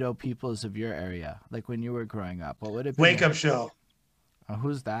Bobbito peoples of your area? Like, when you were growing up, what would it be? Wake Up Show.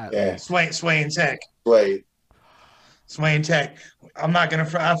 Who's that? Yeah. Sway and Tech. Sway. And Tech. I'm not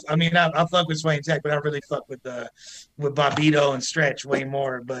gonna. I mean, I fuck with Sway and Tech, but I really fuck with Bobbito and Stretch way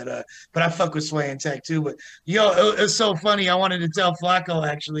more. But I fuck with Sway and Tech too. But yo, it's so funny. I wanted to tell Flacco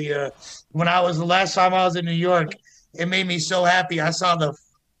actually. When the last time I was in New York, it made me so happy. I saw the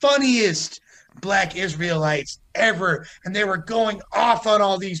funniest Black Israelites ever, and they were going off on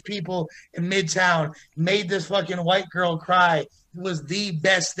all these people in Midtown. Made this fucking white girl cry. It was the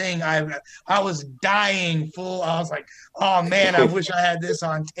best thing. I was dying full. I was like, oh man, I wish I had this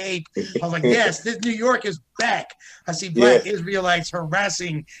on tape. I was like, yes, this New York is back. I see Black Israelites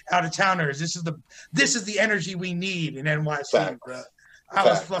harassing out of towners. This is the energy we need in NYC, bro. I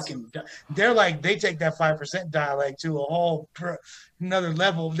was fucking. They're like, they take that 5% dialect to a whole another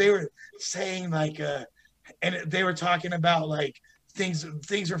level. They were saying like, and they were talking about like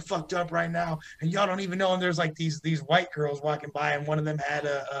things are fucked up right now, and y'all don't even know. And there's like these white girls walking by, and one of them had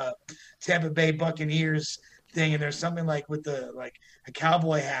a Tampa Bay Buccaneers thing, and there's something like with the like a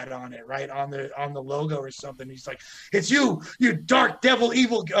cowboy hat on it, right on the logo or something. He's like, "It's you, you dark devil,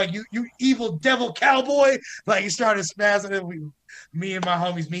 evil, you evil devil cowboy!" Like he started spazzing, and me and my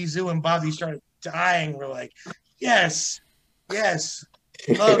homies, me, Zoo, and Bobby started dying. We're like, "Yes, yes,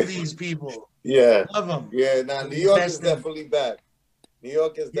 love these people." Yeah, love them. Yeah, now New York is definitely back. New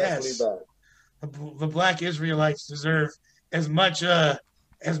York is definitely back. The Black Israelites deserve as much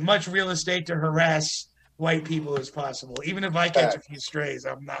real estate to harass white people as possible. Even if I catch a few strays,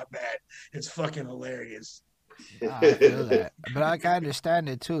 I'm not mad. It's fucking hilarious. I feel that, but I understand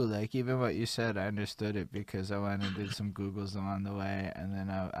it too. Like even what you said, I understood it because I went and did some Googles along the way, and then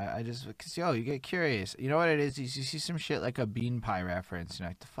I just because you get curious. You know what it is? You see some shit like a bean pie reference. You're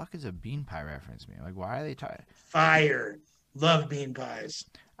like, the fuck is a bean pie reference mean? Like, why are they talking? Fire, love bean pies.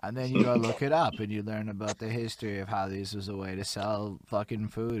 And then you go look it up, and you learn about the history of how this was a way to sell fucking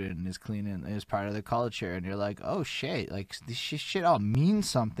food, and is clean and is part of the culture. And you're like, oh shit, like this shit all means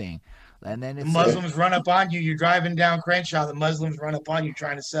something. And then it's Muslims run up on you. You're driving down Crenshaw. The Muslims run up on you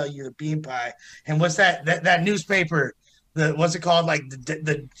trying to sell you the bean pie. And what's that newspaper? What's it called? Like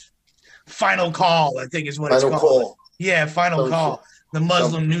the Final Call, I think is what it's called. Call. Yeah, Final Call. The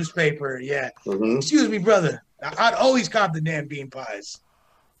Muslim newspaper. Yeah. Mm-hmm. Excuse me, brother. I'd always cop the damn bean pies.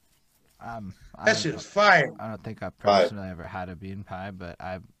 That shit is fire. I don't think I personally ever had a bean pie, but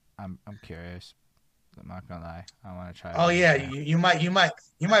I'm curious. I'm not gonna lie. I want to try. Oh yeah, you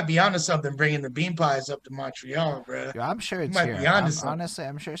might be onto something bringing the bean pies up to Montreal, bro. Yeah, I'm sure it's here. Honestly,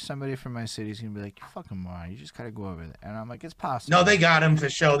 I'm sure somebody from my city's gonna be like, "You fucking moron! You just gotta go over there." And I'm like, "It's possible." No, they got them for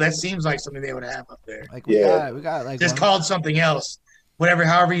show. That seems like something they would have up there. Like we got like just called something else,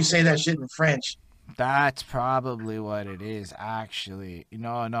 however you say that shit in French. That's probably what it is, actually.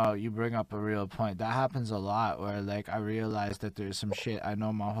 No, you bring up a real point. That happens a lot where, like, I realize that there's some shit I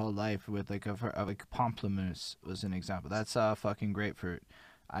know my whole life with, like, like pamplemousse was an example. That's fucking grapefruit.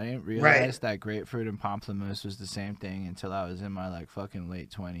 I didn't realize that grapefruit and pamplemousse was the same thing until I was in my, like, fucking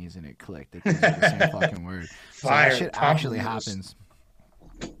late 20s and it clicked. It's the same fucking word. So that shit actually happens.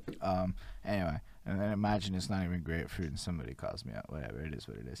 Anyway, and then imagine it's not even grapefruit and somebody calls me out. Whatever, it is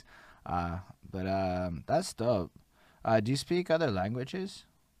what it is. But that's dope. Do you speak other languages?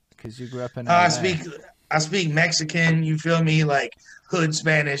 Because you grew up in LA. I speak Mexican, you feel me, like hood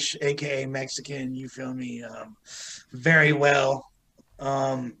Spanish, aka Mexican, you feel me, very well.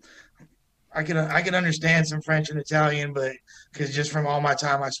 I can understand some French and Italian, but because just from all my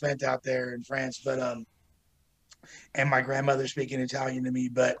time I spent out there in France, but and my grandmother speaking Italian to me,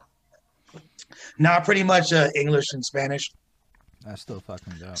 but not pretty much English and Spanish. That's still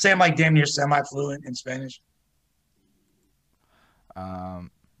fucking dope. Say I'm like damn near semi-fluent in Spanish. But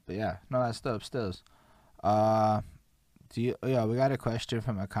yeah, no, that's dope. Stills. We got a question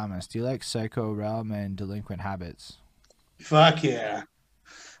from the comments. Do you like Psycho Realm and Delinquent Habits? Fuck yeah.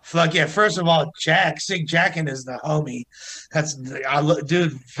 First of all, Sig Jackin is the homie.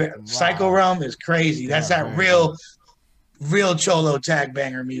 Dude. Wow. Psycho Realm is crazy. That's that real cholo tag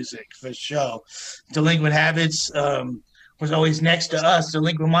banger music for sure. Delinquent Habits was always next to us,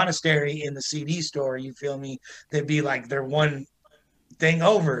 Delinquent Monastery in the CD store. You feel me? They'd be like their one thing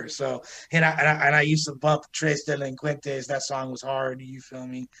over. So and I used to bump Tres Delinquentes. That song was hard. You feel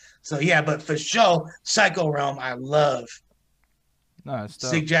me? So yeah, but for sure, Psycho Realm I love. No, it's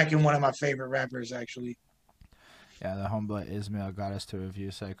dope. Sig Jackin, one of my favorite rappers, actually. Yeah, the homeboy Ismail got us to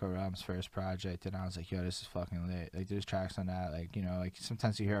review Psycho Realm's first project, and I was like, yo, this is fucking lit. Like, there's tracks on that, like, you know, like,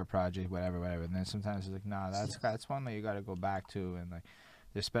 sometimes you hear a project, whatever, and then sometimes it's like, nah, that's one that you gotta go back to, and, like,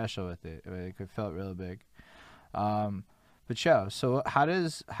 they're special with it. It felt real big. But, yo, so how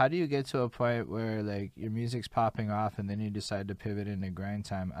do you get to a point where, like, your music's popping off, and then you decide to pivot into grind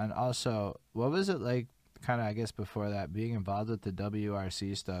time? And also, what was it like, kind of, I guess, before that, being involved with the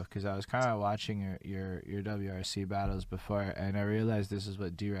WRC stuff? Because I was kind of watching your WRC battles before, and I realized this is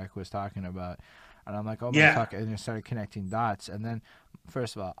what D-Rec was talking about, and I'm like, oh my fuck, and I started connecting dots. And then,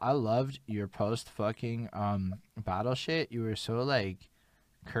 first of all, I loved your post fucking battle shit. You were so, like,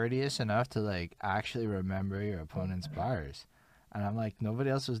 courteous enough to, like, actually remember your opponent's bars. And I'm like,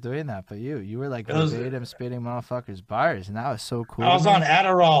 nobody else was doing that but you. You were like verbatim spitting motherfuckers' bars, and that was so cool. I was on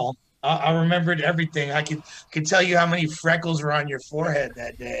Adderall. I remembered everything. I could tell you how many freckles were on your forehead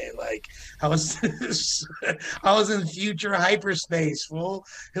that day. Like I was in future hyperspace, fool.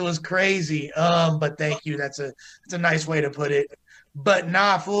 It was crazy. But thank you. That's a nice way to put it. But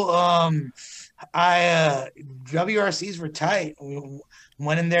nah, fool. WRCs were tight. We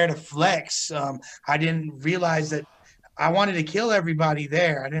went in there to flex. I didn't realize that I wanted to kill everybody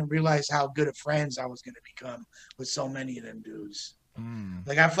there. I didn't realize how good of friends I was gonna become with so many of them dudes. Mm.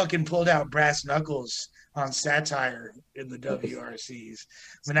 Like I fucking pulled out brass knuckles on satire in the WRCs,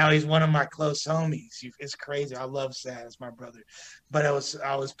 but now he's one of my close homies. It's crazy. I love Saz, my brother, but I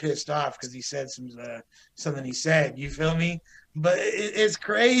was pissed off because he said something he said. You feel me? But it's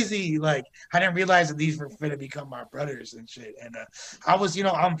crazy. Like I didn't realize that these were going to become my brothers and shit. And I was,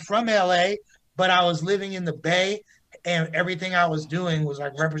 I'm from LA, but I was living in the Bay, and everything I was doing was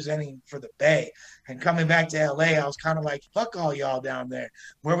like representing for the Bay. And coming back to LA, I was kind of like, fuck all y'all down there.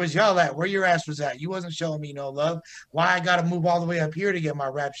 Where was y'all at? Where your ass was at? You wasn't showing me no love. Why I gotta move all the way up here to get my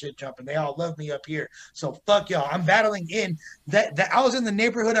rap shit jumping? They all love me up here. So fuck y'all. I'm battling in that I was in the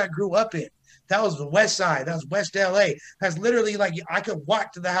neighborhood I grew up in. That was the West Side. That was West LA. That's literally like I could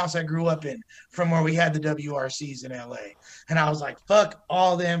walk to the house I grew up in from where we had the WRCs in LA. And I was like, fuck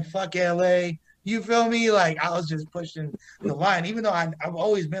all them, fuck LA. You feel me? Like I was just pushing the line, even though I've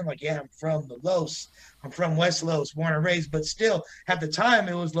always been like, yeah, I'm from the Los. I'm from West Los, born and raised, but still at the time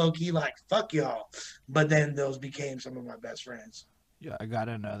it was low key like, fuck y'all. But then those became some of my best friends. Yeah, I got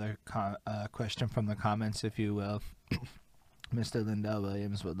another question from the comments, if you will. Mr. Lindell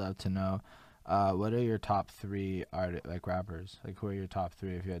Williams would love to know, what are your top 3 rappers? Like, who are your top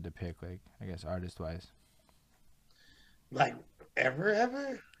 3 if you had to pick, like, I guess, artist-wise? Like, ever?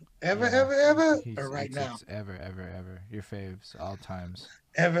 Yeah, Or right now? Ever. Your faves, all times.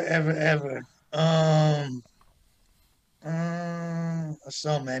 Ever.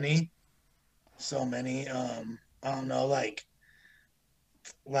 So many. I don't know,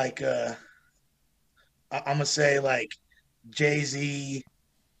 I'm gonna say like Jay-Z,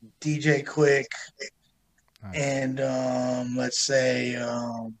 DJ Quick, Nice. and let's say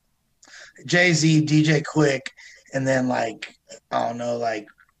Jay-Z, DJ Quick, and then like I don't know, like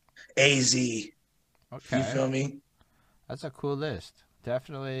AZ. You Okay, feel me? that's a cool list.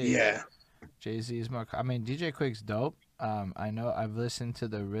 Definitely. Yeah. Jay-Z is more. I mean, DJ Quick's dope. I know I've listened to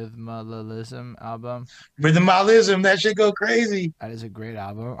the Rhythmalism album. Rhythmalism, that shit go crazy. That is a great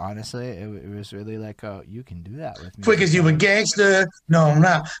album. Honestly, it was really like, oh, you can do that with me. Quick as you a gangster, no I'm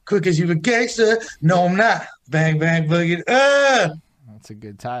not. Quick as you a gangster, no I'm not. Bang bang boogie. That's a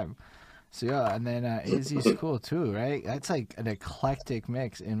good time. So yeah, and then AZ's cool too, right? That's like an eclectic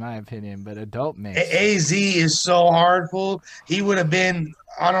mix, in my opinion, but a dope mix. AZ is so hardful. He would have been.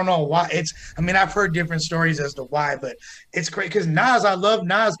 I don't know why. I mean, I've heard different stories as to why, but it's great because Nas. I love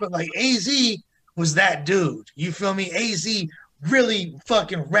Nas, but like AZ was that dude. You feel me? AZ really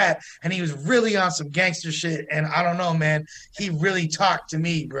fucking rap, and he was really on some gangster shit. And I don't know, man. He really talked to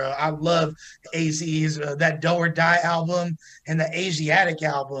me, bro. I love AZ's that Do or Die album and the Asiatic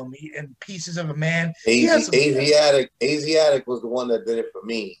album and Pieces of a Man. Asiatic was the one that did it for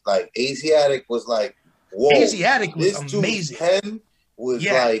me. Like Asiatic was like, whoa, Asiatic was this amazing. Dude's pen was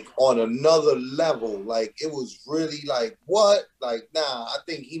like on another level. Like it was really like what? Like I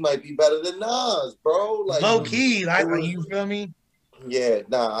think he might be better than Nas, bro. Like low key, like you feel me? Yeah,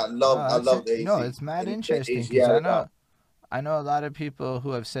 I love the AZ. No, it's mad interesting because I know a lot of people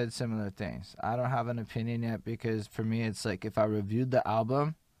who have said similar things. I don't have an opinion yet because for me it's like if I reviewed the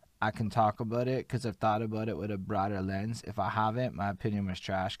album, I can talk about it because I've thought about it with a broader lens. If I haven't, my opinion was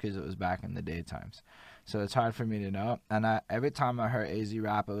trash because it was back in the daytimes. So it's hard for me to know. And every time I heard AZ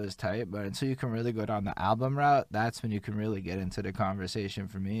rap, it was tight. But until you can really go down the album route, that's when you can really get into the conversation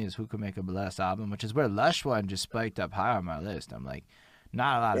for me is who can make a blessed album, which is where Lush One just spiked up high on my list. I'm like,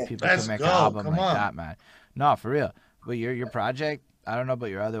 not a lot of people can make an album like that, man. No, for real. But your project, I don't know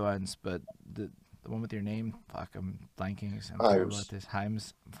about your other ones, but the one with your name, fuck, I'm blanking. I'm terrible at this.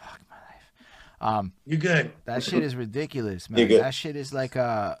 Himes, fuck my life. You good? That shit is ridiculous, man. That shit is like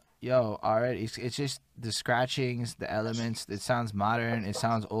yo, already it's just the scratchings, the elements. It sounds modern. It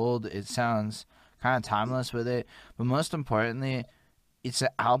sounds old. It sounds kind of timeless with it. But most importantly, it's an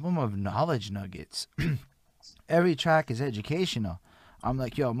album of knowledge nuggets. Every track is educational. I'm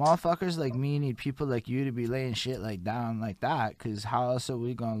like, yo, motherfuckers like me need people like you to be laying shit like down like that, because how else are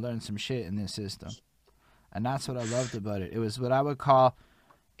we going to learn some shit in this system? And that's what I loved about it. It was what I would call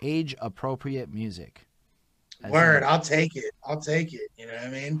age-appropriate music. Word, I'll take it. You know what I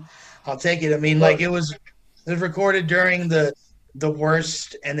mean? I'll take it. I mean, like it was recorded during the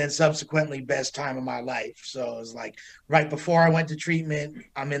worst and then subsequently best time of my life. So it was like right before I went to treatment.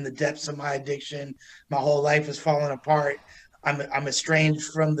 I'm in the depths of my addiction. My whole life is falling apart. I'm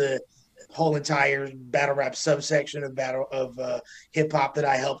estranged from the whole entire battle rap subsection of hip hop that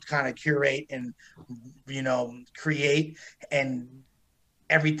I helped kind of curate and create, and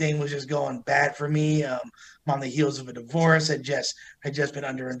everything was just going bad for me. I'm on the heels of a divorce. Had just been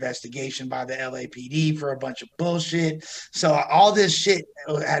under investigation by the LAPD for a bunch of bullshit. So all this shit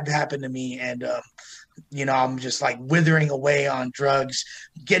had happened to me, and I'm just like withering away on drugs,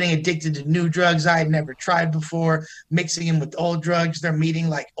 getting addicted to new drugs I had never tried before, mixing in with old drugs. They're meeting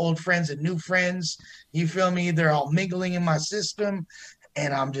like old friends and new friends. You feel me? They're all mingling in my system.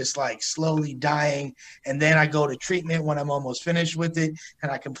 And I'm just like slowly dying. And then I go to treatment when I'm almost finished with it.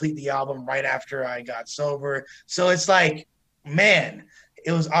 And I complete the album right after I got sober. So it's like, man,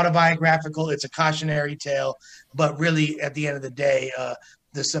 it was autobiographical. It's a cautionary tale. But really, at the end of the day,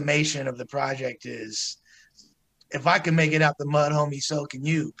 the summation of the project is, if I can make it out the mud, homie, so can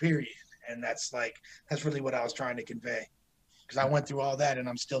you, period. And that's really what I was trying to convey. Because I went through all that and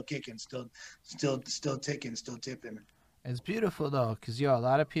I'm still kicking, still ticking, still tipping. It's beautiful though, cause a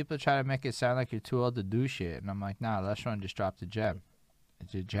lot of people try to make it sound like you're too old to do shit, and I'm like, nah, Leshwan just dropped a gem.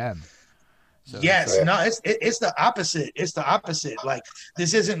 It's a gem. So yes, no, it's the opposite. It's the opposite. Like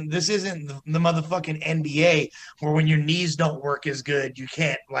this isn't the motherfucking NBA where when your knees don't work as good, you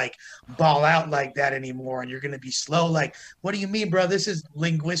can't like ball out like that anymore, and you're gonna be slow. Like, what do you mean, bro? This is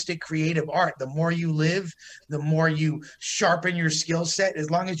linguistic creative art. The more you live, the more you sharpen your skill set.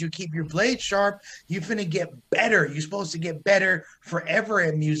 As long as you keep your blade sharp, you finna get better. You're supposed to get better forever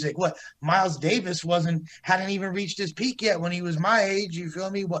in music. What Miles Davis hadn't even reached his peak yet when he was my age. You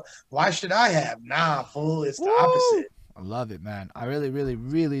feel me? Why should I have? Nah, fool. It's the opposite. I love it, man. I really, really,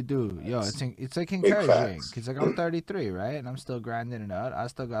 really do. Yo, it's like encouraging. Cause like I'm 33, right, and I'm still grinding it out. I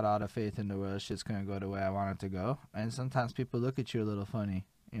still got all the faith in the world. Shit's gonna go the way I want it to go. And sometimes people look at you a little funny.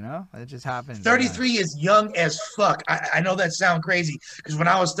 You know, it just happens. 33 is young as fuck. I know that sounds crazy because when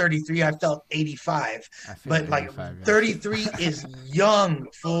I was 33, I felt 85. But like 33 is young,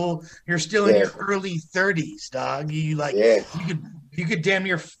 fool. You're still in your early 30s, dog. You could damn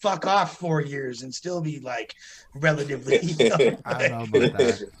near fuck off 4 years and still be like relatively young. I don't know about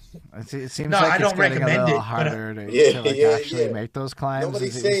that. It seems like I don't it's getting recommend a little it, harder to actually make those climbs.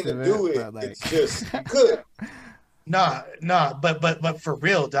 Nobody's saying to do it. But, like... It's just you could. No, but for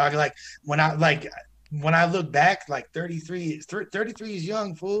real, dog. Like when I look back, like 33 is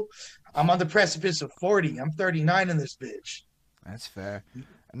young, fool. I'm on the precipice of 40. I'm 39 in this bitch. That's fair.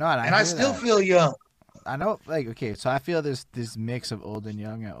 No, and I still feel young. I know, like, okay, so I feel this mix of old and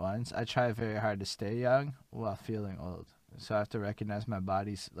young at once. I try very hard to stay young while feeling old. So I have to recognize my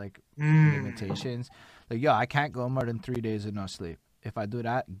body's, like, limitations. Like, yo, I can't go more than 3 days with no sleep. If I do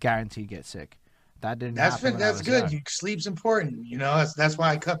that, guaranteed get sick. That didn't happen. That's good. Sleep's important. You know, that's why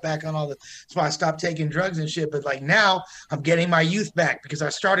I cut back on that's why I stopped taking drugs and shit. But like now I'm getting my youth back because I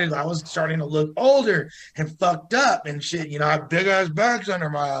was starting to look older and fucked up and shit. You know, I have big ass bags under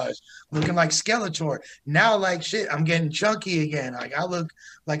my eyes, looking like Skeletor. Now, like shit, I'm getting chunky again. Like I look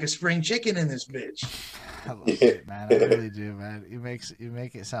like a spring chicken in this bitch. I love it, man. I really do, man. You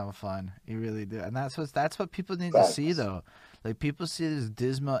make it sound fun. You really do. And that's what people need to see though. Like, people see this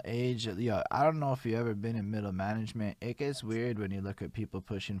dismal age. Yo, I don't know if you've ever been in middle management. It gets weird when you look at people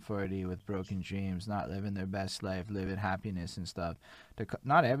pushing 40 with broken dreams, not living their best life, living happiness and stuff.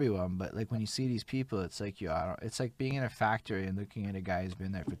 Not everyone, but, like, when you see these people, it's like, it's like being in a factory and looking at a guy who's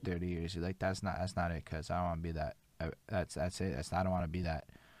been there for 30 years. You're like, that's not it, cuz I don't want to be that. That's it. I don't want to be that.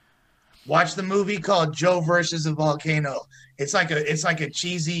 Watch the movie called Joe versus the Volcano. It's like a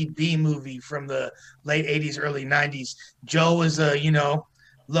cheesy B movie from the late 80s, early 90s. Joe was a,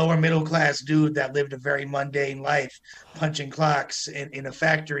 lower middle class dude that lived a very mundane life, punching clocks in a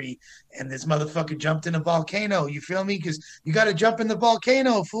factory, and this motherfucker jumped in a volcano. You feel me? Because you got to jump in the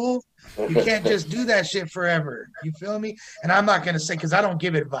volcano, fool. You can't just do that shit forever. You feel me? And I'm not gonna say, because I don't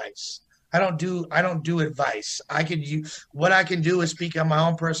give advice. I don't do advice. What I can do is speak on my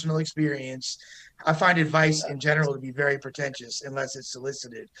own personal experience. I find advice in general to be very pretentious unless it's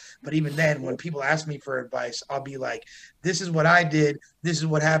solicited. But even then, when people ask me for advice, I'll be like, this is what I did. This is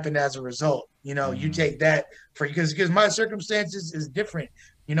what happened as a result. You take that because my circumstances is different.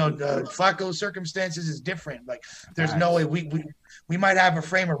 Flacco's circumstances is different. Like there's no way we might have a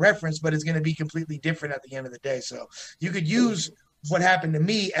frame of reference, but it's going to be completely different at the end of the day. So you could use what happened to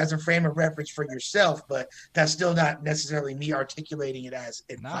me as a frame of reference for yourself, but that's still not necessarily me articulating it as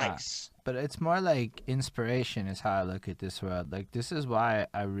advice. But it's more like inspiration is how I look at this world. Like, this is why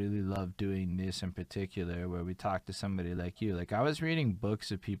I really love doing this in particular, where we talk to somebody like you. Like, I was reading books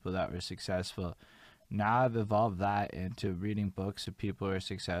of people that were successful. Now I've evolved that into reading books of people who are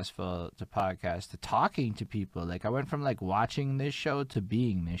successful, to podcasts, to talking to people. Like, I went from, like, watching this show to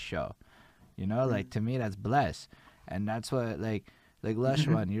being this show. Like, to me, that's blessed. And that's what, like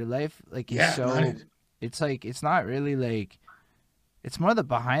Leshwan, your life, like, is so, it's like, it's not really, like, It's more the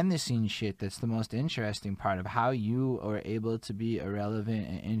behind the scenes shit that's the most interesting part of how you are able to be a relevant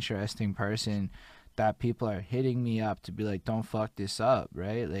and interesting person that people are hitting me up to be like, don't fuck this up,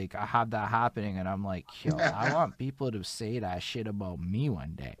 right? Like, I have that happening, and I'm like, yo, I want people to say that shit about me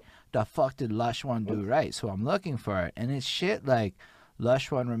one day. The fuck did Lush One do right? So I'm looking for it. And it's shit like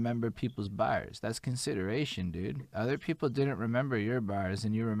Lush One remembered people's bars. That's consideration, dude. Other people didn't remember your bars,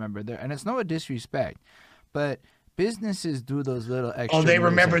 and you remember their. And it's no disrespect, but businesses do those little extra. Oh, they moves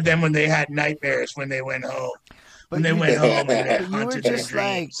remembered like them when they had nightmares when they went home. When But they you, went home and they but you were haunted their just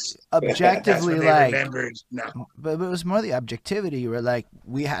like dreams. That's objectively when they like, remembered. No. but it was more the objectivity. You were like,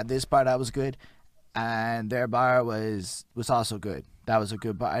 we had this bar that was good, and their bar was also good. That was a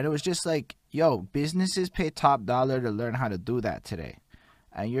good bar, and it was just like, yo, businesses pay top dollar to learn how to do that today,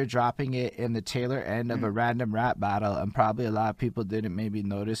 and you're dropping it in the tailor end of a random rap battle, and probably a lot of people didn't maybe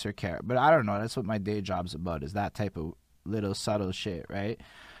notice or care. But I don't know. That's what my day job's about, is that type of little subtle shit, right?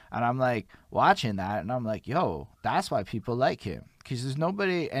 And I'm like watching that, and I'm like, yo, that's why people like him. Because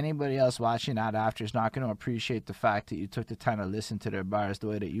there's anybody else watching that after is not going to appreciate the fact that you took the time to listen to their bars the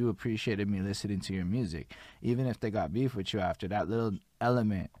way that you appreciated me listening to your music. Even if they got beef with you after, that little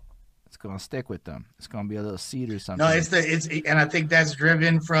element, it's going to stick with them. It's going to be a little seed or something. No, and I think that's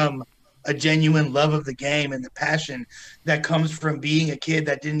driven from a genuine love of the game and the passion that comes from being a kid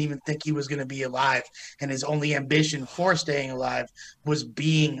that didn't even think he was going to be alive, and his only ambition for staying alive was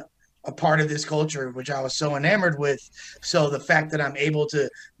being a part of this culture, which I was so enamored with. So the fact that I'm able to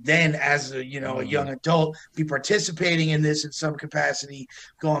then, as a young adult, be participating in this in some capacity,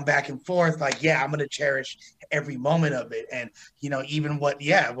 going back and forth, like, yeah, I'm going to cherish every moment of it. And even like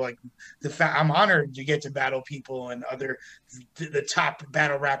the fact I'm honored to get to battle people and the top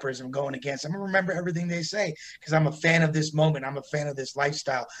battle rappers I'm going against. I'm gonna remember everything they say because I'm a fan of this moment. I'm a fan of this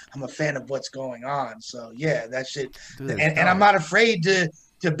lifestyle. I'm a fan of what's going on. So yeah, that shit. Dude, And I'm not afraid to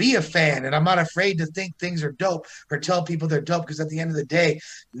be a fan, and I'm not afraid to think things are dope or tell people they're dope, because at the end of the day,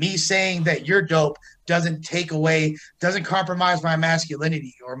 me saying that you're dope doesn't compromise my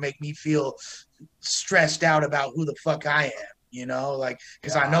masculinity or make me feel stressed out about who the fuck I am,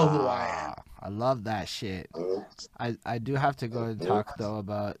 because I know who I am. I love that shit. I do have to go and talk though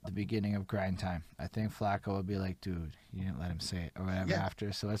about the beginning of Grind Time. I think Flacco would be like, dude, you didn't let him say it or whatever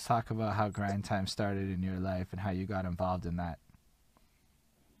after. So let's talk about how Grind Time started in your life and how you got involved in that.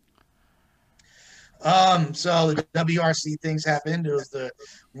 So the WRC things happened. It was the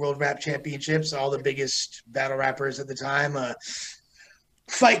World Rap Championships. All the biggest battle rappers at the time.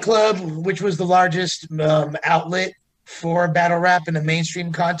 Fight Club, which was the largest outlet for battle rap in a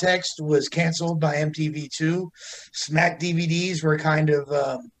mainstream context, was canceled by MTV2. Smack DVDs were kind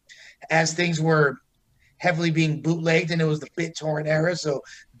of, as things were heavily being bootlegged, and it was the BitTorrent era, so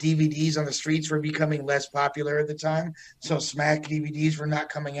DVDs on the streets were becoming less popular at the time. So Smack DVDs were not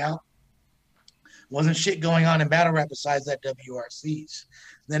coming out. Wasn't shit going on in battle rap besides that WRCs.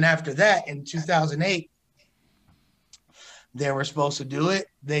 Then after that, in 2008, they were supposed to do it.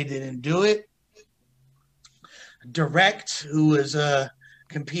 They didn't do it. Direct, who was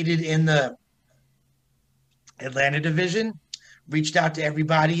competed in the Atlanta division, reached out to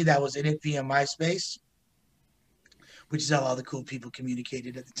everybody that was in it via MySpace, which is how all the cool people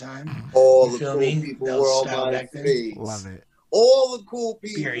communicated at the time. All the cool people were on MySpace. Love it. All the cool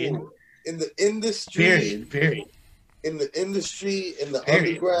people. Period. In the industry, Period. in the industry, in the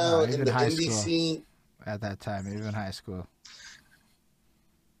Period. underground, No, in the high indie school. scene. At that time, even high school.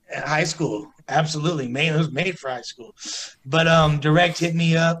 At high school, absolutely. It was made for high school. But Direct hit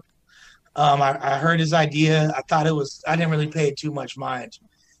me up. I heard his idea. I didn't really pay it too much mind.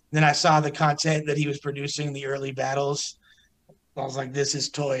 Then I saw the content that he was producing, the early battles. I was like, this is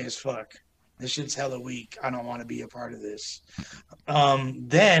toy as fuck. This shit's hella weak. I don't want to be a part of this.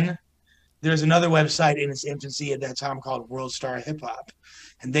 Then there's another website in its infancy at that time called World Star Hip Hop,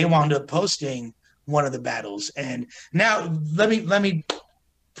 and they wound up posting one of the battles. And now let me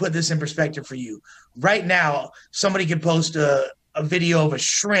put this in perspective for you. Right now, somebody could post a video of a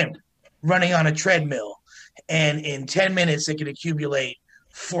shrimp running on a treadmill, and in 10 minutes it could accumulate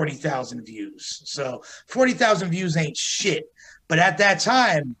 40,000 views. So 40,000 views ain't shit. But at that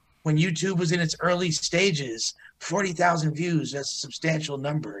time, when YouTube was in its early stages, 40,000 views, that's a substantial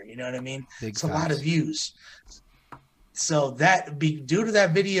number. You know what I mean? It's a lot of views. So due to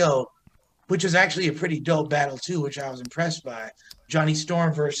that video, which was actually a pretty dope battle too, which I was impressed by, Johnny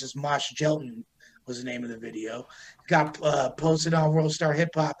Storm versus Mosh Jelton was the name of the video, got posted on World Star Hip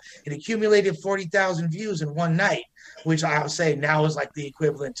Hop. It accumulated 40,000 views in one night, which I would say now is like the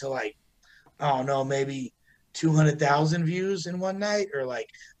equivalent to like, I don't know, maybe 200,000 views in one night, or like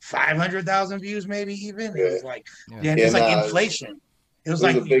 500,000 views, maybe even. It was like, it's like inflation. It was It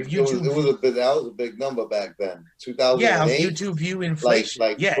was like a big. YouTube. That was a big number back then. Yeah, 2008. YouTube view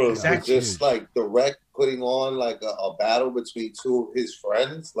inflation. Yeah, for exactly. just like direct putting on like a battle between two of his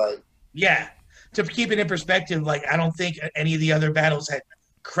friends. Like, Yeah. To keep it in perspective, like I don't think any of the other battles had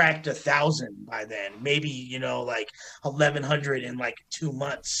cracked 1,000 by then. Maybe, you know, like 1,100 in like 2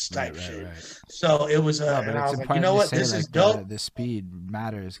 months type shit. Right. So it was No, but and I it's was like, you important know to what, say this like is dope. the speed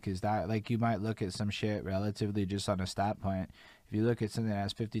matters because that like you might look at some shit relatively just on a stat point. If you look at something that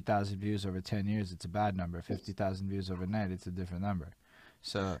has 50,000 views over 10 years, it's a bad number. 50,000 views overnight, it's a different number.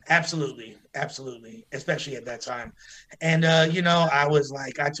 So Absolutely, absolutely, especially at that time. And you know, I was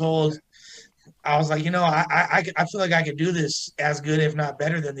like, you know, I feel like I could do this as good, if not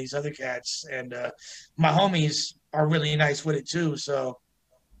better, than these other cats. And my homies are really nice with it too. So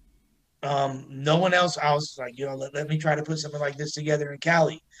no one else. I was like, you know, let me try to put something like this together in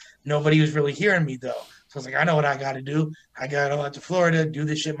Cali. Nobody was really hearing me though. So I was like, I know what I got to do. I got to go out to Florida, do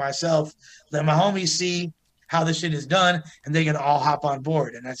this shit myself. Let my homies see how this shit is done, and they can all hop on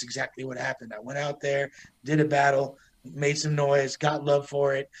board. And that's exactly what happened. I went out there, did a battle, made some noise, got love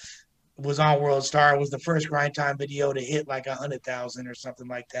for it, was on World Star, was the first grind time video to hit like 100,000 or something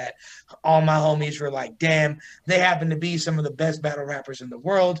like that. All my homies were like, damn, they happen to be some of the best battle rappers in the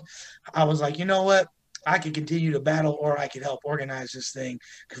world. I was like, you know what? I could continue to battle or I could help organize this thing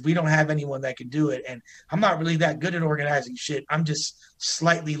because we don't have anyone that can do it. And I'm not really that good at organizing shit. I'm just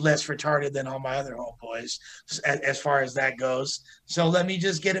slightly less retarded than all my other homeboys as far as that goes. So let me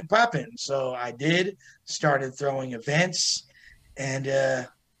just get it popping. So I did, started throwing events, and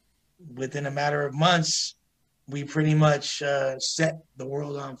within a matter of months, we pretty much set the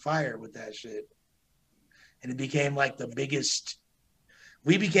world on fire with that shit. And it became like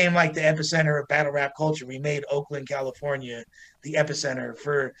we became like the epicenter of battle rap culture. We made Oakland, California, the epicenter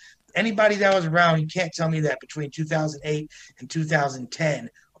for anybody that was around. You can't tell me that between 2008 and 2010,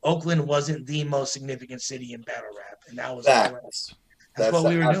 Oakland wasn't the most significant city in battle rap. And that was facts. That's what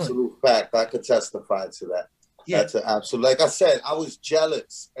we were doing. Absolute fact. I could testify to that. Yeah. That's an absolute. Like I said, I was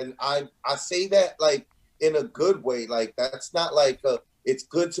jealous, and I say that like in a good way. Like that's not like it's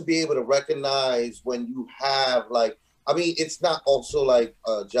good to be able to recognize when you have like. I mean, it's not also like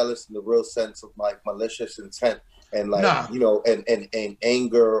jealous in the real sense of like malicious intent and like you know and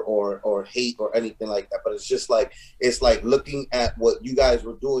anger or hate or anything like that. But it's like looking at what you guys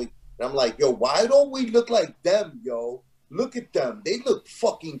were doing, and I'm like, yo, why don't we look like them, yo? Look at them. They look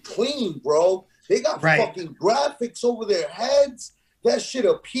fucking clean, bro. They got fucking graphics over their heads. That shit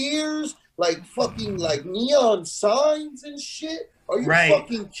appears like fucking like neon signs and shit. Are you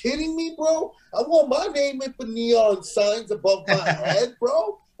fucking kidding me, bro? I want my name in for neon signs above my head,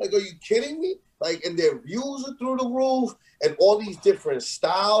 bro. Like, are you kidding me? Like, and their views are through the roof, and all these different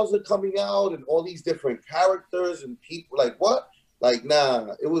styles are coming out, and all these different characters and people. Like, what? Like,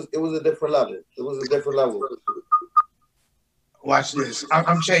 nah. It was a different level. It was a different level. Watch this.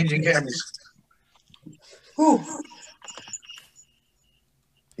 I'm changing cameras. Whew.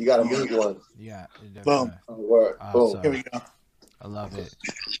 You gotta meet one. Yeah. Boom. Boom. Here we go. I love it.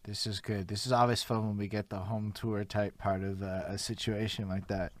 This is good. This is always fun when we get the home tour type part of a situation like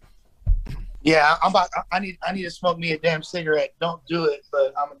that. Yeah, I need to smoke me a damn cigarette. Don't do it,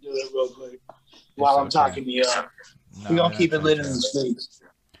 but I'm gonna do it real quick while I'm talking to you. We're gonna keep it lit in the streets.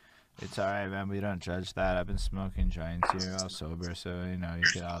 It's all right, man. We don't judge that. I've been smoking joints here, all sober, so you know you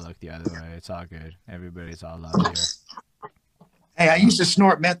can all look the other way. It's all good. Everybody's all love here. Hey, I used to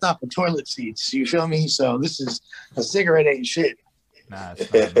snort meth off of toilet seats. You feel me? So this is a cigarette ain't shit. Nah,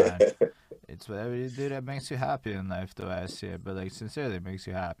 it's not, man. It's whatever you do that makes you happy in life, the way I see it. But like, sincerely, it makes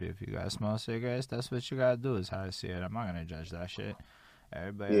you happy. If you gotta smoke cigarettes, that's what you gotta do. Is how I see it. I'm not gonna judge that shit.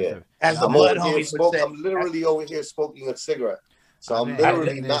 Everybody. Yeah. As the blood homies would say, I'm literally over here smoking a cigarette. So I'm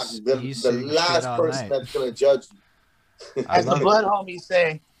literally not the last person that's gonna judge me. As the blood homies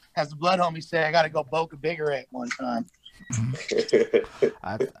say, I gotta go boke a bigger at one time.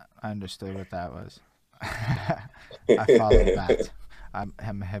 I understood what that was. I followed that.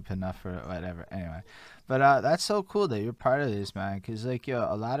 I'm hip enough for it, whatever. Anyway, but that's so cool that you're part of this, man. Because like, yo,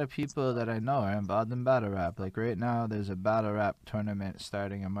 a lot of people that I know are involved in battle rap. Like right now, there's a battle rap tournament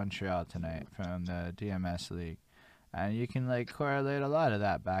starting in Montreal tonight from the DMS League, and you can like correlate a lot of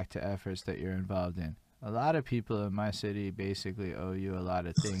that back to efforts that you're involved in. A lot of people in my city basically owe you a lot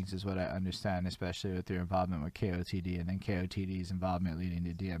of things, is what I understand, especially with your involvement with KOTD and then KOTD's involvement leading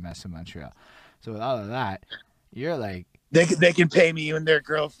to DMS in Montreal. So with all of that, you're like, they can pay me and their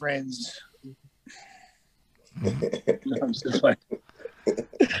girlfriends.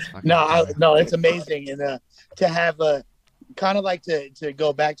 No, it's amazing, and to have kind of like to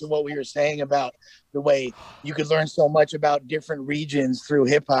go back to what we were saying about the way you could learn so much about different regions through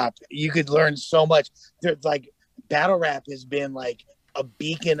hip hop. You could learn so much. There's like battle rap has been like a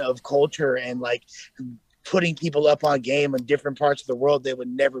beacon of culture and like putting people up on game in different parts of the world they would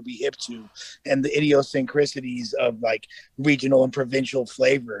never be hip to, and the idiosyncrasies of like regional and provincial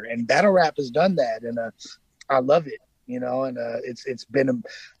flavor. And battle rap has done that, and I love it. And it's been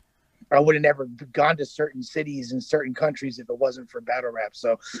I would have never gone to certain cities and certain countries if it wasn't for battle rap.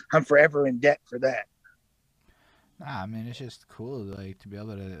 So I'm forever in debt for that. Nah, I mean it's just cool, like to be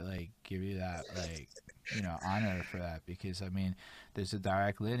able to like give you that like honor for that because I mean there's a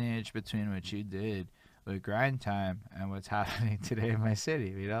direct lineage between what you did with grind time and what's happening today in my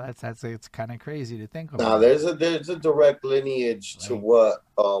city. That's it's kind of crazy to think Now about. there's a direct lineage to Like, what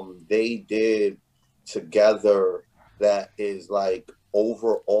they did together that is like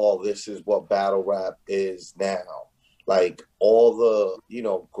overall this is what battle rap is now. Like all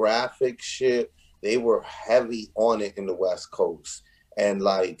the graphic shit, they were heavy on it in the West Coast, and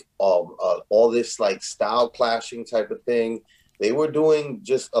like all this like style clashing type of thing. They were doing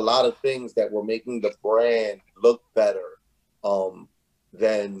just a lot of things that were making the brand look better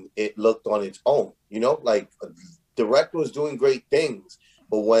than it looked on its own. Like Direct was doing great things,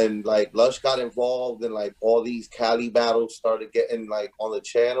 but when like Lush got involved and like all these Cali battles started getting like on the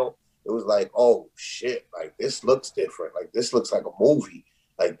channel, it was like, oh shit, like this looks different. Like this looks like a movie.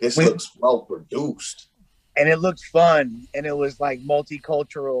 Like this looks well produced. And it looked fun, and it was like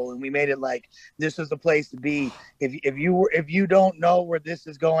multicultural, and we made it like this was the place to be. If you don't know where this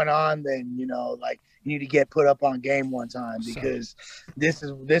is going on, then like you need to get put up on game one time, because this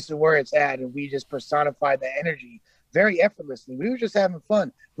is where it's at, and we just personified the energy very effortlessly. We were just having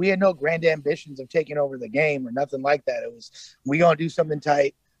fun. We had no grand ambitions of taking over the game or nothing like that. It was, we gonna do something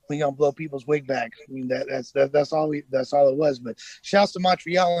tight. We gonna blow people's wig back. I mean that's all it was. But shouts to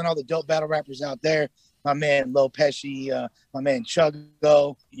Montreal and all the dope battle rappers out there. My man Lo Pesci, my man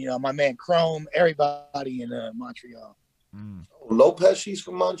Chuggo, my man Chrome, everybody in Montreal. Lo Pesci's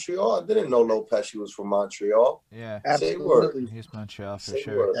from Montreal. I didn't know Lo Pesci was from Montreal. yeah, Absolutely. he's Montreal for Say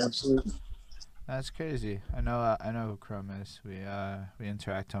sure. word. Absolutely. That's crazy. I know who Chrome is. We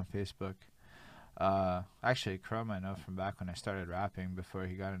interact on Facebook. Actually, Chrome I know from back when I started rapping before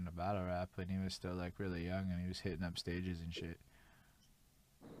he got into battle rap, when he was still like really young and he was hitting up stages and shit.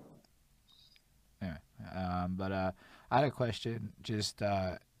 Anyway, but I had a question. Just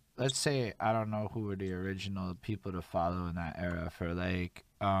let's say I don't know who were the original people to follow in that era for like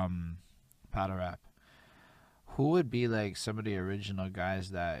battle rap. Who would be like some of the original guys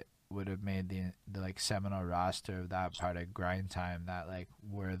that would have made the like seminal roster of that part of grind time that like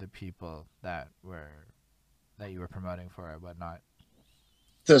were the people that you were promoting for or whatnot?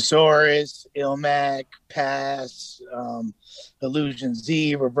 Thesaurus, Ilmac, Pass, Illusion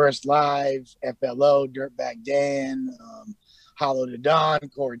Z, Reverse Live, FLO, Dirtbag Dan, Hollow to Dawn,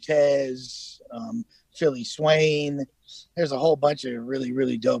 Cortez, Philly Swain. There's a whole bunch of really,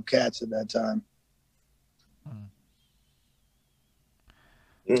 really dope cats at that time.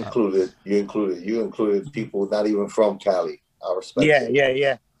 You included people not even from Cali. I respect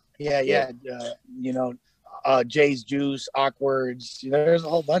it. Yeah. Jay's Juice, Awkwards. There's a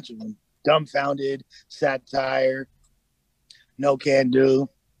whole bunch of them. Dumbfounded, Satire, No Can Do.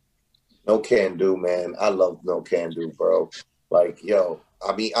 No Can Do, man. I love No Can Do, bro. Like, yo,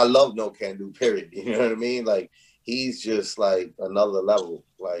 I mean, I love No Can Do, period. You know what I mean? Like, he's just like another level.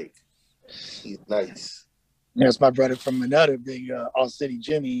 Like, he's nice. That's my brother from another big All City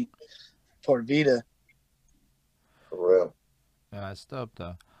Jimmy, Port Vita. For real. Yeah, it's dope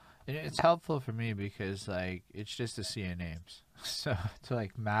though. It's helpful for me because like it's just to see your names. So to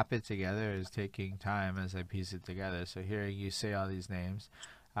like map it together is taking time as I piece it together. So hearing you say all these names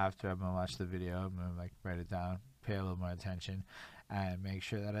after I'm gonna watch the video, I'm gonna like write it down, pay a little more attention, and make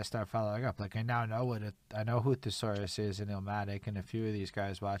sure that I start following up. Like I now know I know who Thesaurus is and Illmatic and a few of these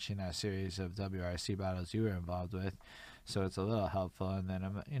guys watching that series of WRC battles you were involved with. So it's a little helpful. And then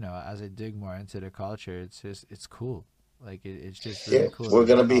I'm as I dig more into the culture, it's cool. Like it's just really cool. We're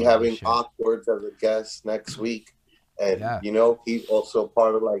gonna be having Awkwards as a guest next week, and he's also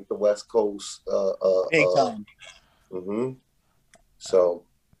part of like the West Coast. Big time. So,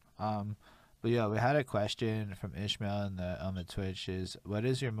 but yeah, we had a question from Ishmael on the Twitch. Is what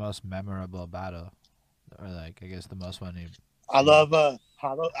is your most memorable battle, or like I guess the most one you? I love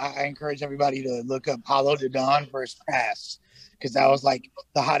Hollow. I encourage everybody to look up Hollow to Dawn versus Pass, because that was like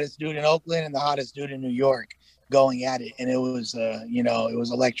the hottest dude in Oakland and the hottest dude in New York going at it, and it was it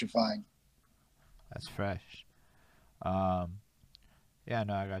was electrifying. That's fresh. Yeah,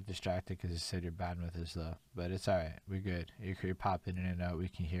 no, I got distracted because you said your bandwidth is low, but it's all right. We're good. You're popping in and out. We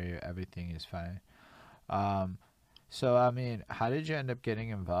can hear you. Everything is fine. Um, so I mean, how did you end up getting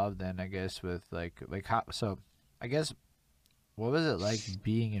involved then? I guess with like how? So, I guess what was it like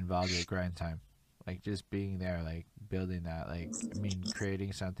being involved with Grind Time? Like just being there, like building that, like I mean,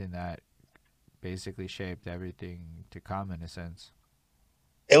 creating something that basically shaped everything to come in a sense.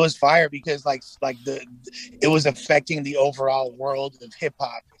 It was fire because it was affecting the overall world of hip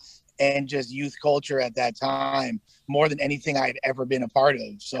hop and just youth culture at that time more than anything I'd ever been a part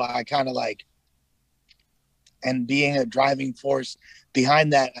of. So I kind of like, and being a driving force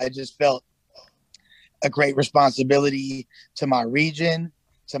behind that, I just felt a great responsibility to my region,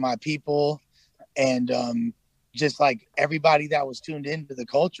 to my people, and just like everybody that was tuned into the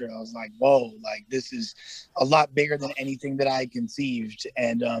culture. I was like, whoa, like this is a lot bigger than anything that I conceived,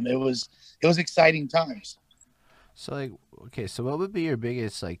 and it was exciting times. So like, okay, so what would be your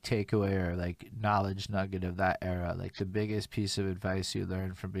biggest like takeaway or like knowledge nugget of that era? Like the biggest piece of advice you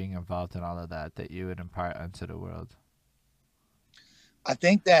learned from being involved in all of that that you would impart onto the world. I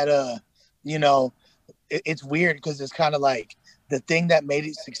think that you know, it's weird because it's kind of like the thing that made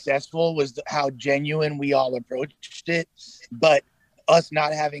it successful was how genuine we all approached it, but us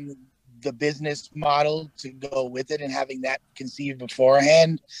not having the business model to go with it and having that conceived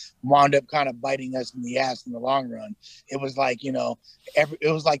beforehand wound up kind of biting us in the ass in the long run. It was like, it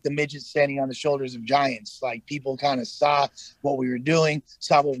was like the midgets standing on the shoulders of giants. Like people kind of saw what we were doing,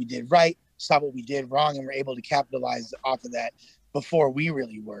 saw what we did right, saw what we did wrong, and were able to capitalize off of that before we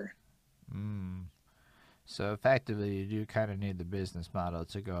really were. Mm. So effectively, you do kind of need the business model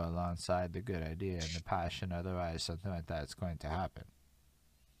to go alongside the good idea and the passion. Otherwise, something like that's going to happen.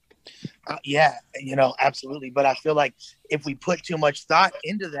 Yeah, absolutely. But I feel like if we put too much thought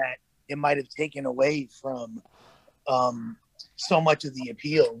into that, it might have taken away from um, so much of the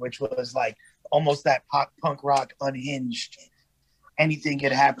appeal, which was like almost that pop punk rock unhinged. Anything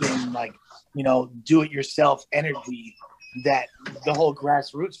could happen, like, do it yourself energy, that the whole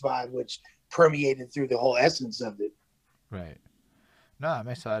grassroots vibe, which permeated through the whole essence of it. Right. No, it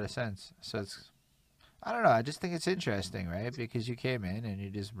makes a lot of sense. So it's I don't know. I just think it's interesting, right? Because you came in and you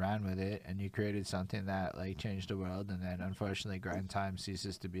just ran with it and you created something that like changed the world, and then unfortunately, grind time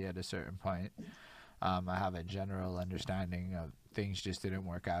ceases to be at a certain point. I have a general understanding of things just didn't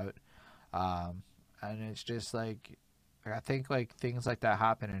work out, um, and it's just like I think like things like that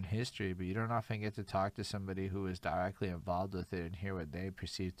happen in history, but you don't often get to talk to somebody who is directly involved with it and hear what they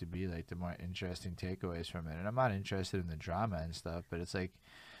perceive to be like the more interesting takeaways from it. And I'm not interested in the drama and stuff, but it's like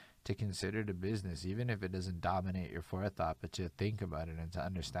to consider the business, even if it doesn't dominate your forethought, but to think about it and to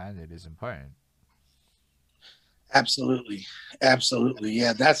understand it is important. Absolutely, absolutely.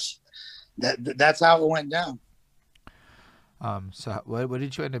 Yeah, that's how it went down. So what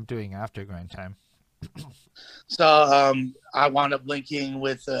did you end up doing after grind time? So I wound up linking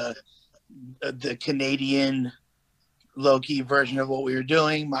with the Canadian low key version of what we were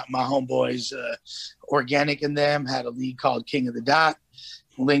doing. My homeboys, Organic and them, had a league called King of the Dot.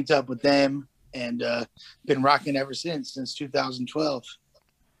 Linked up with them and been rocking ever since 2012.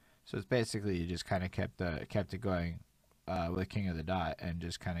 So it's basically you just kind of kept it going with King of the Dot and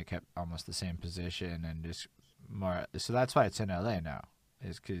just kind of kept almost the same position and just more. So that's why it's in LA now,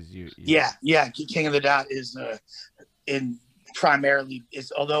 is because you. Yeah. King of the Dot is in primarily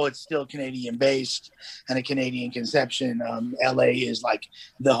is although it's still Canadian based and a Canadian conception. LA is like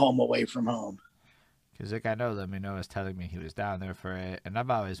the home away from home. Because like I know Lemino was telling me he was down there for it, and I've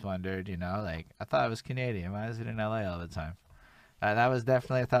always wondered, like I thought it was Canadian. Why is it in LA all the time? That was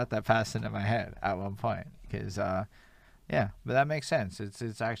definitely a thought that passed into my head at one point. Because yeah, but that makes sense.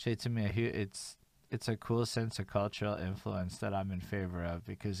 It's actually to me it's a cool sense of cultural influence that I'm in favor of,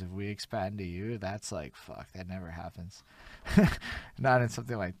 because if we expand to you, that's like fuck, that never happens. Not in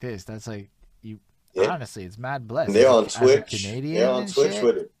something like this. That's like you. Yeah. Honestly, it's mad blessed. They're on As a Twitch. Canadian They're on and Twitch shit,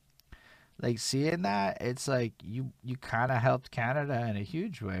 with it. like seeing that, it's like you kind of helped Canada in a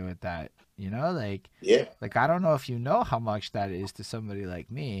huge way with that. Yeah. Like I don't know if you know how much that is to somebody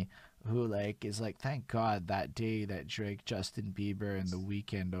like me, who like is like, thank God that day that Drake, Justin Bieber, and The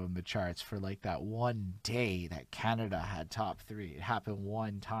Weeknd owned the charts for like that one day that Canada had top three. It happened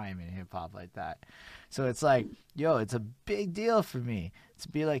one time in hip hop like that. So it's like, yo, it's a big deal for me to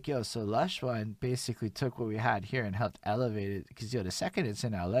be like, yo, so Lush One basically took what we had here and helped elevate it. Because, yo, the second it's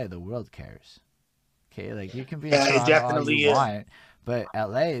in LA, the world cares. Okay, like you can be in Yeah, it Toronto all you definitely is. want, but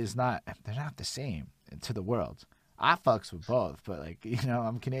LA is not, they're not the same to the world. I fucks with both, but like,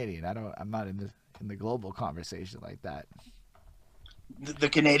 I'm Canadian. I'm not in the global conversation like that. the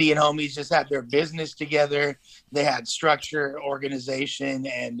Canadian homies just had their business together. They had structure, organization,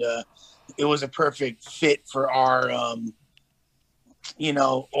 and it was a perfect fit for our,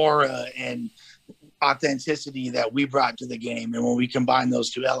 aura and authenticity that we brought to the game. And when we combined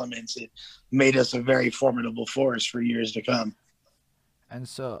those two elements, it made us a very formidable force for years to come. And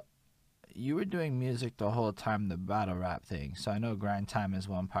so you were doing music the whole time, the battle rap thing. So I know grind time is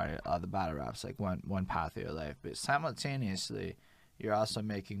one part of the battle rap's like one path of your life, but simultaneously you're also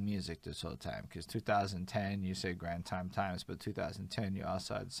making music this whole time. Because 2010 you said grind time times, but 2010 you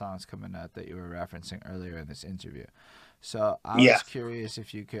also had songs coming out that you were referencing earlier in this interview. So I Yeah. was curious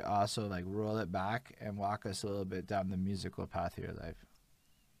if you could also like roll it back and walk us a little bit down the musical path of your life.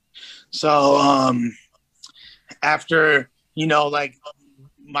 So after, like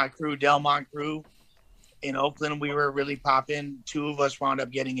my crew, Delmont crew in Oakland, we were really popping. Two of us wound up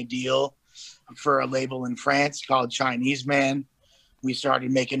getting a deal for a label in France called Chinese Man. We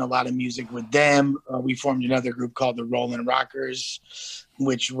started making a lot of music with them. We formed another group called the Rollin' Rockers,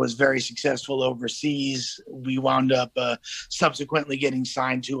 which was very successful overseas. We wound up subsequently getting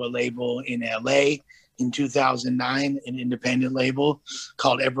signed to a label in LA in 2009, an independent label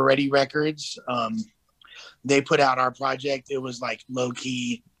called Ever Ready Records. They put out our project. It was like low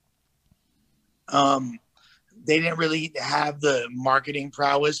key. They didn't really have the marketing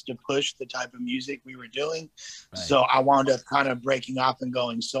prowess to push the type of music we were doing. Right. So I wound up kind of breaking off and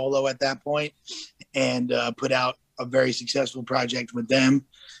going solo at that point, and put out a very successful project with them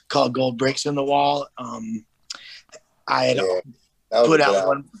called Gold Bricks in the Wall. I had put out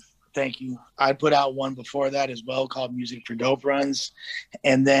one. Thank you. I put out one before that as well called Music for Dope Runs.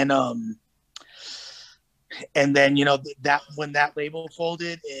 And then, that when that label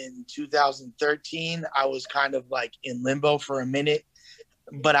folded in 2013, I was kind of like in limbo for a minute,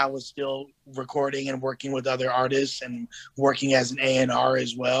 but I was still recording and working with other artists and working as an A&R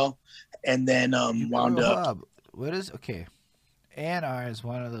as well. And then wound up. What is okay? A&R is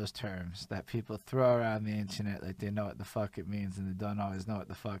one of those terms that people throw around the internet like they know what the fuck it means, and they don't always know what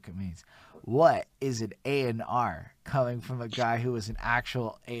the fuck it means. What is an A&R coming from a guy who is an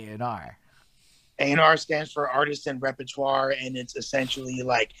actual A&R? A&R stands for Artist and Repertoire, and it's essentially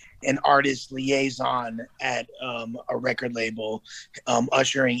like an artist liaison at a record label,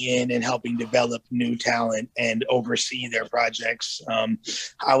 ushering in and helping develop new talent and oversee their projects.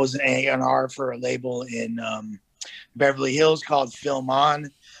 I was an A&R for a label in Beverly Hills called Film On,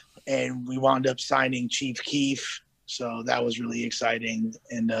 and we wound up signing Chief Keef. So that was really exciting,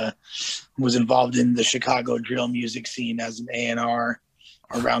 and was involved in the Chicago drill music scene as an A&R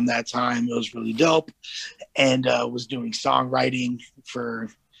around that time. It was really dope, and was doing songwriting for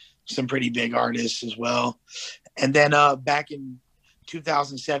some pretty big artists as well. And then back in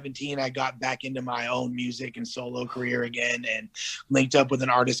 2017, I got back into my own music and solo career again, and linked up with an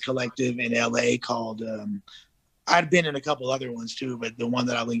artist collective in LA called I'd been in a couple other ones too, but the one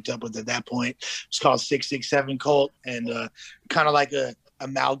that I linked up with at that point was called 667 Cult, and kind of like a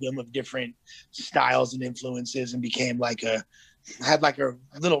amalgam of different styles and influences, and became like had like a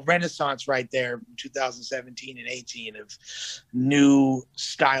little renaissance right there in 2017 and 18 of new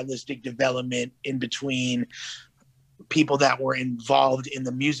stylistic development in between people that were involved in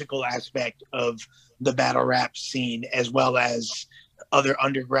the musical aspect of the battle rap scene, as well as other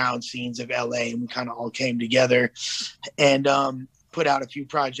underground scenes of LA. And we kind of all came together and put out a few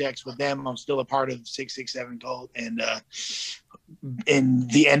projects with them. I'm still a part of 667 Cult, and in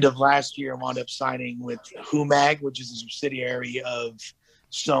the end of last year, I wound up signing with Humag, which is a subsidiary of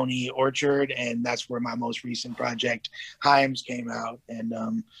Sony Orchard, and that's where my most recent project, Himes, came out, and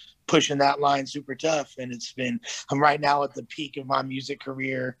pushing that line super tough. And I'm right now at the peak of my music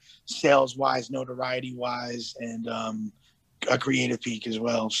career, sales-wise, notoriety-wise, and a creative peak as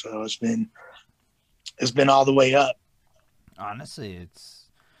well. So it's been all the way up. Honestly, it's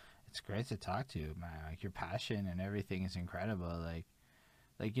great to talk to you, man. Like, your passion and everything is incredible.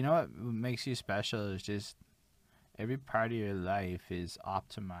 Like you know what makes you special is just every part of your life is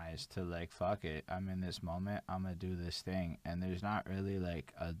optimized to like, fuck it, I'm in this moment, I'm gonna do this thing, and there's not really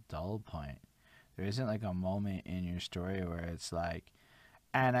like a dull point. There isn't like a moment in your story where it's like,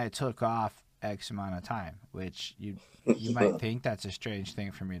 and I took off X amount of time, which you might think that's a strange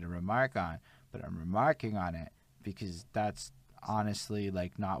thing for me to remark on, but I'm remarking on it because that's honestly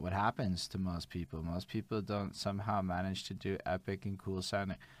like not what happens to most people. Most people don't somehow manage to do epic and cool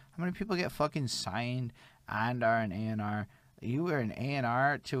sounding. How many people get fucking signed and are an A&R? You were an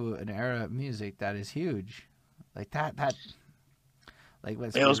A&R to an era of music that is huge. Like that like,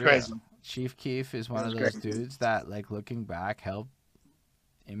 let's be real. Crazy. Chief Keef is one of those dudes that, like, looking back, helped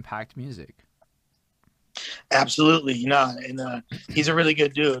impact music. Absolutely, you know, and he's a really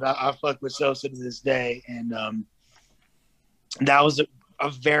good dude. I fuck with Sosa to this day, and that was a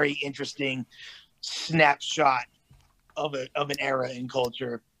very interesting snapshot of an era in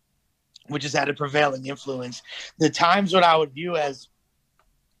culture, which has had a prevailing influence. The times what I would view as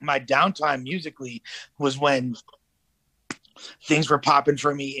my downtime musically was when things were popping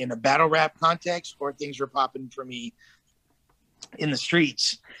for me in a battle rap context, or things were popping for me in the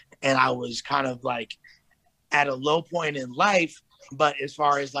streets, and I was kind of like at a low point in life. But as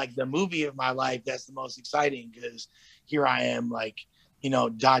far as like the movie of my life, that's the most exciting, because here I am, like, you know,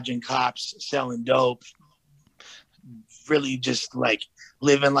 dodging cops, selling dope, really just like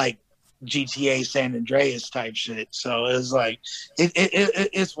living like GTA San Andreas type shit. So it was like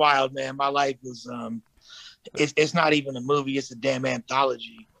it's wild, man. My life is it's not even a movie; it's a damn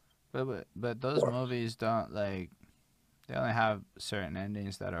anthology. But those movies don't like they only have certain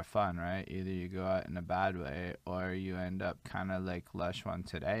endings that are fun, right? Either you go out in a bad way or you end up kind of like Lush One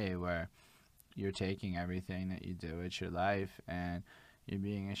today, where you're taking everything that you do with your life and you're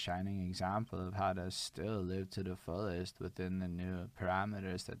being a shining example of how to still live to the fullest within the new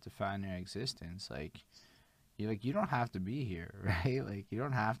parameters that define your existence. You don't have to be here, right? Like you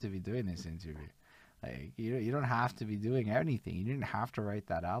don't have to be doing this interview. Like you don't have to be doing anything. You didn't have to write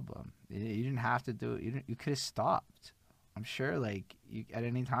that album. You didn't have to do it. You could have stopped. I'm sure, like you at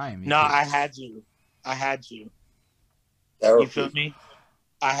any time. No, could. I had to. I had to. Therapy. You feel me?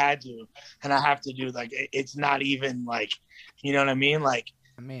 I had to, and I have to do, like, it's not even like, you know what I mean? Like,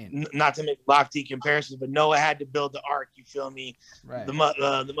 I mean, not to make lofty comparisons, but Noah had to build the ark. You feel me? right. The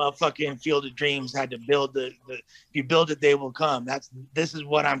motherfucking Field of Dreams had to build the. If you build it, they will come. This is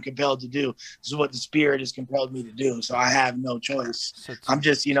what I'm compelled to do. This is what the Spirit has compelled me to do. So I have no choice. So I'm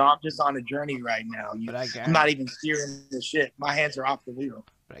just on a journey right now. I'm not even steering the shit. My hands are off the wheel.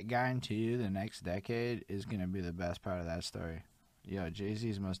 But I guarantee you, the next decade is gonna be the best part of that story. Yo,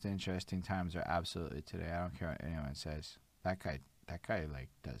 Jay-Z's most interesting times are absolutely today. I don't care what anyone says. That guy like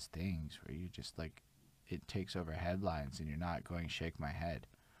does things where you just like it takes over headlines and you're not going shake my head.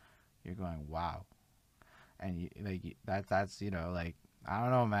 You're going wow. And you, like that's you know, like I don't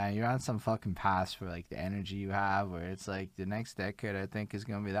know, man, you're on some fucking path for like the energy you have where it's like the next decade I think is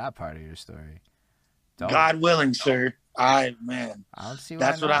going to be that part of your story. God willing, sir. I don't see why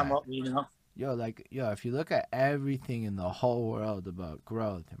that's not. what I'm, you know. Yo, if you look at everything in the whole world about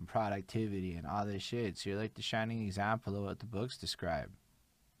growth and productivity and all this shit, so you're like the shining example of what the books describe.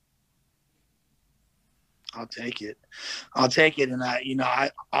 I'll take it. And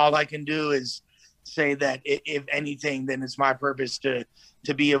all I can do is say that if anything, then it's my purpose to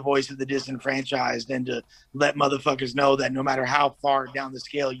be a voice of the disenfranchised, and to let motherfuckers know that no matter how far down the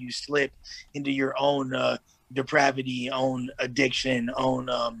scale you slip into your own depravity, own addiction, own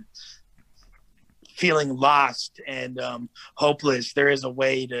feeling lost and hopeless, there is a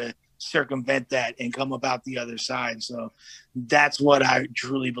way to circumvent that and come about the other side. So that's what I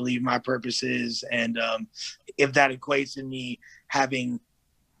truly believe my purpose is. And if that equates in me having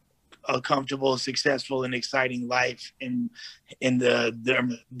a comfortable, successful, and exciting life in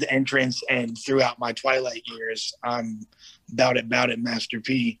the entrance and throughout my twilight years, I'm about it, Master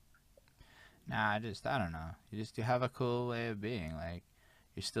P. Nah, I don't know. You have a cool way of being. Like,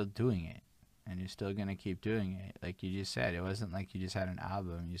 you're still doing it. And you're still going to keep doing it. Like you just said, it wasn't like you just had an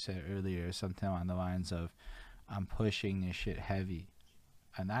album. You said earlier something on the lines of, I'm pushing this shit heavy.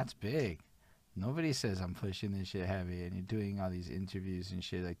 And that's big. Nobody says I'm pushing this shit heavy, and you're doing all these interviews and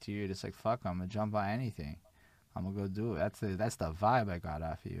shit. Like, to you, it's like, fuck, I'm going to jump on anything. I'm going to go do it. That's the vibe I got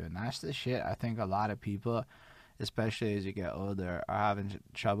off of you. And that's the shit I think a lot of people, especially as you get older, are having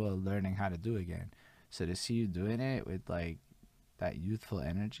trouble learning how to do again. So to see you doing it with, like, that youthful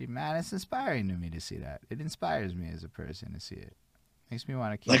energy, man, it's inspiring to me to see that. It inspires me as a person to see it. Makes me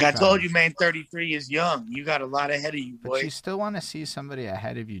want to keep like trying. I told you, man, 33 is young. You got a lot ahead of you, boy. But you still want to see somebody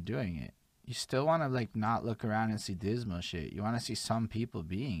ahead of you doing it. You still want to, like, not look around and see dismal shit. You want to see some people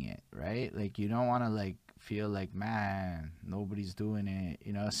being it, right? Like, you don't want to, like, feel like, man, nobody's doing it.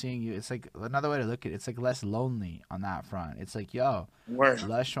 You know, seeing you, it's like, another way to look at it, it's like less lonely on that front. It's like, yo,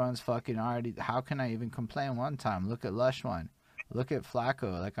 Lush One's fucking already, how can I even complain one time? Look at Lush One. Look at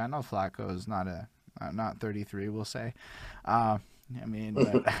Flacco. Like, I know Flacco is not 33, we'll say. I mean,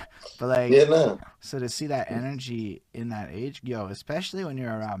 but like, yeah, no. So to see that energy in that age, yo, especially when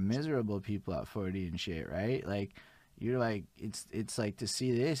you're around miserable people at 40 and shit, right? Like, you're like, it's like to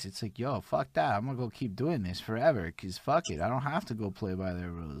see this, it's like, yo, fuck that. I'm gonna go keep doing this forever, because fuck it. I don't have to go play by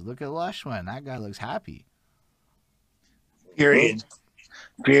their rules. Look at Lush One. That guy looks happy. Period.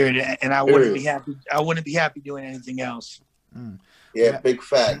 And I wouldn't be happy doing anything else. Mm. Yeah, Yeah. big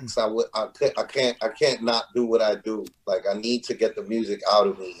facts. I can't not do what I do. Like I need to get the music out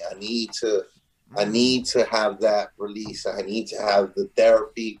of me. I need to have that release. I need to have the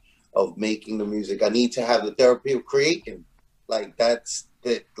therapy of making the music. I need to have the therapy of creating. Like that's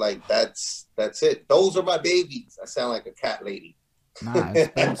it. Like that's it. Those are my babies. I sound like a cat lady. Nah,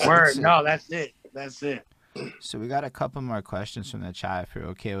 Word. No, that's it. That's it. so we got a couple more questions from the chat if you're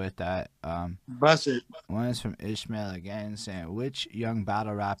okay with that. Bust it. One is from Ishmael again saying, which young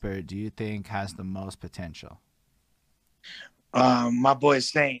battle rapper do you think has the most potential? My boy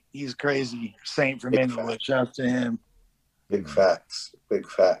Saint, he's crazy. Saint from Big Inglewood. Shout out to him. Big facts. Big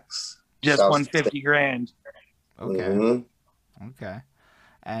facts. Just Shouts won to 50 grand. Okay. Mm-hmm. Okay.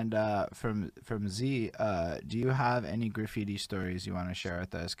 And from Z, do you have any graffiti stories you want to share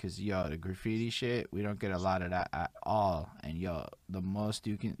with us? Cause yo, the graffiti shit, we don't get a lot of that at all. And yo, the most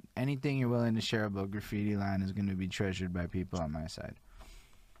you can, anything you're willing to share about graffiti line is gonna be treasured by people on my side.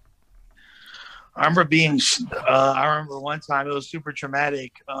 I remember I remember one time it was super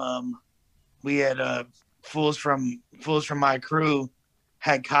traumatic. We had fools from my crew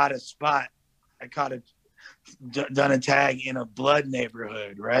had caught a spot. I caught done a tag in a blood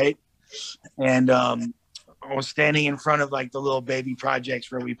neighborhood, right? And I was standing in front of like the little baby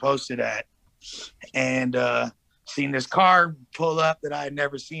projects where we posted at, and seen this car pull up that I had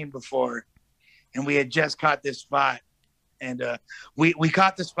never seen before, and we had just caught this spot, and we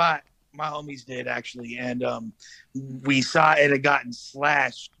caught the spot. My homies did actually, and we saw it had gotten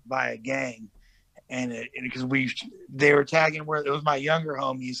slashed by a gang, and because they were tagging where it was my younger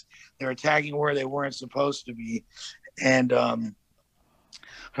homies, they were tagging where they weren't supposed to be, and I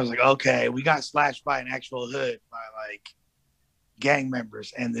was like, okay, we got slashed by an actual hood by like gang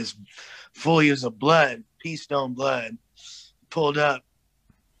members, and this full use of blood, Peace Stone blood, pulled up,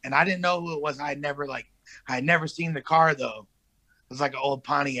 and I didn't know who it was. I had never seen the car though. It was like an old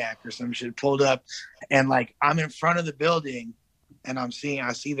Pontiac or some shit pulled up, and like I'm in front of the building, and I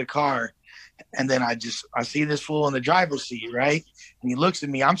see the car, and then I see this fool in the driver's seat, right? And he looks at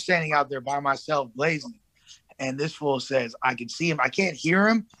me. I'm standing out there by myself, blazing, and this fool says, "I can see him. I can't hear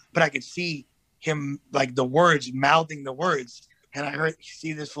him, but I could see him, like the words, mouthing the words." And I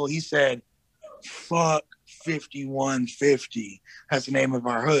see this fool. He said, "Fuck 5150." That's the name of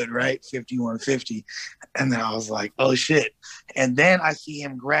our hood, right? 5150. And then I was like, oh shit. And then I see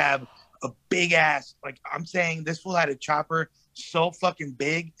him grab a big ass, like I'm saying, this fool had a chopper so fucking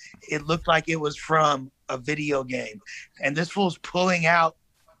big, it looked like it was from a video game. And this fool's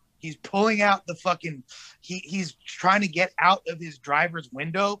he's pulling out the fucking, he's trying to get out of his driver's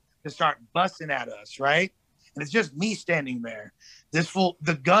window to start busting at us, right? And it's just me standing there. This fool,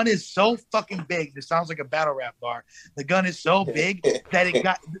 the gun is so fucking big. This sounds like a battle rap bar. The gun is so big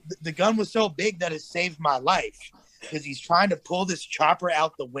that the gun was so big that it saved my life, because he's trying to pull this chopper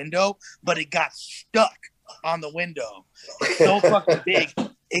out the window, but it got stuck on the window. It's so fucking big,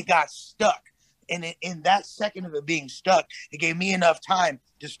 it got stuck. And in that second of it being stuck, it gave me enough time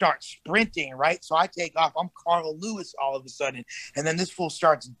to start sprinting, right? So I take off. I'm Carl Lewis all of a sudden. And then this fool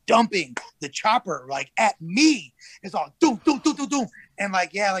starts dumping the chopper, like, at me. It's all doom, doom, doom, doom, doom. And,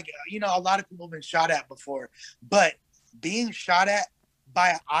 like, yeah, like, you know, a lot of people have been shot at before. But being shot at by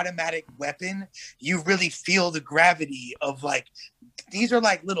an automatic weapon, you really feel the gravity of, like, these are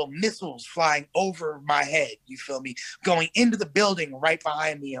like little missiles flying over my head, you feel me, going into the building right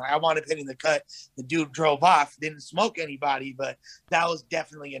behind me. And I wound up hitting the cut. The dude drove off, didn't smoke anybody, but that was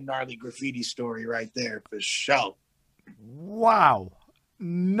definitely a gnarly graffiti story right there for sure. Wow.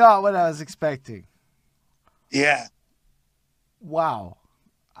 Not what I was expecting. Yeah. Wow.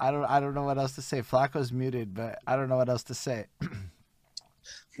 I don't know what else to say. Flacco's muted, but I don't know what else to say.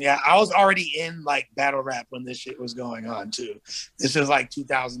 Yeah, I was already in like battle rap when this shit was going on too. This is like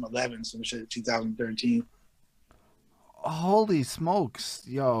 2011, some shit, 2013. Holy smokes,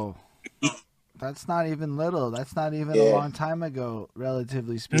 yo. That's not even little. That's not even a long time ago,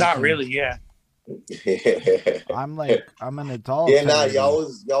 relatively speaking. Not really, yeah. I'm an adult. Yeah, nah, y'all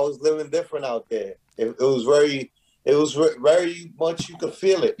was living different out there. It was very much, you could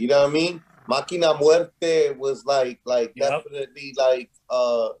feel it. You know what I mean? Máquina Muerte was like definitely like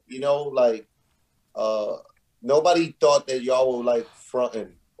you know, like nobody thought that y'all were like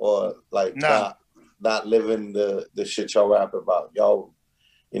fronting or like not living the shit y'all rap about. Y'all,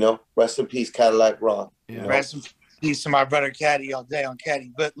 you know, rest in peace, Cadillac Ron. Yeah. You know? Rest in peace to my brother Caddy all day on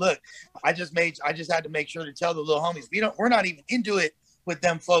Caddy. But look, I just had to make sure to tell the little homies we're not even into it with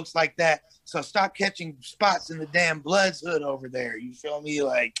them folks like that. So stop catching spots in the damn Bloods hood over there. You feel me?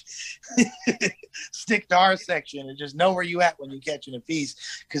 Like, stick to our section and just know where you at when you're catching a piece,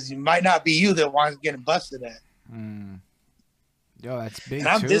 because it might not be you that winds up getting busted at. Yo, that's big And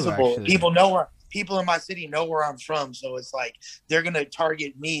I'm too, visible. actually. People in my city know where I'm from, so it's like they're gonna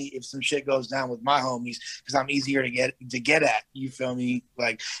target me if some shit goes down with my homies because I'm easier to get at. You feel me?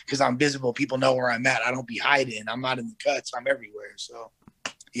 Like because I'm visible, people know where I'm at. I don't be hiding. I'm not in the cuts. I'm everywhere. So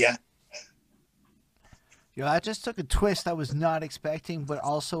yeah. Yo, that just took a twist I was not expecting, but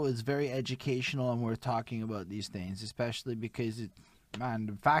also is very educational, and we're talking about these things, especially because man,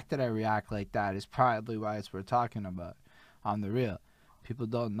 the fact that I react like that is probably why it's we're talking about on the real. People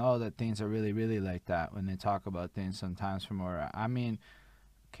don't know that things are really, really like that when they talk about things sometimes from where I mean,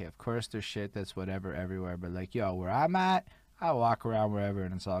 okay, of course there's shit that's whatever everywhere, but like, yo, where I'm at, I walk around wherever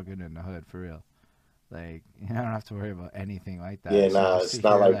and it's all good in the hood for real. Like, you don't have to worry about anything like that. Yeah, So nah, just to it's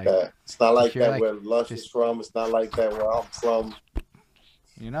not hear like that. It's not to like hear that like where Lush is just from. It's not like that where I'm from.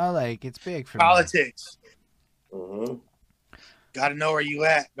 like it's big for me. Politics. Mm-hmm. Got to know where you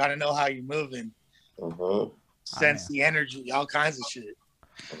at. Got to know how you're moving. Mm-hmm. Sense the energy. All kinds of shit.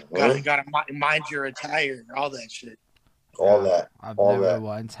 Mm-hmm. Gotta mind your attire. All that shit. All that. I've All never that.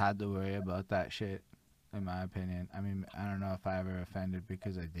 once had to worry about that shit, in my opinion. I mean, I don't know if I ever offended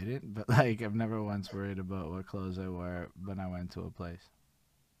because I didn't, but like I've never once worried about what clothes I wore when I went to a place.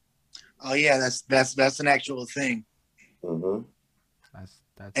 Oh yeah, that's an actual thing. Mm-hmm. That's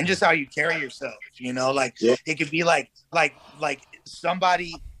And it. just how you carry yourself, you know, like Yeah. it could be like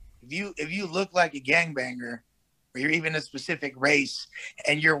somebody if you look like a gangbanger or you're even a specific race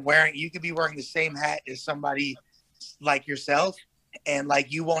and you could be wearing the same hat as somebody like yourself and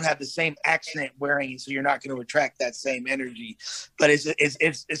like you won't have the same accent wearing it, so you're not going to attract that same energy. But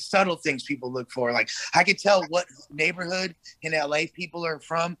it's subtle things people look for. Like I could tell what neighborhood in LA people are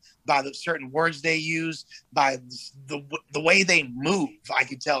from by the certain words they use, by the way they move. I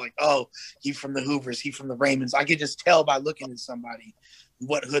could tell like, oh, he from the Hoovers, he from the Raymonds. I could just tell by looking at somebody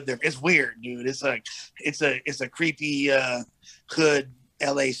what hood they're. It's weird, dude. It's like it's a creepy hood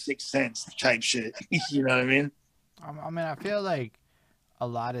LA Sixth Sense type shit. You know what I mean? I mean, I feel like a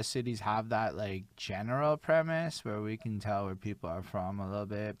lot of cities have that like general premise where we can tell where people are from a little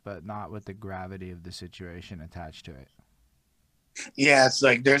bit, but not with the gravity of the situation attached to it. Yeah, it's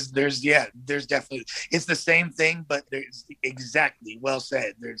like there's definitely it's the same thing, but there's exactly well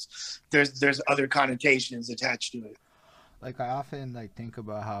said. There's other connotations attached to it. Like I often like think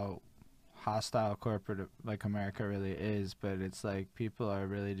about how hostile corporate like America really is, but it's like people are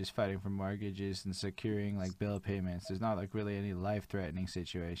really just fighting for mortgages and securing like bill payments. There's not like really any life threatening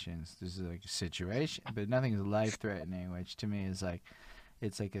situations. This is like a situation, but nothing's life threatening, which to me is like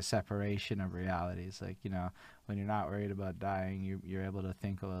it's like a separation of realities. Like, you know, when you're not worried about dying, you're able to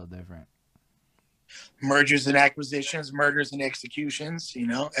think a little different. Mergers and acquisitions, murders and executions, you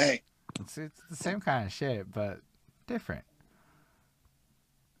know. Hey. It's the same kind of shit, but different.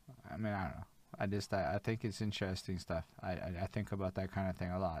 I mean, I don't know. I think it's interesting stuff. I think about that kind of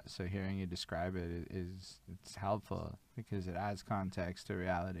thing a lot. So hearing you describe it it's helpful because it adds context to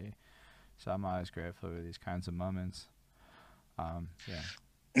reality. So I'm always grateful for these kinds of moments. Yeah.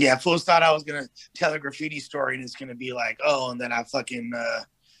 Yeah, fools thought I was gonna tell a graffiti story and it's gonna be like, oh, and then I fucking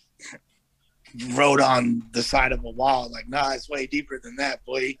wrote on the side of a wall. Like, nah, it's way deeper than that,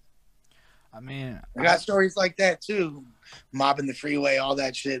 boy. I mean, I got stories like that too, mobbing the freeway, all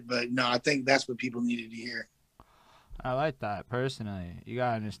that shit. But no, I think that's what people needed to hear. I like that personally. You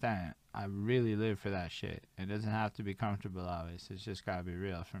gotta understand, I really live for that shit. It doesn't have to be comfortable always. It's just gotta be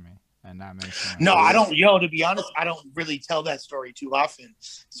real for me, and that makes me. No, I don't. Yo, to be honest, I don't really tell that story too often.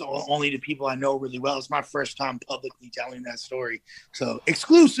 So only to people I know really well. It's my first time publicly telling that story. So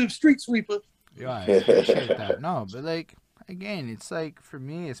exclusive Street Sweeper. Yeah, I appreciate that. No, but like again, it's like for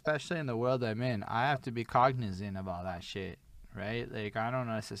me, especially in the world I'm in, I have to be cognizant of all that shit, right? Like I don't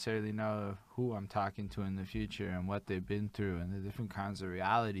necessarily know who I'm talking to in the future and what they've been through and the different kinds of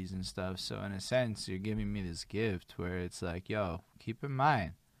realities and stuff. So in a sense, you're giving me this gift where it's like, yo, keep in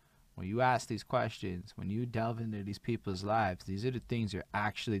mind when you ask these questions, when you delve into these people's lives, these are the things you're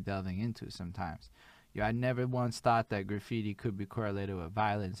actually delving into sometimes. Yeah, I never once thought that graffiti could be correlated with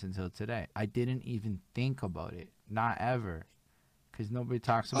violence until today. I didn't even think about it. Not ever. Because nobody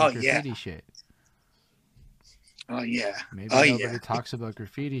talks about graffiti shit. Oh, yeah. Maybe nobody talks about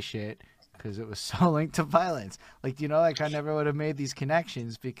graffiti shit because it was so linked to violence. Like, you know, like I never would have made these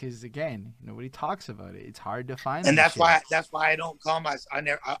connections because, again, nobody talks about it. It's hard to find. And that's why I don't call myself,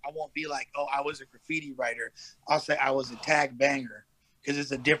 I won't be like, oh, I was a graffiti writer. I'll say I was a tag banger. Because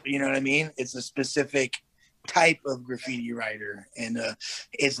it's a different, you know what I mean? It's a specific type of graffiti writer, and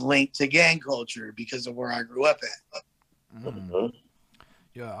it's linked to gang culture because of where I grew up at. Mm-hmm.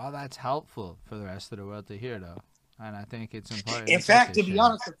 Yeah, all that's helpful for the rest of the world to hear, though, and I think it's important. In fact, to be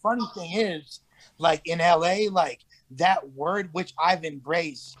honest, the funny thing is, like in LA, like that word, which I've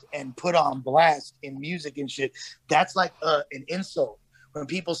embraced and put on blast in music and shit, that's like an insult. When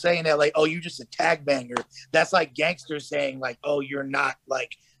people saying that, like, oh, you're just a tag banger, that's like gangsters saying, like, oh, you're not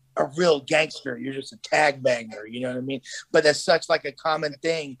like a real gangster, you're just a tag banger. You know what I mean? But that's such like a common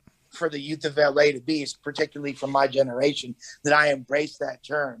thing for the youth of LA to be, particularly from my generation, that I embrace that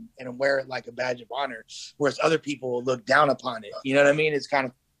term and wear it like a badge of honor, whereas other people will look down upon it. You know what I mean? It's kind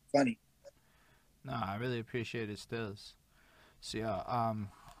of funny. No, I really appreciate it stills. So yeah,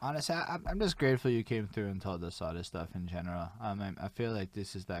 honestly, I'm just grateful you came through and told us all this stuff in general. I feel like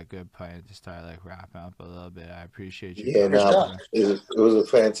this is that good point to start like wrapping up a little bit. I appreciate you. Yeah, no, it was a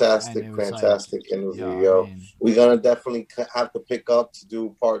fantastic interview, yo. We're gonna definitely have to pick up to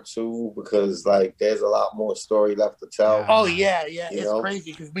do part 2 because like there's a lot more story left to tell. Yeah. Oh yeah, it's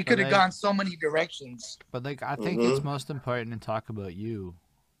crazy because we could have gone so many directions. But like, I think it's most important to talk about you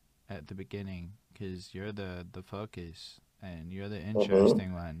at the beginning because you're the focus. And you're the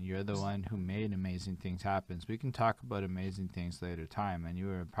interesting one. You're the one who made amazing things happen. So we can talk about amazing things later time. And you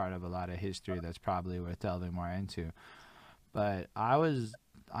were a part of a lot of history that's probably worth delving more into. But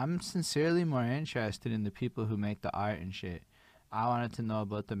I'm sincerely more interested in the people who make the art and shit. I wanted to know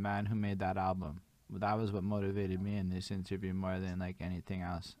about the man who made that album. That was what motivated me in this interview more than like anything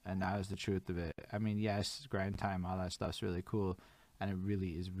else. And that was the truth of it. I mean, yes, grind time, all that stuff's really cool. And it really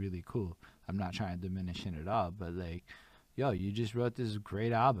is really cool. I'm not trying to diminish it at all. But like, yo, you just wrote this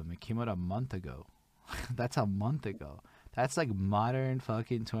great album. It came out a month ago. That's a month ago. That's like modern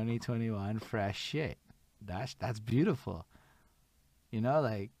fucking 2021 fresh shit. That's beautiful. You know,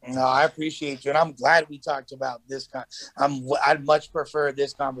 like. No, I appreciate you, and I'm glad we talked about this. I'd much prefer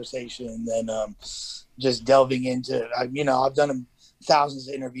this conversation than just delving into. You know, I've done thousands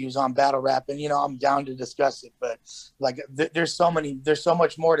of interviews on battle rap, and you know, I'm down to discuss it. But like, there's so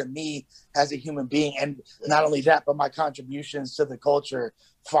much more to me as a human being, and not only that, but my contributions to the culture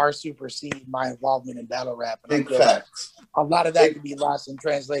far supersede my involvement in battle rap. And big facts. A lot of that can be lost in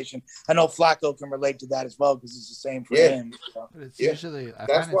translation. I know Flacco can relate to that as well because it's the same for him. So. But it's usually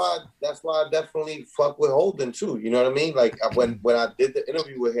that's why I definitely fuck with Holden too. You know what I mean? Like when I did the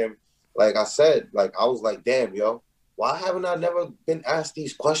interview with him, like I said, like I was like, damn, yo. Why haven't I never been asked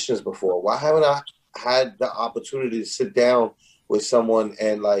these questions before? Why haven't I had the opportunity to sit down with someone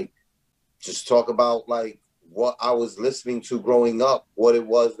and like just talk about like what I was listening to growing up, what it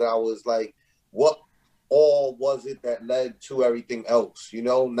was that I was like, what all was it that led to everything else? You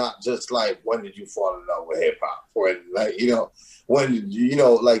know, not just like when did you fall in love with hip hop, or like when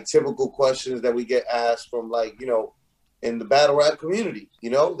did like typical questions that we get asked from like in the battle rap community,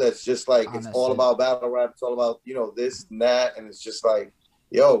 that's just like, honestly, it's all about battle rap. It's all about, this and that. And it's just like,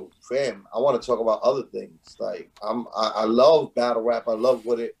 yo, fam, I want to talk about other things. Like I love battle rap. I love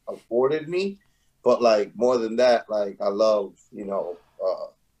what it afforded me. But like more than that, like I love,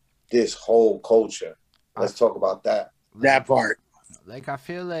 this whole culture. Let's talk about that. That part. Like, I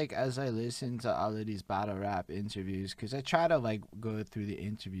feel like as I listen to all of these battle rap interviews, because I try to, like, go through the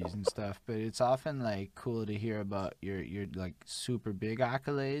interviews and stuff, but it's often, like, cool to hear about your like, super big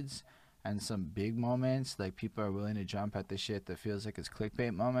accolades and some big moments. Like, people are willing to jump at the shit that feels like it's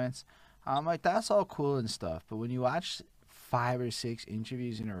clickbait moments. I'm like, that's all cool and stuff. But when you watch 5 or 6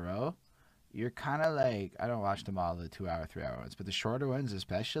 interviews in a row, you're kind of like, I don't watch them all, the 2-hour, 3-hour ones, but the shorter ones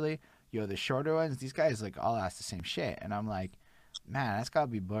especially, the shorter ones, these guys, like, all ask the same shit. And I'm like, man, that's gotta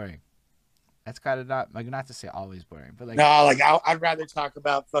be boring. That's gotta not to say always boring, but like, no, like I'd rather talk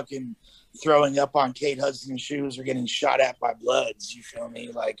about fucking throwing up on Kate Hudson's shoes or getting shot at by Bloods. You feel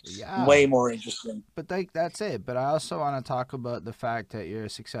me? Like, way more interesting. But like, that's it. But I also want to talk about the fact that you're a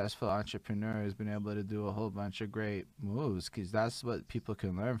successful entrepreneur who's been able to do a whole bunch of great moves, because that's what people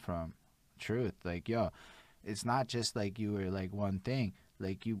can learn from. Truth, like, yo, it's not just like you were like one thing.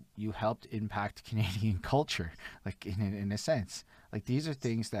 Like you helped impact Canadian culture, like in a sense. Like, these are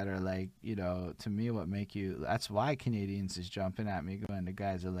things that are like, to me, what make you. That's why Canadians is jumping at me, going, "The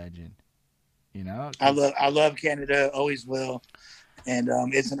guy's a legend." I love Canada, always will, and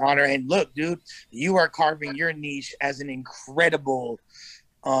it's an honor. And look, dude, you are carving your niche as an incredible,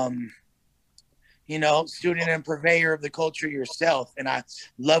 student and purveyor of the culture yourself. And I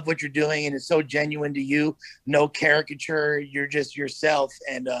love what you're doing, and it's so genuine to you. No caricature. You're just yourself.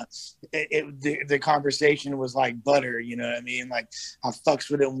 And the conversation was like butter, you know what I mean? Like, I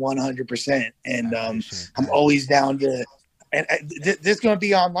fucks with it 100%. And I'm always down to, and this is going to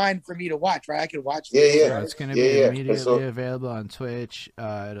be online for me to watch, right? I can watch it. Yeah. It's going to be immediately available on Twitch.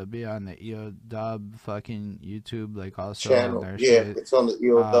 It'll be on the EO Dub fucking YouTube, like, also channel. On their shit. It's on the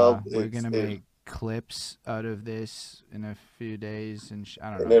EO Dub. We're going to make clips out of this in a few days, and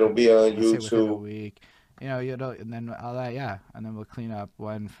I don't know. And it'll be on YouTube. A week. you know, and then all that, yeah, and then we'll clean up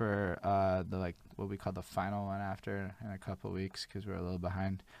one for the like what we call the final one after in a couple weeks because we're a little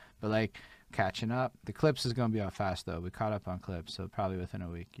behind. But like catching up, the clips is gonna be out fast though. We caught up on clips, so probably within a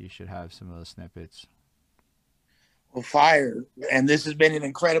week you should have some of those snippets. Well, fire, and this has been an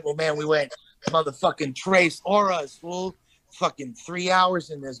incredible, man. We went motherfucking Trace Auras, fool. Fucking 3 hours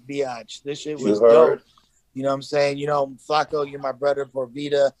in this biatch. This shit was dope. You know what I'm saying? You know, Flacco, you're my brother. For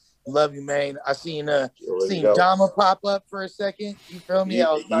Vida, love you, man. I seen Dama pop up for a second. You feel me?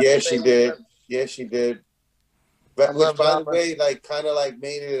 Yeah, she did. Yeah, she did. But which, by the way, like kind of like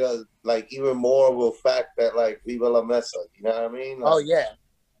made it a like even more of a fact that like Viva La Mesa. You know what I mean? Like, oh yeah.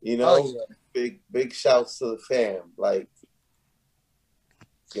 You know, big shouts to the fam. Like,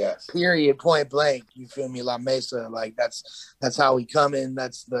 yes. Period. Point blank. You feel me? La Mesa. Like that's how we come in.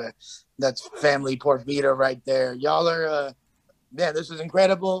 That's family Port Vita right there. Y'all are man, this is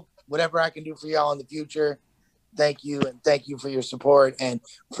incredible. Whatever I can do for y'all in the future, thank you, and thank you for your support and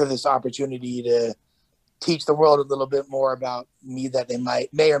for this opportunity to teach the world a little bit more about me that they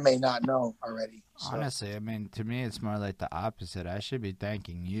may or may not know already. So. Honestly, I mean, to me, it's more like the opposite. I should be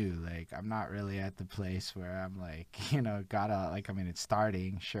thanking you. Like, I'm not really at the place where I'm like, you know, I mean, it's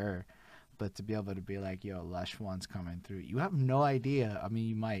starting, sure. But to be able to be like, yo, Lush One's coming through. You have no idea. I mean,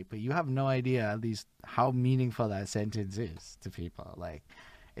 you might, but you have no idea at least how meaningful that sentence is to people. Like,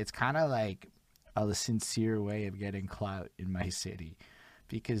 it's kind of like a sincere way of getting clout in my city.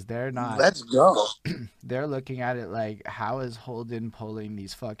 Because they're not. Let's go. They're looking at it like, how is Holden pulling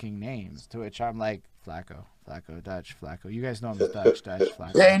these fucking names? To which I'm like, Flacco, Dutch, Flacco. You guys know him as Dutch,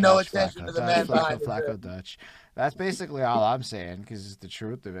 Flacco. There ain't no Dutch, attention Flacco, to the Dutch, man behind Flacco, Dutch. That's basically all I'm saying because it's the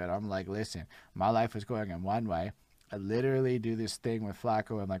truth of it. I'm like, listen, my life was going in one way. I literally do this thing with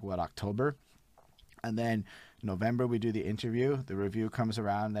Flacco in like, October? And then November, we do the interview. The review comes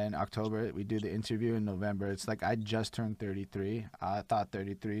around. Then October, we do the interview. In November, it's like I just turned 33. I thought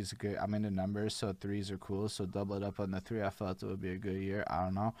 33 is good. I'm into numbers, so threes are cool. So double it up on the 3. I felt it would be a good year. I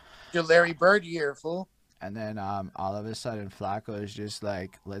don't know. Your Larry Bird year, fool. And then all of a sudden, Flacco is just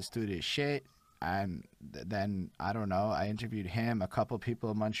like, let's do this shit. And then, I don't know, I interviewed him, a couple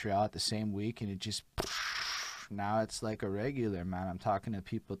people in Montreal at the same week, and it just... Now it's like a regular, man. I'm talking to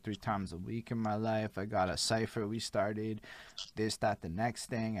people 3 times a week in my life. I got a cipher we started, this, that, the next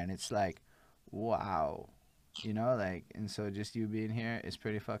thing. And it's like, wow. You know, like, and so just you being here is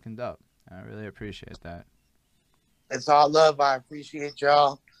pretty fucking dope. I really appreciate that. It's all love. I appreciate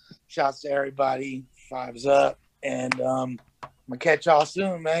y'all. Shouts to everybody. 5's up. And I'm going to catch y'all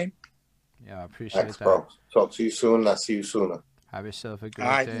soon, man. Yeah, I appreciate Thanks, that. Bro. Talk to you soon. I'll see you sooner. Have yourself a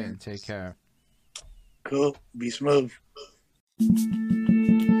great day and take care. Cool. Be smooth.